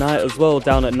tomorrow night as well,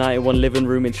 down at 91 Living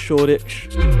Room in Shoreditch.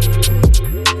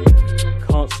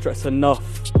 Can't stress enough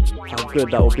how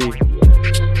good that will be.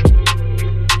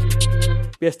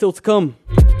 But yeah, still to come.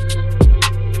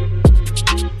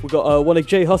 We got one of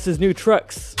J Huss's new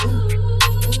tracks.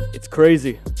 It's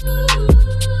crazy.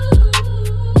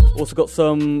 Also got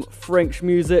some French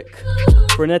music,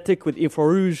 Frenetic with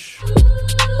Infrarouge.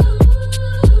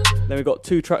 Then we got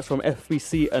 2 tracks from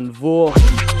FBC and Vor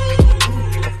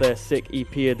off their sick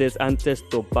EP Des Antes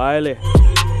do Baile.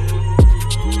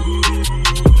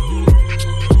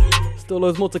 Still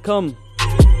loads more to come.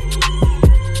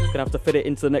 Gonna have to fit it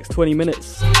into the next 20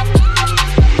 minutes.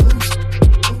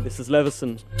 This is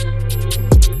Leverson.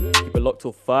 Keep it locked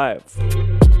till 5.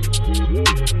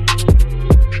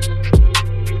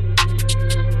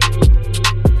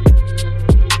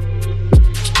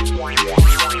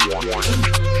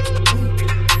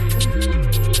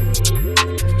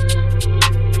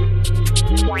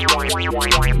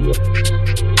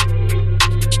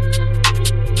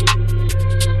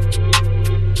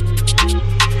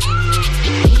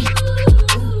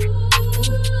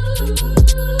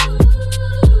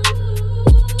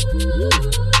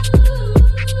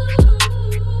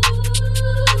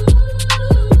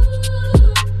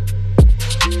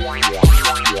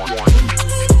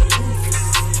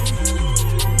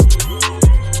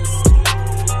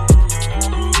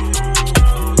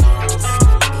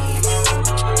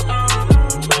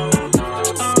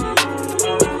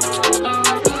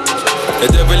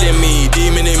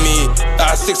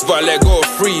 But let go of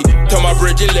free. Tell my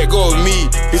bridge and let go of me.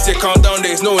 He said calm down,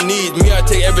 there's no need. Me, I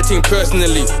take everything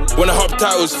personally. When I hopped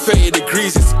out, it was 30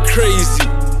 degrees, it's crazy.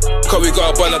 Cause we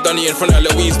got a bun, I done it in front of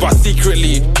Louise, but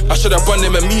secretly I should have bun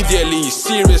them immediately,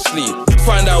 seriously.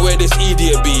 Find out where this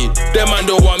idiot be. Them man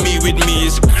don't want me with me,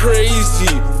 it's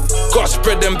crazy. Gotta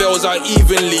spread them bells out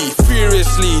evenly,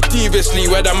 furiously, deviously.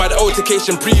 Where that mad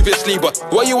altercation previously. But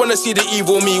why you wanna see the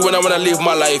evil me when I wanna live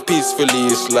my life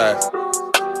peacefully? It's like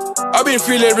I've been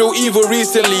feeling real evil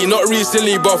recently, not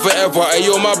recently but forever. Hey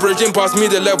yo, my bridging past me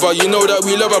the lever. You know that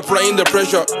we love applying the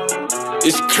pressure.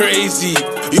 It's crazy.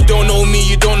 You don't know me,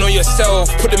 you don't know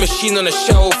yourself. Put the machine on the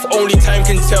shelf, only time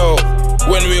can tell.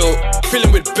 When we'll fill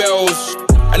him with bells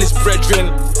and his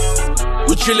brethren,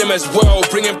 we drill him as well,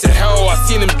 bring him to hell. I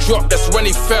seen him drop, that's when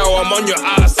he fell. I'm on your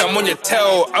ass, I'm on your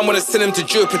tail. I'm gonna send him to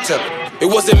Jupiter. It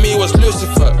wasn't me, it was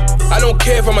Lucifer. I don't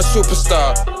care if I'm a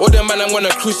superstar or the man I'm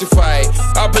gonna crucify.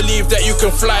 I believe that you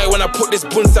can fly when I put this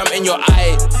bunsam in your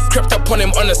eye. Crept up on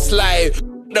him on a slide.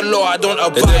 The law I don't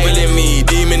abide. The devil in me,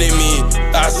 demon in me.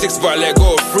 I 6 but let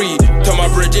go of 3. Turn my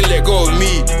bridge and let go of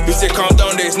me. You say calm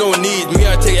down, there's no need. Me,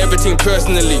 I take everything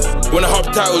personally. When I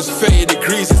hopped out, it was 30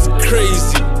 degrees, it's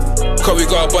crazy. Cause we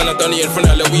got a bun, I done it in front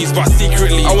of Louise, but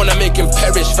secretly I wanna make him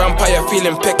perish. Vampire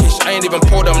feeling peckish. I ain't even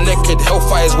pulled him naked.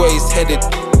 Hellfire's where he's headed.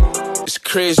 It's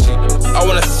crazy. I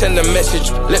wanna send a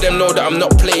message, let them know that I'm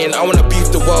not playing. I wanna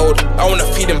beef the world, I wanna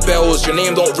feed them bells. Your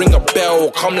name don't ring a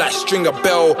bell, come like string a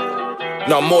bell.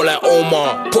 Now I'm more like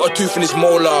Omar, put a tooth in his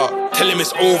molar. Tell him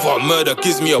it's over, murder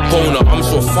gives me a boner. I'm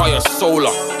so fire solar,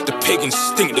 the pagans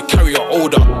stink, the carrier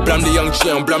odor. Blam the young G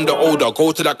and blam the older.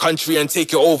 Go to that country and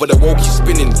take it over. The woke is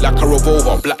spinning like a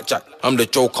revolver. Blackjack, I'm the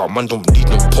joker, man don't need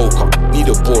no poker. Need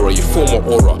a borer, you feel my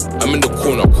aura. I'm in the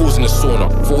corner, causing a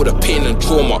sauna. For all the pain and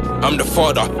trauma, I'm the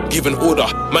father, giving order.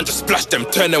 Man just splash them,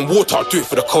 turn them water. Do it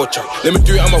for the culture, let me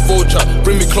do it, I'm a vulture.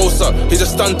 Bring me closer, he's a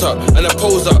stunter and a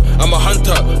poser. I'm a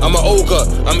hunter, I'm an ogre,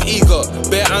 I'm eager,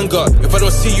 bare anger. If I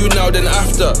don't see you now, then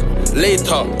after,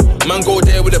 later. Man go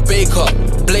there with a baker,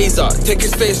 blazer, take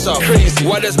his face off. Crazy,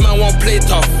 why does man want play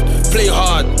tough? Play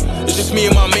hard, it's just me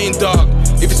and my main dog.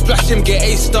 If you splash him, get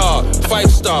A-star,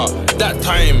 5-star. That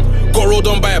time, got rolled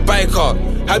on by a biker.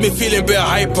 Had me feeling bit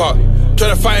hyper.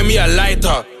 Tryna find me a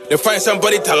lighter, then find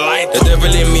somebody to light. The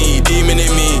devil in me, demon in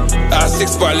me. I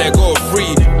 6 but let go of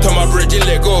 3. Turn my bridge and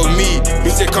let go of me. You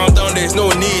say calm down, there's no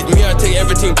need. Me, I take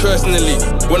everything personally.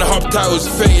 When I hopped out, it was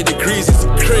 30 degrees, it's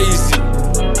crazy.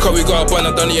 Cause we got a bun,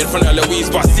 I done it in front of Louise,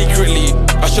 but secretly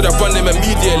I should have run them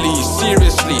immediately,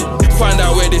 seriously. Find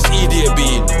out where this idiot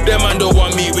be. Them man don't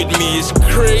want me with me, it's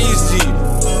crazy.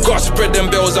 Gotta spread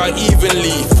them bells out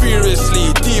evenly,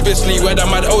 furiously, deviously. Where I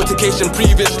had altercation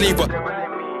previously, but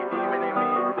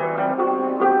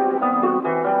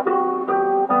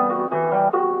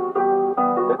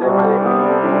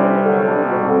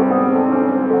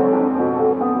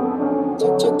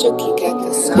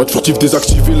Mode furtif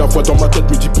désactivé, la voix dans ma tête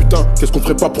me dit putain, qu'est-ce qu'on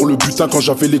ferait pas pour le butin? Quand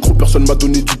j'avais les crocs, personne m'a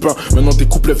donné du pain. Maintenant des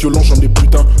couplets violents, j'en ai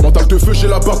putain. Mental de feu, j'ai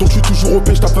la barre donc je suis toujours au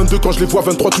pied. J'tape 22 quand je les vois,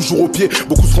 23 toujours au pied.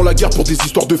 Beaucoup se font la guerre pour des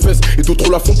histoires de fesses et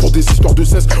d'autres la font pour des histoires de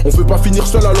cesse. On veut pas finir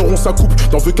seul alors on s'accoupe.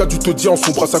 Dans le cas du te dis en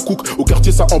son bras ça coupe. Au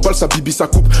quartier ça emballe, ça bibi ça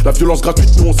coupe. La violence gratuite,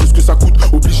 nous on sait ce que ça coûte.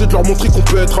 Obligé de leur montrer qu'on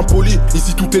peut être impoli.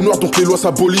 Ici tout est noir donc les lois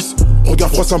s'abolissent. Regard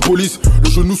froid symbolise le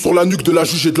genou sur la nuque de la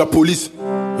juge et de la police.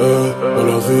 Dans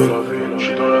la ville,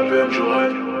 j'suis dans la peine, je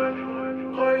rêve.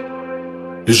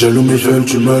 Les jaloux me veulent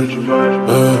du mal.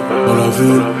 Dans la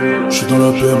ville, j'suis dans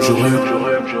la peine, je rêve.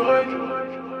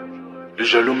 Les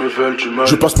jaloux me veulent du mal.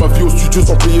 Je passe ma vie au studio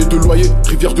sans payer de loyer.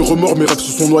 Rivière de remords, mes rêves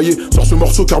se sont noyés. Sors ce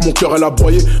morceau car mon cœur elle a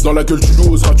broyé. Dans la gueule du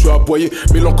loup, oseras-tu aboyer?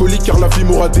 Mélancolique car la vie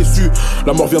m'aura déçu.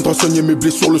 La mort viendra soigner mes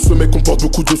blessures. Le sommet comporte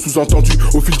beaucoup de sous-entendus.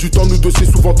 Au fil du temps, nous deux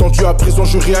c'est souvent tendu. À présent,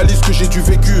 je réalise que j'ai du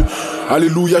vécu.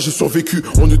 Alléluia, j'ai survécu.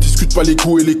 On ne discute pas les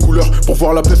goûts et les couleurs. Pour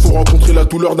voir la paix, faut rencontrer la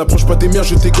douleur. N'approche pas des miens,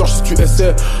 je t'égorge si tu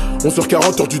essaies.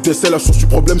 11h40, heure du décès. La source du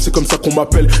problème, c'est comme ça qu'on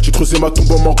m'appelle. J'ai creusé ma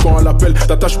tombe en manquant à l'appel.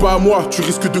 T'attaches pas à moi, tu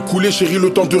risques de couler, chérie.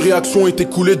 Le temps de réaction est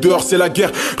écoulé. Dehors, c'est la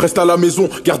guerre. Reste à la maison.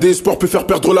 Garder espoir peut faire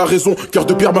perdre la raison. Cœur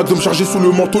de pierre, magnum chargé sous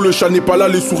le manteau. Le chat n'est pas là,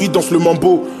 les souris dansent le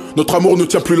mambo. Notre amour ne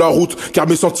tient plus la route, car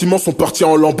mes sentiments sont partis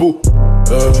en lambeaux.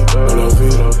 Dans la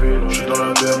ville, j'suis dans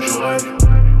la peine, je rêve.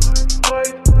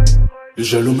 Les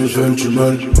jaloux me veulent du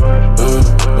mal.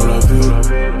 Dans la ville,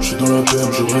 j'suis dans la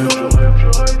peine, je rêve.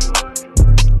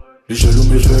 Les jaloux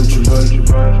me veulent du mal.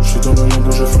 J'suis dans la langue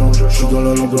où je flambe. J'suis dans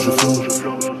la langue où je flambe.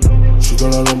 J'suis dans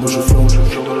la langue où je flambe.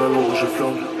 J'suis dans la langue où je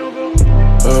flambe.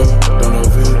 Dans la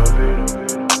ville,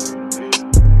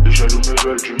 les jaloux me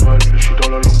veulent du mal. J'suis dans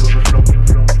la langue où je flambe.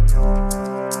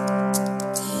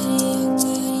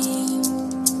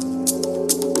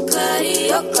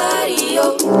 Clario, clario.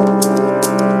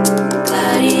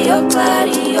 Clario,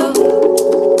 clario.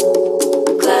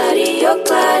 Clario,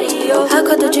 clario.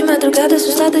 Acordo de madrugada,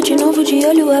 assustada de novo, de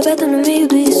olho aberto no meio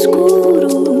do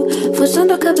escuro.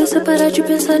 Forçando a cabeça a parar de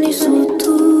pensar nisso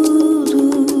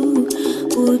tudo.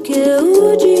 Porque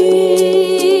o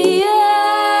dia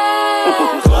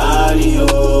clario,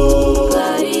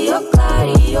 clario,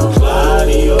 clario,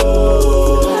 clario.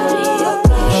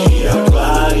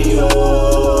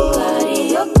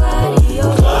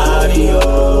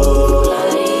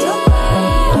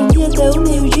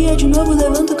 De novo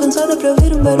levanto cansada pra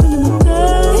ouvir um barulho no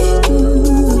peito.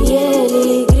 E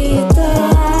ele grita.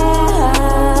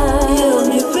 E eu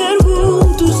me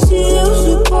pergunto se eu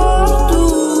suporto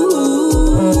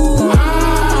a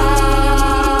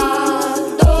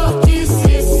dor que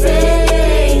se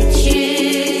sente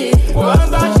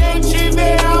quando a gente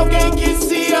vê alguém que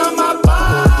se ama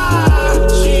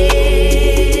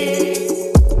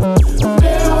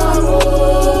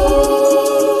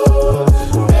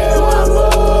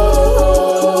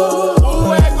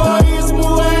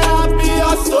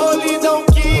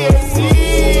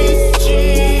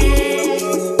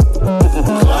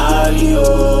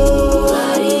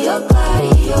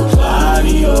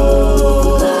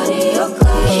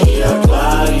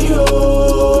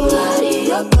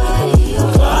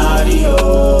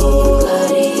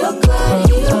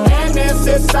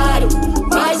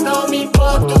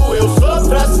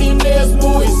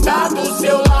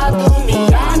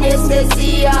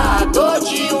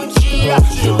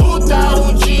de luta,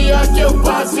 um dia que eu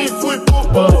quase fui pro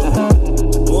povo.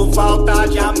 Por falta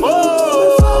de amor,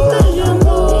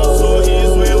 um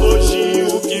sorriso, elogio,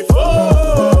 o que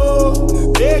for.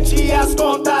 Perdi as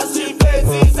contas de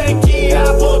vezes em que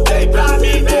apontei pra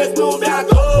mim mesmo minha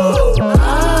dor.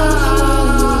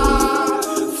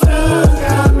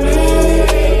 Francamente,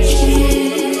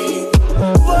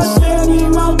 você me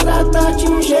maltrata de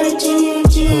um jeitinho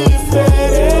diferente.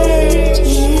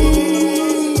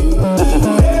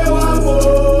 Meu amor,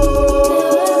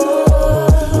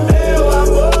 é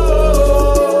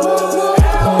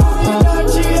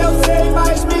humilhante, eu sei,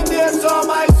 mas me dê só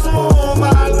mais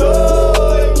uma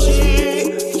noite.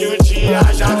 Que o dia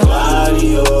já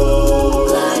clareou,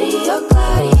 clareou,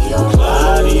 clareou,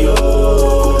 clareou.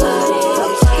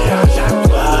 O dia já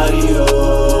clareou,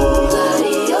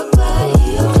 clareou,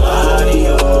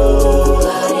 clareou,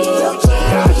 clareou, clareou. O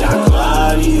dia já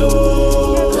clareou,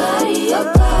 clareou,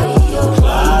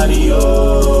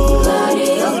 clareou,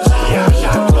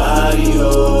 clareou,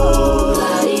 clareou.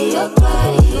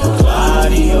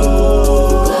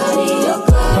 O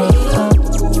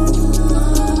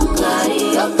dia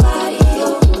já clareou,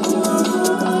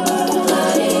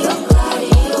 clareou, clareou,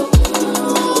 clareou,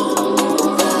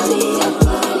 clareou,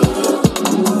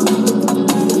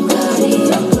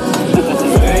 clareou, clareou,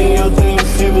 vem, eu tenho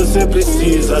se você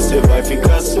precisa, cê vai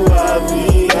ficar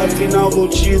suave. Afinal vou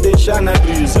te deixar na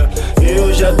brisa.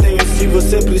 Eu já tenho se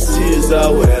você precisa,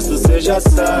 o resto cê já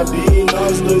sabe.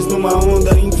 Nós dois numa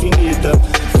onda infinita.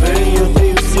 Vem, eu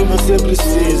tenho se você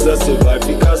precisa, cê vai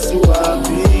ficar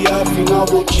suave. Afinal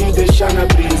vou te deixar na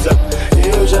brisa.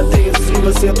 Eu já tenho se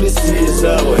você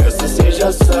precisa, o resto cê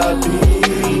já sabe.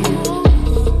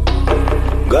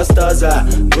 Gostosa,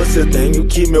 você tem o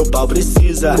que meu pau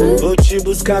precisa. Vou te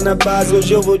buscar na base,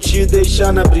 hoje eu vou te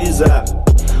deixar na brisa.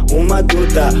 Uma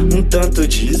gota, um tanto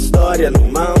de história.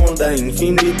 Numa onda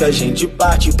infinita, a gente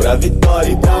parte pra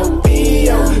vitória. E dá um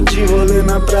pião de rolê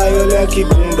na praia, olha que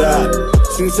bunda.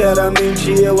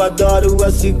 Sinceramente eu adoro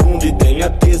a segunda. E tem a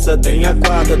terça, tem a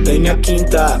quarta, tem a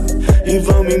quinta. E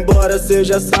vamos embora, cê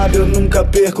já sabe, eu nunca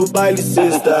perco o baile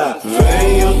sexta.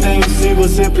 Vem, eu tenho se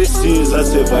você precisa,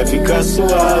 cê vai ficar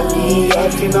suave.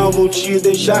 Afinal vou te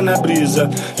deixar na brisa.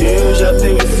 Eu já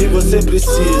tenho se você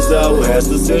precisa, o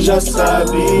resto cê já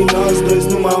sabe. Nós dois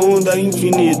numa onda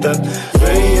infinita.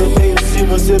 Vem, eu tenho se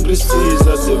você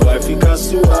precisa, cê vai ficar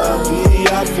suave.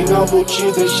 Afinal vou te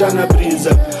deixar na brisa.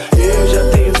 Eu já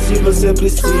tenho se você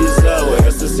precisa, o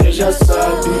resto cê já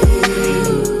sabe.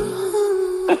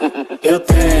 Eu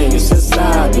tenho, cê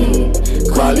sabe,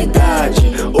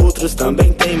 qualidade. Outros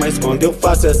também tem, mas quando eu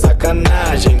faço é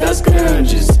sacanagem. Das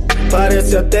grandes,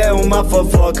 parece até uma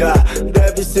fofoca.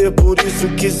 Deve ser por isso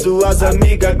que suas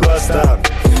amigas gostam.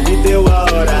 E deu a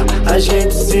hora, a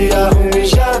gente se arruma e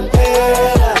já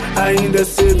era. Ainda é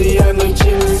cedo e a noite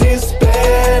nos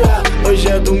espera. Hoje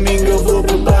é domingo, eu vou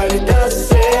pro baile da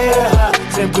serra.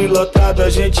 Sempre lotado, a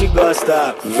gente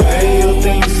gosta. Vem, eu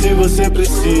tenho se você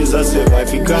precisa, cê vai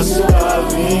ficar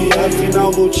suave.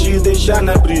 Afinal vou te deixar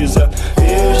na brisa.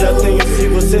 Eu já tenho se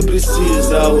você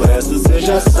precisa, o resto cê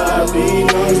já sabe.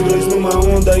 Nós dois numa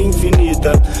onda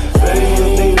infinita. Vem,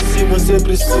 eu tenho se você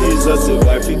precisa, cê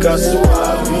vai ficar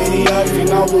suave.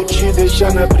 Afinal vou te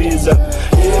deixar na brisa.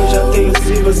 Eu já tenho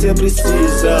se você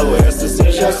precisa, o resto cê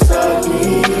já sabe.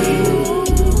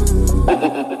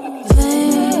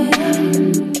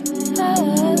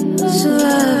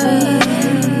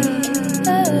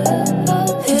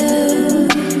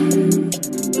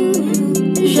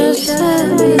 Já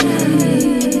sabe,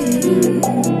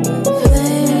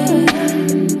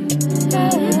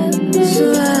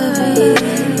 suave.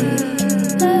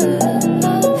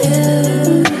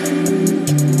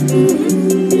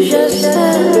 Já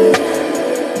sabe.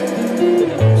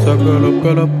 Ça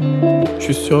galope,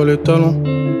 j'suis sur les talons,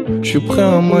 j'suis prêt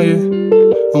à mailler.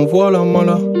 Envoie la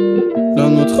mala, la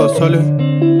nôtre a salé.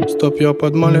 Stop, y'a pas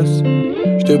de malaise.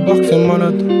 J'débarque, c'est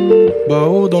malade.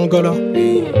 Bah-oh dans le gala.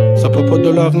 Ça papote de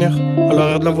l'avenir, à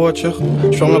l'arrière de la voiture.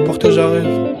 J'ferme la porte et j'arrive.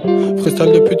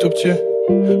 Freestyle depuis tout petit,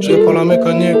 j'ai pas la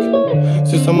mécanique.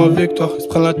 C'est ça ma victoire, ils se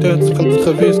prennent la tête, ils se prennent tout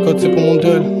très vite. Code c'est pour mon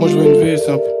duel, moi je veux une vie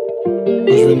simple.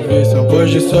 Moi je veux une vie simple.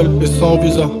 Voyager seul et sans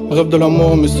visa, rêve de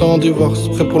l'amour mais sans divorce.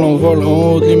 Prêt pour l'envol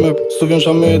en haut de l'immeuble, souviens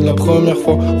jamais de la première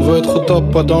fois. On veut être au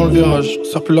top, pas dans le virage.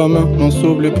 Serre plus la main, non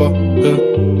s'oublie pas.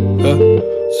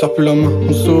 Serre plus la main,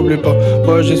 on s'oublie pas.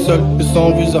 Voyager seul et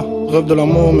sans visa, rêve de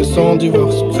l'amour mais sans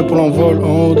divorce. Prêt pour l'envol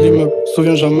en haut de l'immeuble,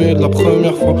 souviens jamais de la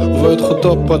première fois. On veut être au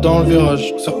top, pas dans le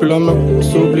virage. Serre plus la main, on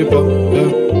s'oublie pas.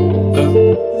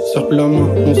 Serre plus la main,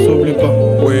 on s'oublie pas.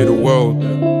 Way the world,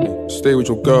 stay with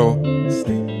your girl.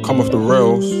 come off the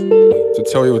rails. To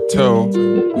tell you a tale,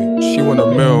 she want a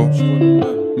meal.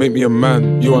 Make me a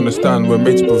man, you understand, we're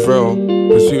made to prevail.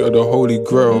 Pursuit of the holy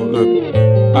grail. Look,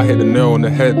 I hit the nail on the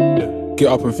head. Get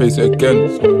up and face it again.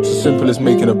 It's as simple as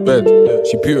making a bed.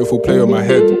 She beautiful, play on my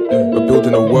head. We're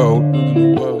building a world.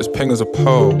 As peng as a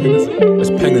pearl, as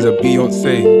peng as a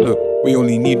Beyonce. Look, we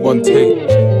only need one take.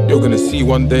 You're gonna see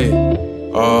one day.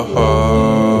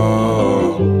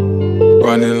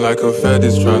 Running like a fed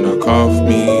is trying to cuff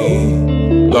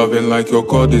me. Loving like your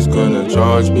God is gonna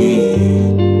charge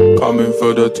me. Coming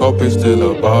for the top is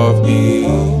still above me.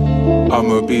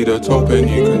 I'ma be the top and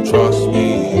you can trust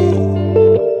me.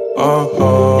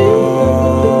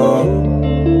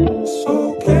 It's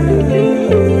okay.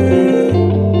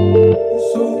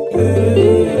 It's okay.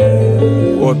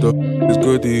 What the is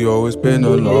goody? Oh, it's been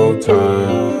a long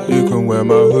time. You can wear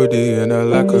my hoodie in a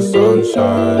lack of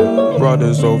sunshine.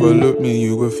 Brothers overlook me,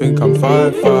 you would think I'm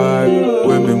 5'5".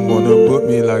 Women wanna put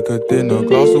me like a dinner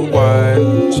glass of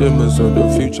wine. Shimmers of the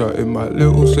future in my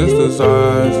little sister's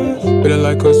eyes. Feeling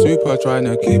like a super, trying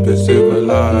to keep it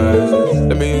civilized.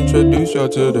 Let me introduce you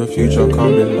to the future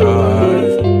coming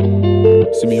live.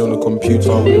 See me on the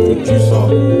computer with the producer.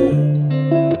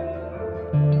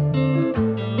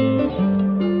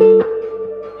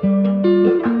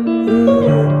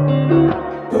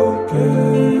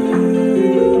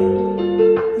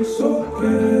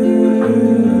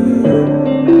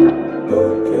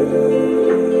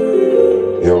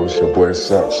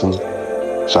 Saxon,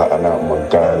 shouting out my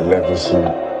guy Leverson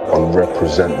on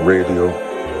Reprezent Radio,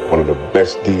 one of the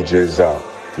best DJs out.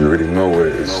 You already know where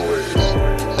it is.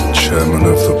 Chairman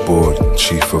of the board,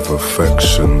 chief of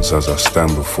affections. As I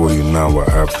stand before you now, I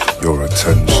have your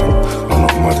attention. I'm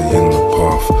not muddying the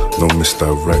path, no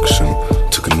misdirection.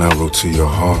 Took an arrow to your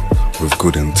heart with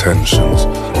good intentions.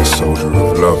 A soldier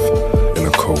of love in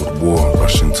a cold war,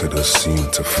 rushing to the scene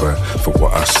to fight for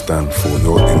what I stand for.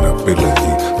 Your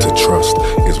inability to trust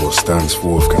is what stands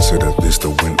forth. Consider this the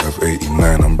winter of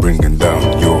 '89. I'm bringing down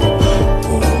your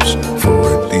walls. For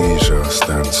Rhodesia,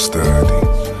 stand sturdy.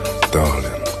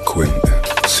 Darling, Quinton,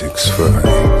 6:30.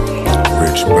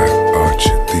 Ridgeback, arch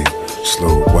it deep.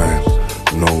 Slow wine,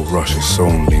 no rush, it's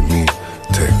only me.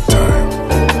 Take time.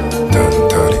 Dan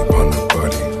Taddy on the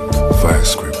body.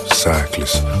 Vice grip,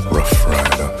 cyclist, rough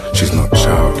rider. She's not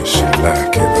childish, she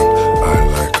like it and I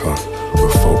like her.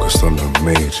 We're focused on the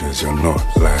majors, you're not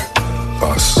like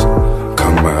us.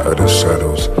 Come out of the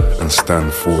shadows and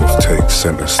stand forth. Take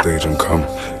center stage and come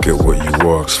get what you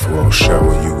asked for. I'll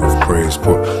shower you with praise,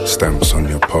 put stamps on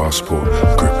your passport.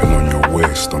 Gripping on your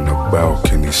waist on the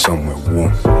balcony somewhere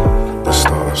warm. The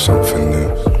start of something new.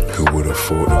 Who would have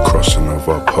thought the crossing of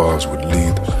our paths would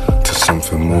lead to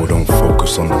something more? Don't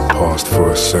focus on the past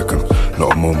for a second,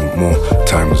 not a moment more.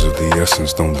 Time is of the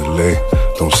essence, don't delay.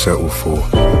 Don't settle for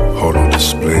hold on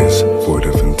displays, void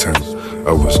of intent.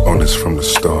 I was honest from the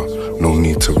start, no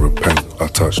need to repent. I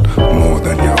touched more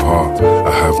than your heart.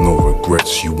 I have no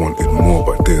regrets, you wanted more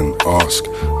but didn't ask.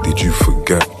 Did you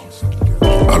forget?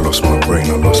 I lost my brain,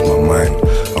 I lost my mind,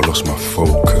 I lost my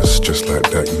focus. Just like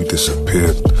that you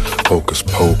disappeared. Hocus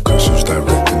pocus, who's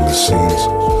directing the scenes?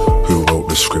 Who wrote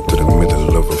the script to the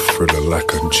middle of a thriller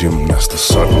like a gymnast, a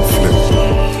sudden flip?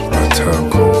 My town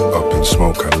cold up in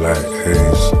smoke, I like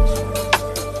haze.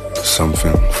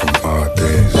 Something from our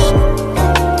days.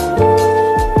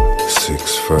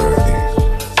 6:30,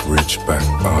 Ridgeback,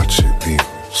 arch it deep,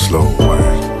 slow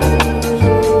wine.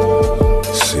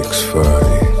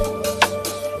 6:30.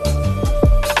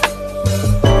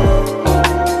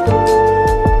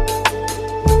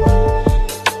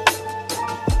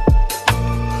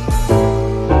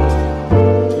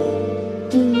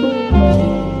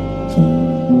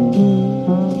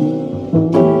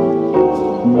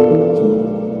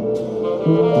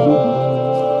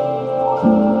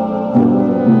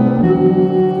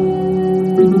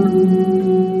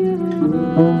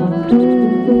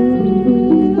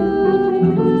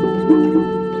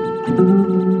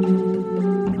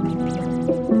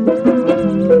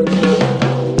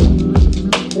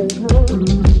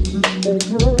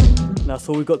 That's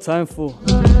all we've got time for.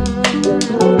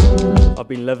 I've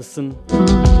been Leverson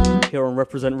here on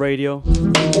Reprezent Radio.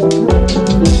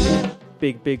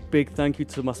 Big thank you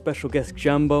to my special guest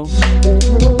Jianbo,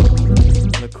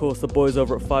 and of course the boys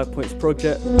over at 5 Points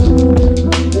Project, and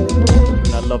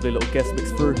that lovely little guest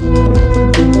mix through.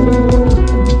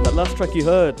 That last track you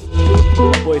heard,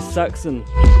 my boy Saxon,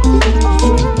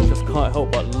 just can't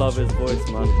help but love his voice,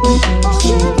 man.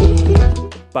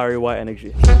 Barry White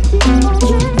energy.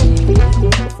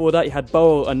 Before that you had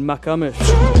Bow and Macamish.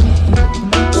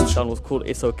 That one was called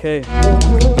It's Okay.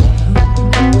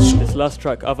 This last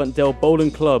track, Avantdale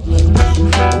Bowling Club,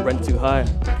 Rent Too High.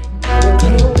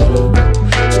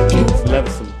 It's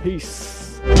leverson,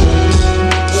 peace.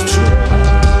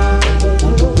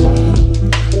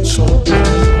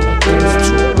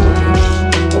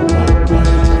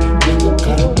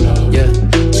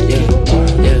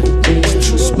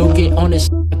 Smoking on this,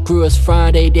 grew us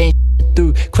Friday, then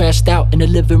through. Crashed out in the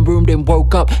living room, then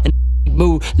woke up and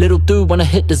move. Little dude wanna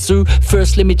hit the zoo.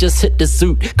 First let me just hit the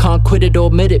zoot. Can't quit it or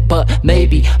admit it, but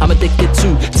maybe I'm addicted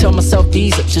to. Tell myself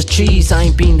these are just trees. I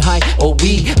ain't been high or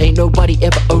weed. Ain't nobody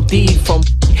ever OD'd from.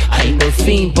 I ain't no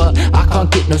fiend, but I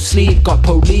can't get no sleep. Got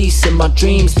police in my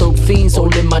dreams, dope fiends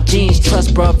all in my jeans.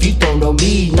 Trust bruv, you don't know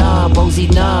me. Nah Bozy,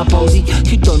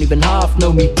 you don't even half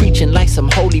know me. Preaching like some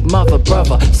holy mother,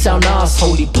 brother. Sound ass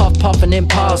holy, puff and then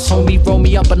pass. Homie, roll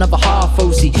me up another half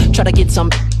OZ. Try to get some,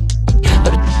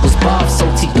 but it was Bob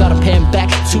salty. Gotta pay him back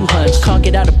 200. Can't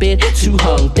get out of bed, too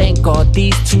hung. Thank God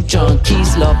these two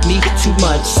junkies love me too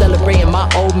much. Celebrating my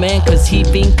old man cause he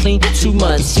been clean 2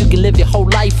 months. You can live your whole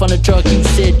life on a drug you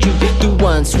said you do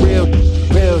once. Real,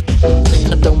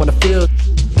 and I don't wanna feel,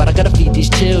 but I gotta feed these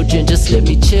children. Just let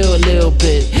me chill a little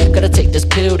bit. Gotta take this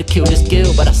pill to kill this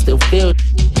guilt, but I still feel.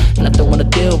 And I don't wanna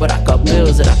deal, but I got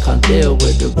bills that I can't deal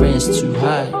with. The rent's too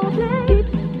high.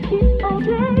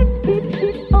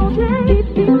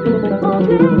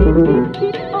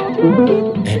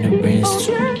 And the rent's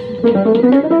too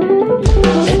high.